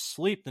me to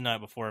sleep the night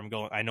before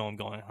I know I'm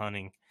going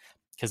hunting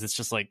because it's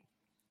just like,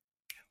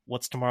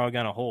 what's tomorrow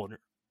going to hold?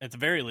 At the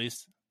very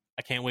least,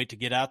 I can't wait to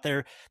get out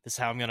there. This is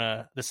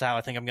how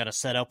I think I'm going to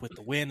set up with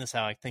the wind. This is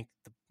how I think,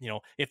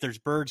 if there's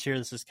birds here,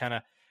 this is kind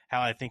of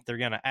how I think they're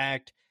going to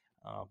act.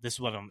 This is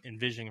what I'm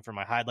envisioning for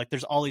my hide. Like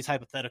there's all these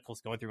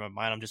hypotheticals going through my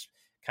mind. I'm just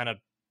kind of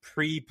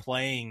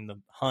pre-playing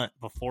the hunt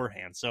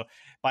beforehand. So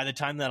by the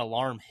time that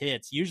alarm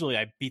hits, usually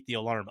I beat the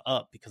alarm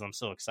up because I'm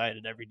so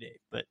excited every day.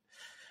 But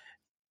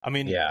I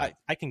mean, yeah.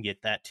 I can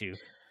get that too.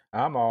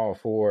 I'm all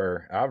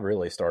for, I've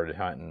really started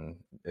hunting.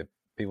 If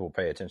people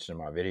pay attention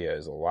to my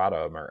videos, a lot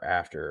of them are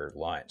after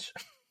lunch.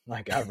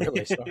 Like I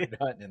really started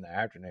hunting in the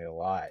afternoon a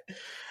lot.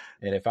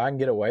 And if I can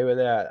get away with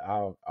that,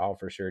 I'll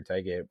for sure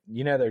take it.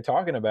 They're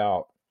talking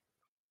about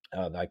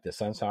like the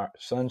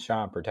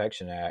Sunshine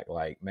Protection Act,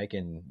 like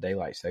making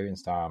daylight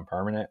savings time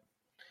permanent.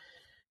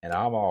 And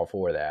I'm all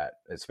for that,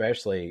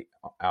 especially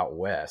out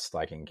west,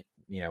 like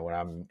when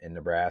I'm in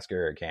Nebraska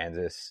or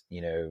Kansas,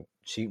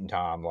 shooting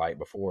time like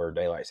before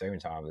daylight saving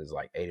time is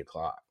like 8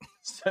 o'clock.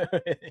 So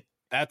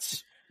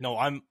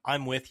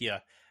I'm with you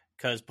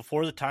because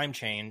before the time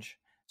change,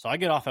 so I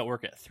get off at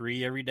work at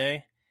 3 every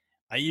day.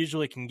 I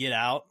usually can get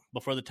out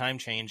before the time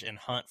change and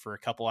hunt for a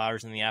couple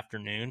hours in the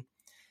afternoon.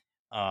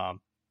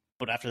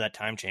 But after that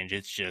time change,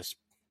 it's just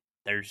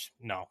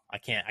I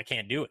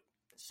can't do it.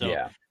 So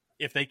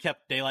if they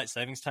kept daylight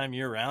savings time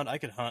year round, I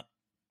could hunt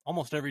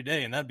almost every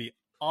day, and that'd be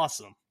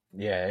awesome.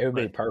 Yeah, it would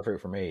be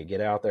perfect for me.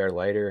 Get out there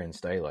later and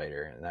stay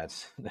later, and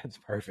that's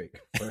perfect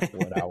for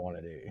what I want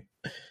to do.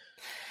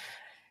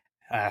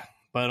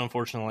 But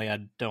unfortunately,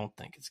 I don't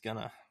think it's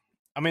gonna.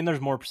 I mean,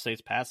 there's more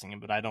states passing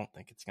it, but I don't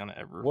think it's gonna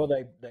ever. Well,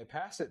 they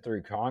passed it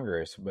through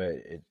Congress, but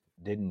it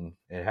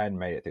hadn't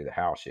made it through the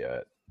House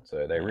yet.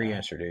 So they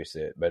reintroduced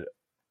it, but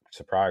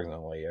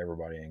surprisingly,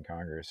 everybody in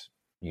Congress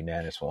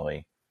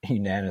unanimously,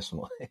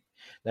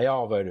 they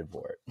all voted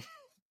for it.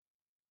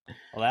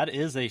 Well, that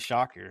is a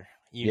shocker.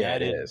 Yeah,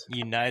 it is.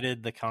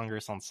 United the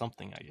Congress on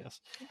something, I guess.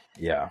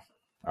 Yeah,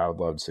 I would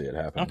love to see it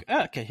happen.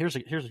 Okay. Here's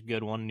a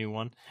good one, new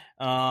one.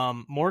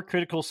 More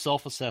critical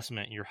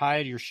self-assessment. Your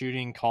hide, your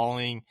shooting,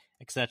 calling,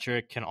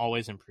 etc. can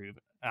always improve.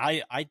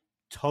 I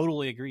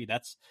totally agree.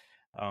 That's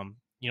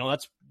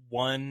that's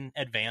one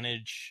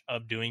advantage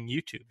of doing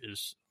YouTube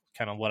is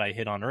kind of what I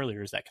hit on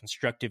earlier is that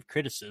constructive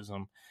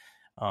criticism.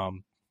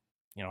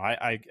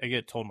 I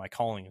get told my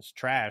calling is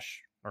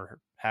trash or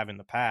have in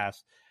the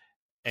past,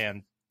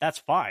 and that's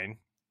fine.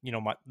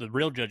 The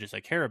real judges I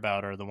care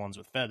about are the ones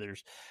with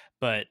feathers,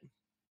 but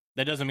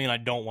that doesn't mean I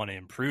don't want to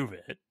improve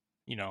it.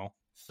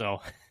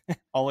 So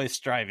always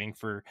striving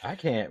for. I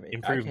can't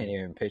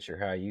even picture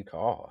how you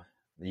call.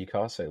 You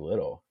call so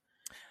little.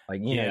 Like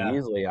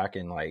usually I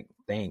can like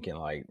think and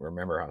like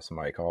remember how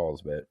somebody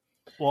calls, but.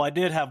 Well, I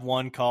did have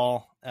one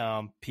call.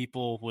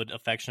 People would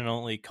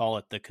affectionately call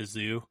it the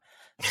kazoo.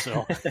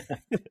 So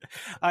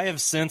I have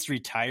since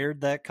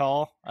retired that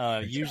call.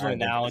 Usually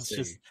now it's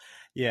just,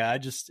 I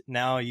just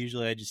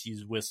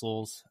use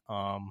whistles.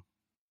 And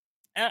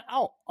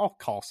I'll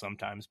call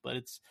sometimes, but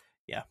it's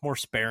more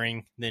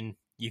sparing than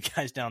you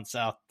guys down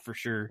south for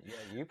sure.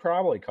 Yeah, you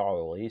probably call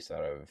the least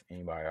out of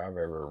anybody I've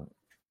ever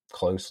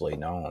closely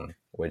known,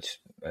 which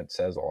that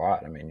says a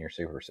lot. I mean, you're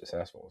super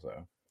successful,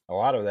 so. A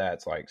lot of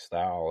that's like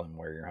style and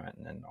where you're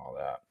hunting and all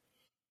that.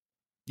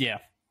 Yeah.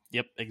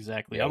 Yep.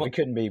 Exactly. Yeah, we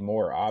couldn't be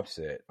more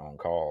opposite on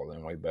call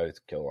than we both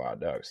kill a lot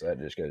of ducks. That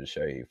just goes to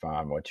show you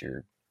find what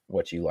you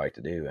like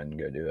to do and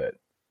go do it.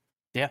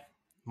 Yeah.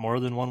 More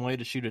than one way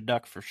to shoot a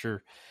duck for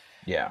sure.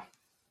 Yeah.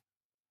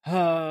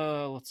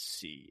 Let's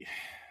see.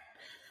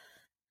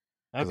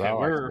 Okay, I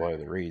like to blow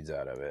the reeds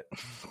out of it.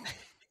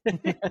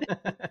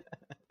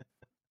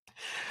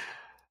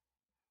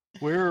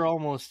 We're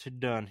almost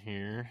done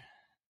here.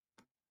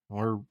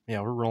 We're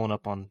rolling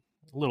up on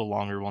a little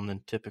longer one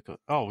than typical.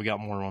 Oh, we got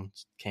more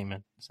ones came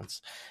in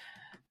since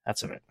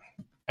that's it.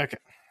 Okay.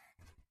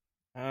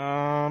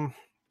 The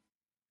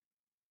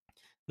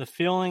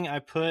feeling I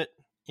put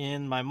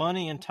in my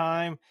money and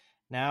time,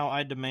 now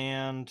I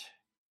demand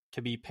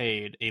to be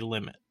paid a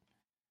limit.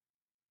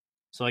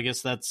 So I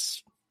guess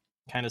that's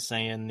kind of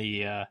saying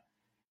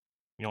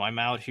I'm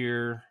out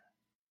here.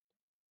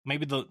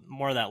 Maybe the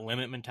more of that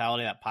limit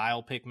mentality, that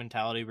pile pick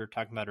mentality we were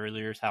talking about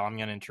earlier is how I'm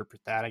going to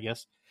interpret that, I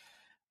guess.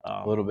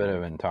 A little bit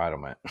of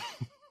entitlement.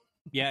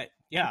 yeah,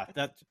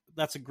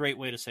 that's a great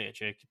way to say it,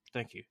 Jake.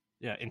 Thank you.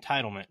 Yeah,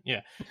 entitlement.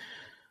 Yeah.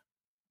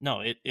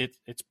 No, it's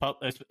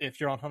if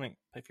you're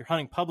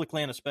hunting public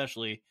land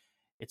especially,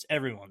 it's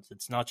everyone's.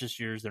 It's not just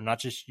yours. They're not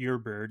just your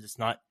birds. It's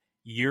not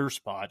your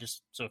spot.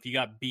 Just so if you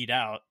got beat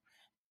out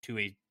to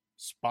a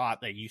spot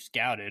that you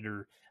scouted,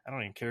 or I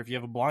don't even care if you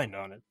have a blind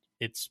on it,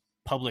 it's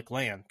public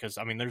land, because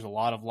I mean there's a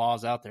lot of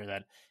laws out there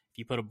that if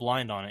you put a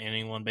blind on it,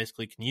 anyone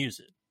basically can use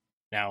it.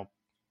 Now,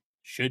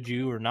 should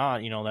you or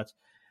not, that's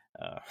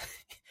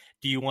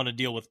do you want to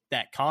deal with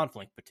that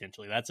conflict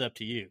potentially? That's up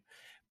to you.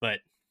 But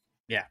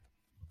yeah.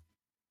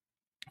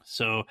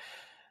 So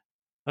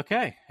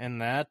okay,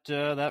 and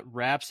that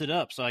wraps it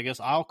up. So I guess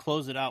I'll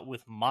close it out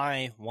with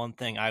my one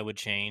thing I would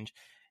change,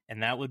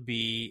 and that would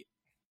be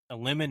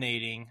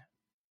eliminating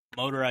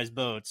motorized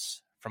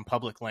boats from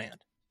public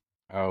land.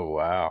 Oh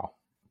wow.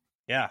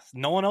 Yeah,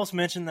 no one else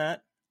mentioned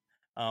that.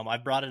 I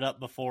brought it up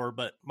before,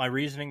 but my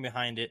reasoning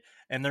behind it,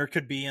 and there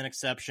could be an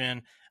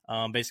exception,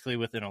 basically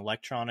with an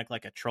electronic,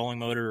 like a trolling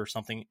motor or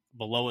something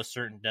below a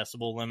certain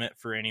decibel limit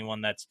for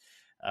anyone that's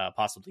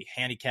possibly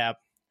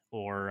handicapped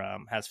or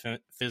has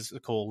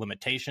physical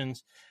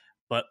limitations.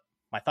 But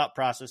my thought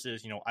process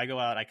is, I go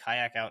out, I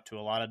kayak out to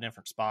a lot of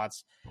different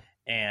spots,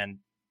 and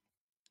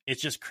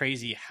it's just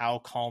crazy how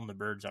calm the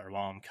birds are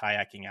while I'm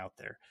kayaking out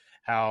there.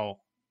 I've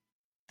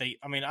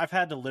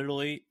had to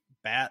literally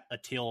bat a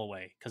teal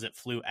away because it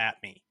flew at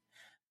me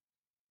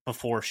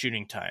before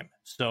shooting time.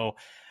 So,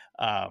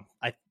 and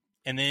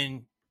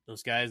then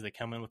those guys, they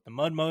come in with the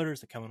mud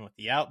motors, they come in with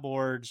the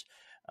outboards,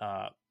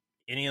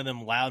 any of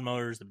them loud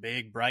motors, the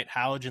big bright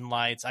halogen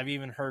lights. I've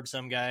even heard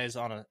some guys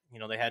on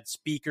they had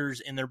speakers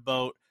in their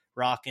boat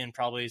rocking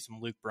probably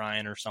some Luke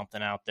Bryan or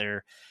something out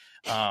there.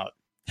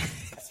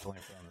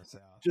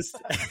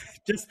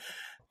 Just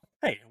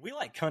hey, we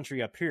like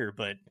country up here,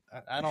 but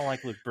I don't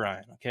like Luke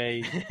Bryan,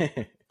 okay?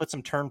 Put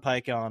some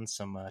Turnpike on,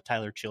 some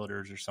Tyler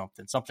Childers or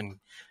something,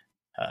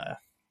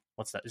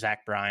 what's that,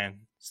 Zach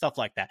Bryan, stuff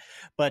like that.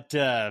 But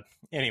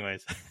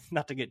anyways,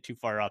 not to get too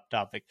far off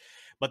topic,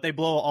 but they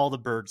blow all the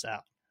birds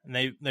out, and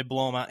they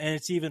blow them out. And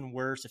it's even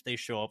worse if they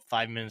show up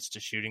 5 minutes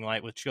to shooting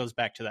light, which goes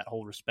back to that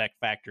whole respect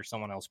factor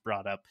someone else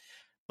brought up.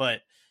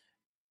 But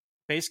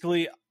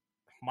basically,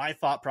 my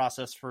thought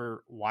process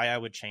for why I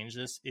would change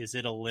this is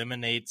it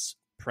eliminates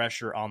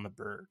pressure on the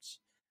birds.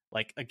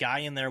 Like a guy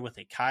in there with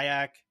a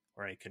kayak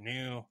or a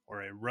canoe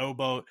or a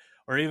rowboat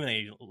or even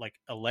a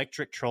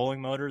electric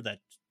trolling motor that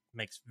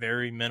makes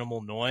very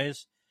minimal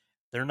noise,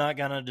 they're not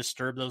going to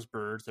disturb those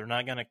birds. They're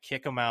not going to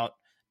kick them out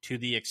to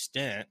the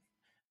extent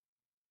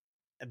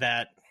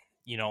that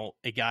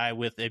a guy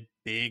with a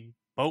big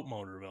boat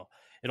motor will.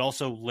 It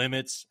also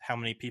limits how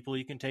many people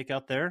you can take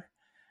out there.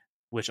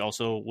 which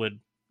also would,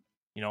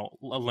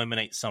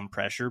 eliminate some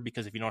pressure,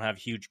 because if you don't have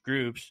huge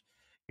groups,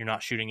 you're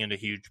not shooting into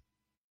huge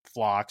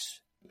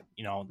flocks,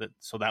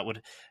 that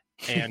would,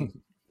 and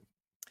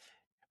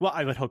well,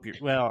 I would hope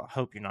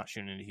hope you're not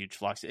shooting into huge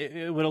flocks.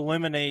 It would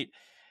eliminate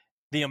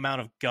the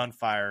amount of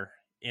gunfire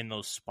in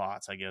those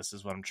spots, I guess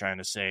is what I'm trying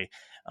to say.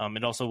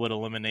 It also would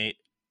eliminate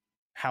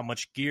how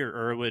much gear,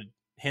 or it would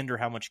hinder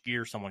how much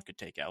gear someone could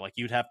take out. Like,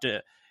 you'd have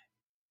to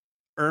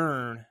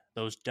earn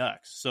those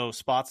ducks. So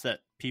spots that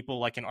people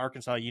like in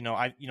Arkansas,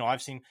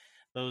 I've seen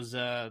those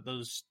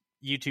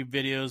YouTube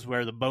videos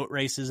where the boat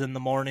races in the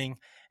morning,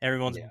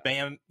 everyone's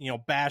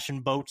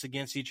bashing boats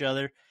against each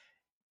other.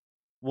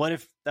 What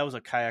if that was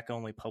a kayak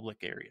only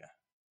public area?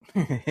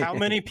 How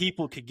many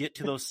people could get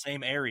to those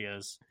same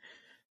areas?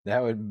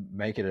 That would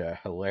make it a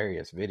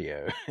hilarious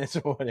video. It's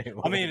what it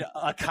was. I mean,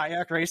 a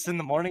kayak race in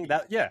the morning,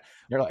 You're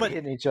like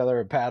hitting each other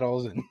with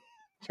paddles and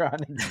trying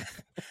to.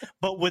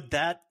 But would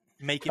that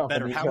make it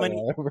better?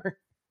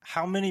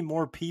 How many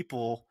more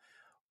people,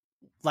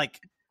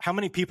 how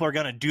many people are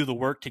going to do the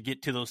work to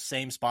get to those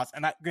same spots?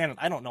 And granted,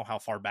 I don't know how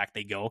far back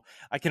they go.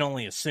 I can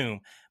only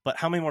assume. But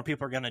how many more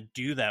people are going to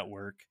do that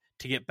work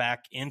to get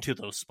back into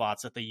those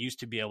spots that they used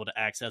to be able to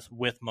access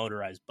with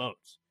motorized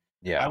boats?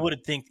 Yeah, I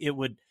would think it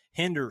would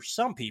hinder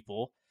some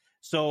people.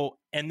 So,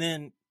 and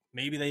then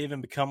maybe they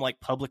even become like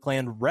public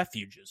land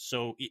refuges.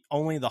 So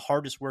only the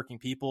hardest working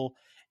people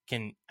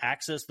can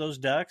access those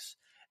ducks,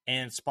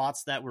 and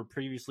spots that were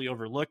previously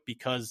overlooked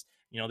because,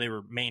 they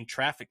were main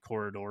traffic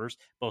corridors,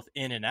 both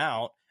in and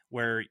out,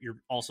 where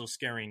you're also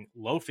scaring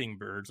loafing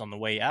birds on the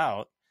way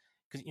out.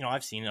 Because,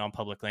 I've seen it on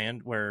public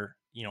land where,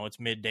 it's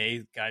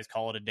midday, guys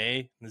call it a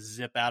day,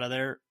 zip out of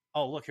there.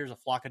 Oh, look, here's a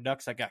flock of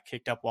ducks that got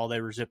kicked up while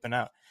they were zipping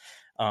out.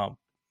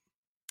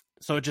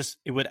 So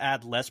it would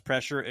add less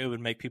pressure. It would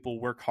make people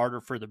work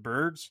harder for the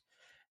birds,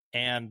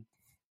 and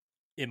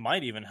it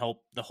might even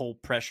help the whole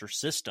pressure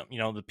system.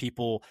 The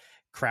people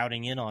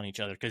crowding in on each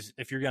other, because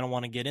if you're going to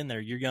want to get in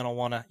there, you're going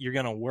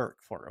to work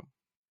for them.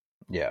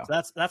 Yeah,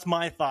 so that's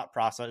my thought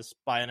process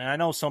by it. And I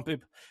know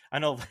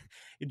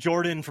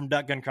Jordan from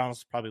Duck Gun Chronicles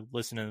is probably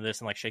listening to this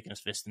and like shaking his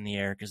fist in the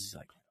air because he's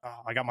like,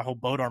 "Oh, I got my whole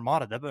boat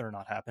armada. That better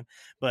not happen."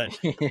 But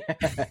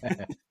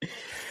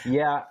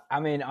yeah,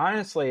 I mean,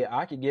 honestly,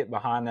 I could get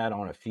behind that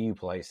on a few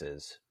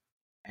places,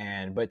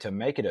 but to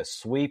make it a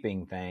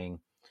sweeping thing,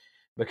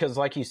 because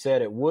like you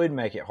said, it would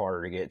make it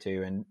harder to get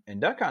to, and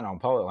duck hunting on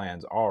public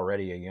land's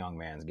already a young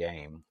man's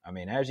game. I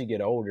mean, as you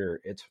get older,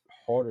 it's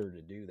harder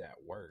to do that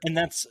work. And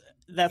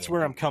that's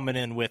where I'm coming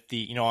in with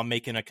the, I'm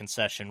making a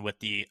concession with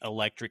the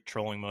electric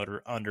trolling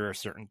motor under a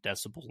certain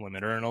decibel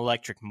limit, or an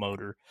electric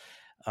motor.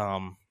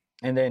 And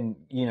then,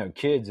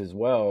 kids as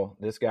well.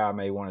 This guy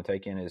may want to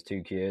take in his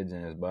 2 kids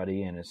and his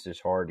buddy, and it's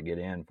just hard to get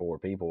in 4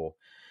 people.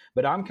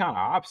 But I'm kind of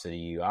opposite of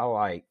you. I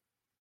like,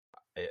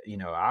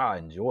 I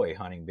enjoy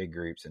hunting big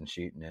groups and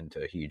shooting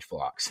into huge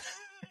flocks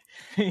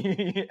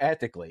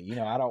ethically.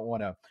 I don't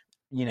want to,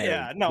 do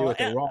it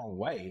the wrong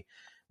way.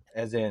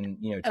 As in,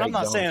 and I'm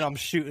not saying I'm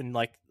shooting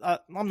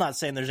I'm not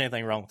saying there's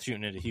anything wrong with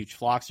shooting into huge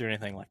flocks or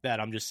anything like that.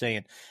 I'm just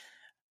saying,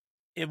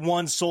 if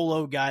one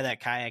solo guy that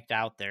kayaked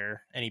out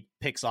there and he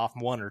picks off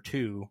 1 or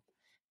 2,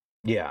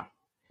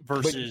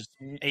 versus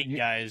 8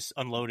 guys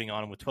unloading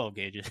on him with 12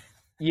 gauges.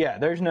 Yeah,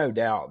 there's no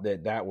doubt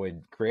that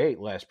would create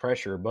less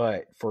pressure.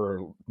 But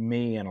for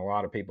me and a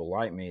lot of people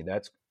like me,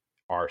 that's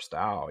our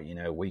style.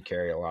 We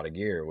carry a lot of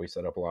gear. We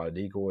set up a lot of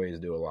decoys,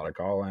 do a lot of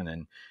calling,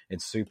 and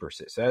it's super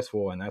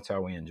successful. And that's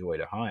how we enjoy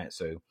to hunt.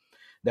 So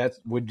that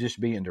would just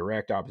be in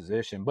direct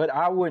opposition. But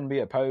I wouldn't be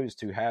opposed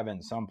to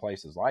having some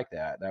places like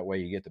that. That way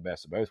you get the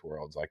best of both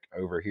worlds. Like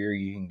over here,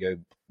 you can go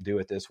do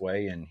it this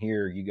way, and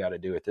here you got to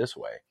do it this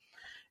way.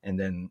 And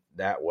then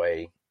that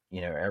way,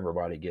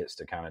 everybody gets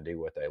to kind of do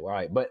what they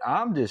like. But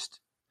I'm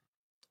just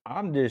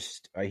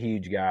a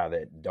huge guy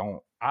that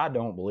I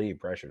don't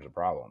believe pressure is a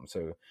problem.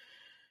 So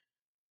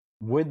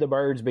would the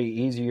birds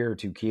be easier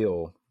to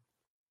kill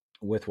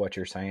with what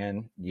you're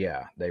saying?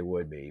 Yeah, they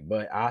would be.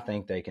 But I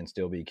think they can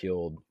still be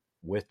killed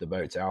with the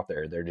boats out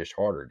there. They're just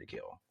harder to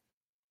kill,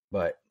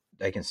 but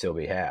they can still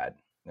be had.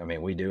 I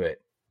mean, we do it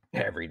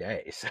every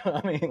day. So,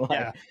 I mean,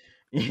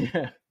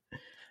 yeah.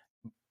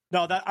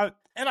 No,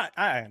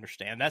 I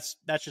understand. That's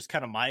just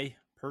kind of my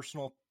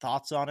personal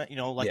thoughts on it.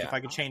 If I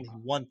could change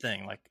one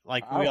thing, I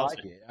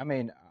like it. I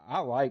mean, I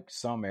like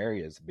some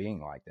areas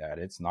being like that.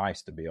 It's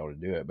nice to be able to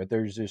do it, but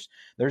there's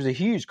a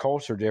huge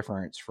culture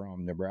difference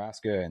from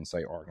Nebraska and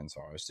say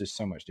Arkansas. It's just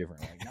so much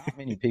different. Like, not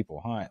many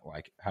people hunt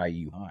like how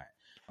you hunt.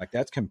 Like,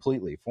 that's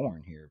completely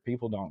foreign here.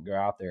 People don't go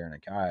out there in a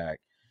kayak.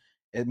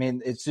 I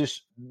mean, it's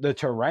just the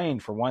terrain,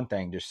 for one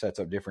thing, just sets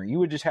up different. You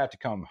would just have to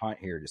come hunt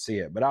here to see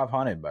it. But I've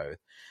hunted both,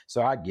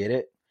 so I get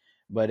it.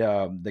 But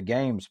the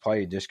game's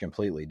played just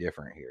completely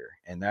different here,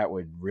 and that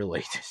would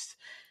really just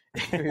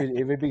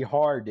it would be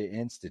hard to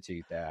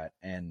institute that.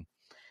 And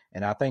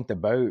I think the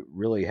boat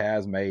really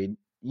has made,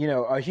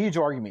 a huge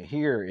argument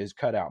here is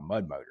cut out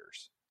mud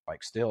motors,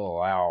 like still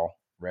allow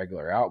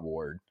regular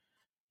outboard,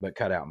 but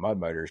cut out mud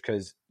motors,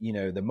 because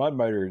the mud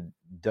motor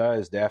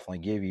does definitely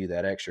give you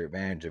that extra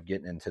advantage of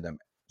getting into them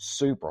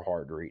super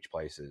hard to reach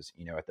places,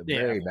 at the Yeah.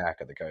 very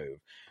back of the cove.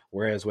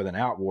 Whereas with an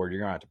outboard,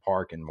 you're going to have to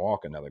park and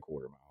walk another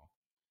quarter mile.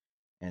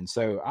 And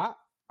so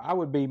I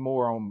would be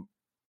more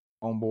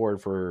on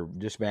board for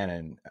just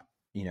banning,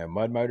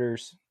 mud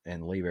motors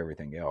and leave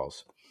everything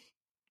else,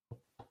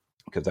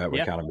 because that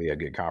would kind of be a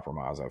good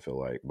compromise, I feel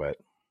like. But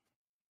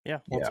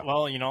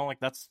well,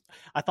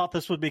 I thought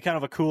this would be kind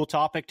of a cool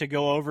topic to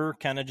go over,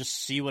 kind of just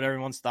see what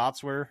everyone's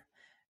thoughts were.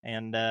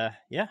 And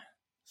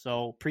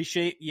so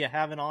appreciate you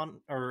having on,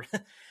 or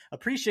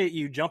appreciate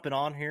you jumping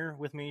on here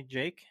with me,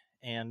 Jake.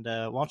 And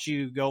why don't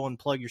you go and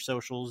plug your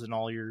socials and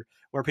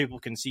where people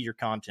can see your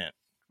content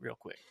real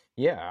quick.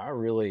 Yeah, I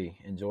really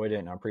enjoyed it,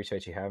 and I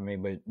appreciate you having me.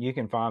 But you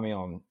can find me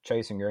on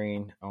Chasing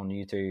Green on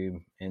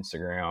YouTube,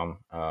 Instagram.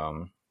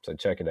 So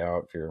check it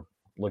out if you're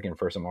looking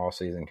for some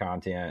off-season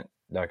content,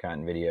 duck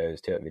hunting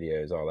videos, tip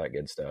videos, all that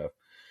good stuff.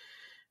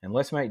 And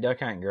let's make duck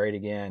hunting great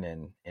again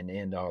and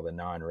end all the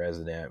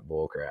non-resident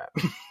bullcrap.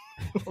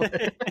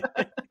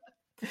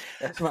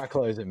 That's my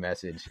closing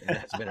message, and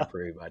that's been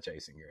approved by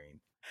Chasing Green.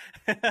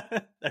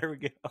 There we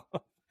go.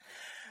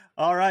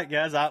 All right,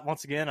 guys.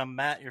 Once again, I'm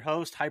Matt, your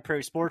host, High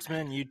Prairie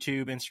Sportsman,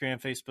 YouTube,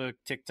 Instagram, Facebook,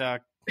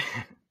 TikTok,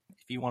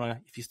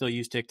 if you still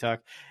use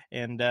TikTok.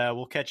 And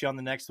we'll catch you on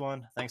the next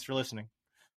one. Thanks for listening.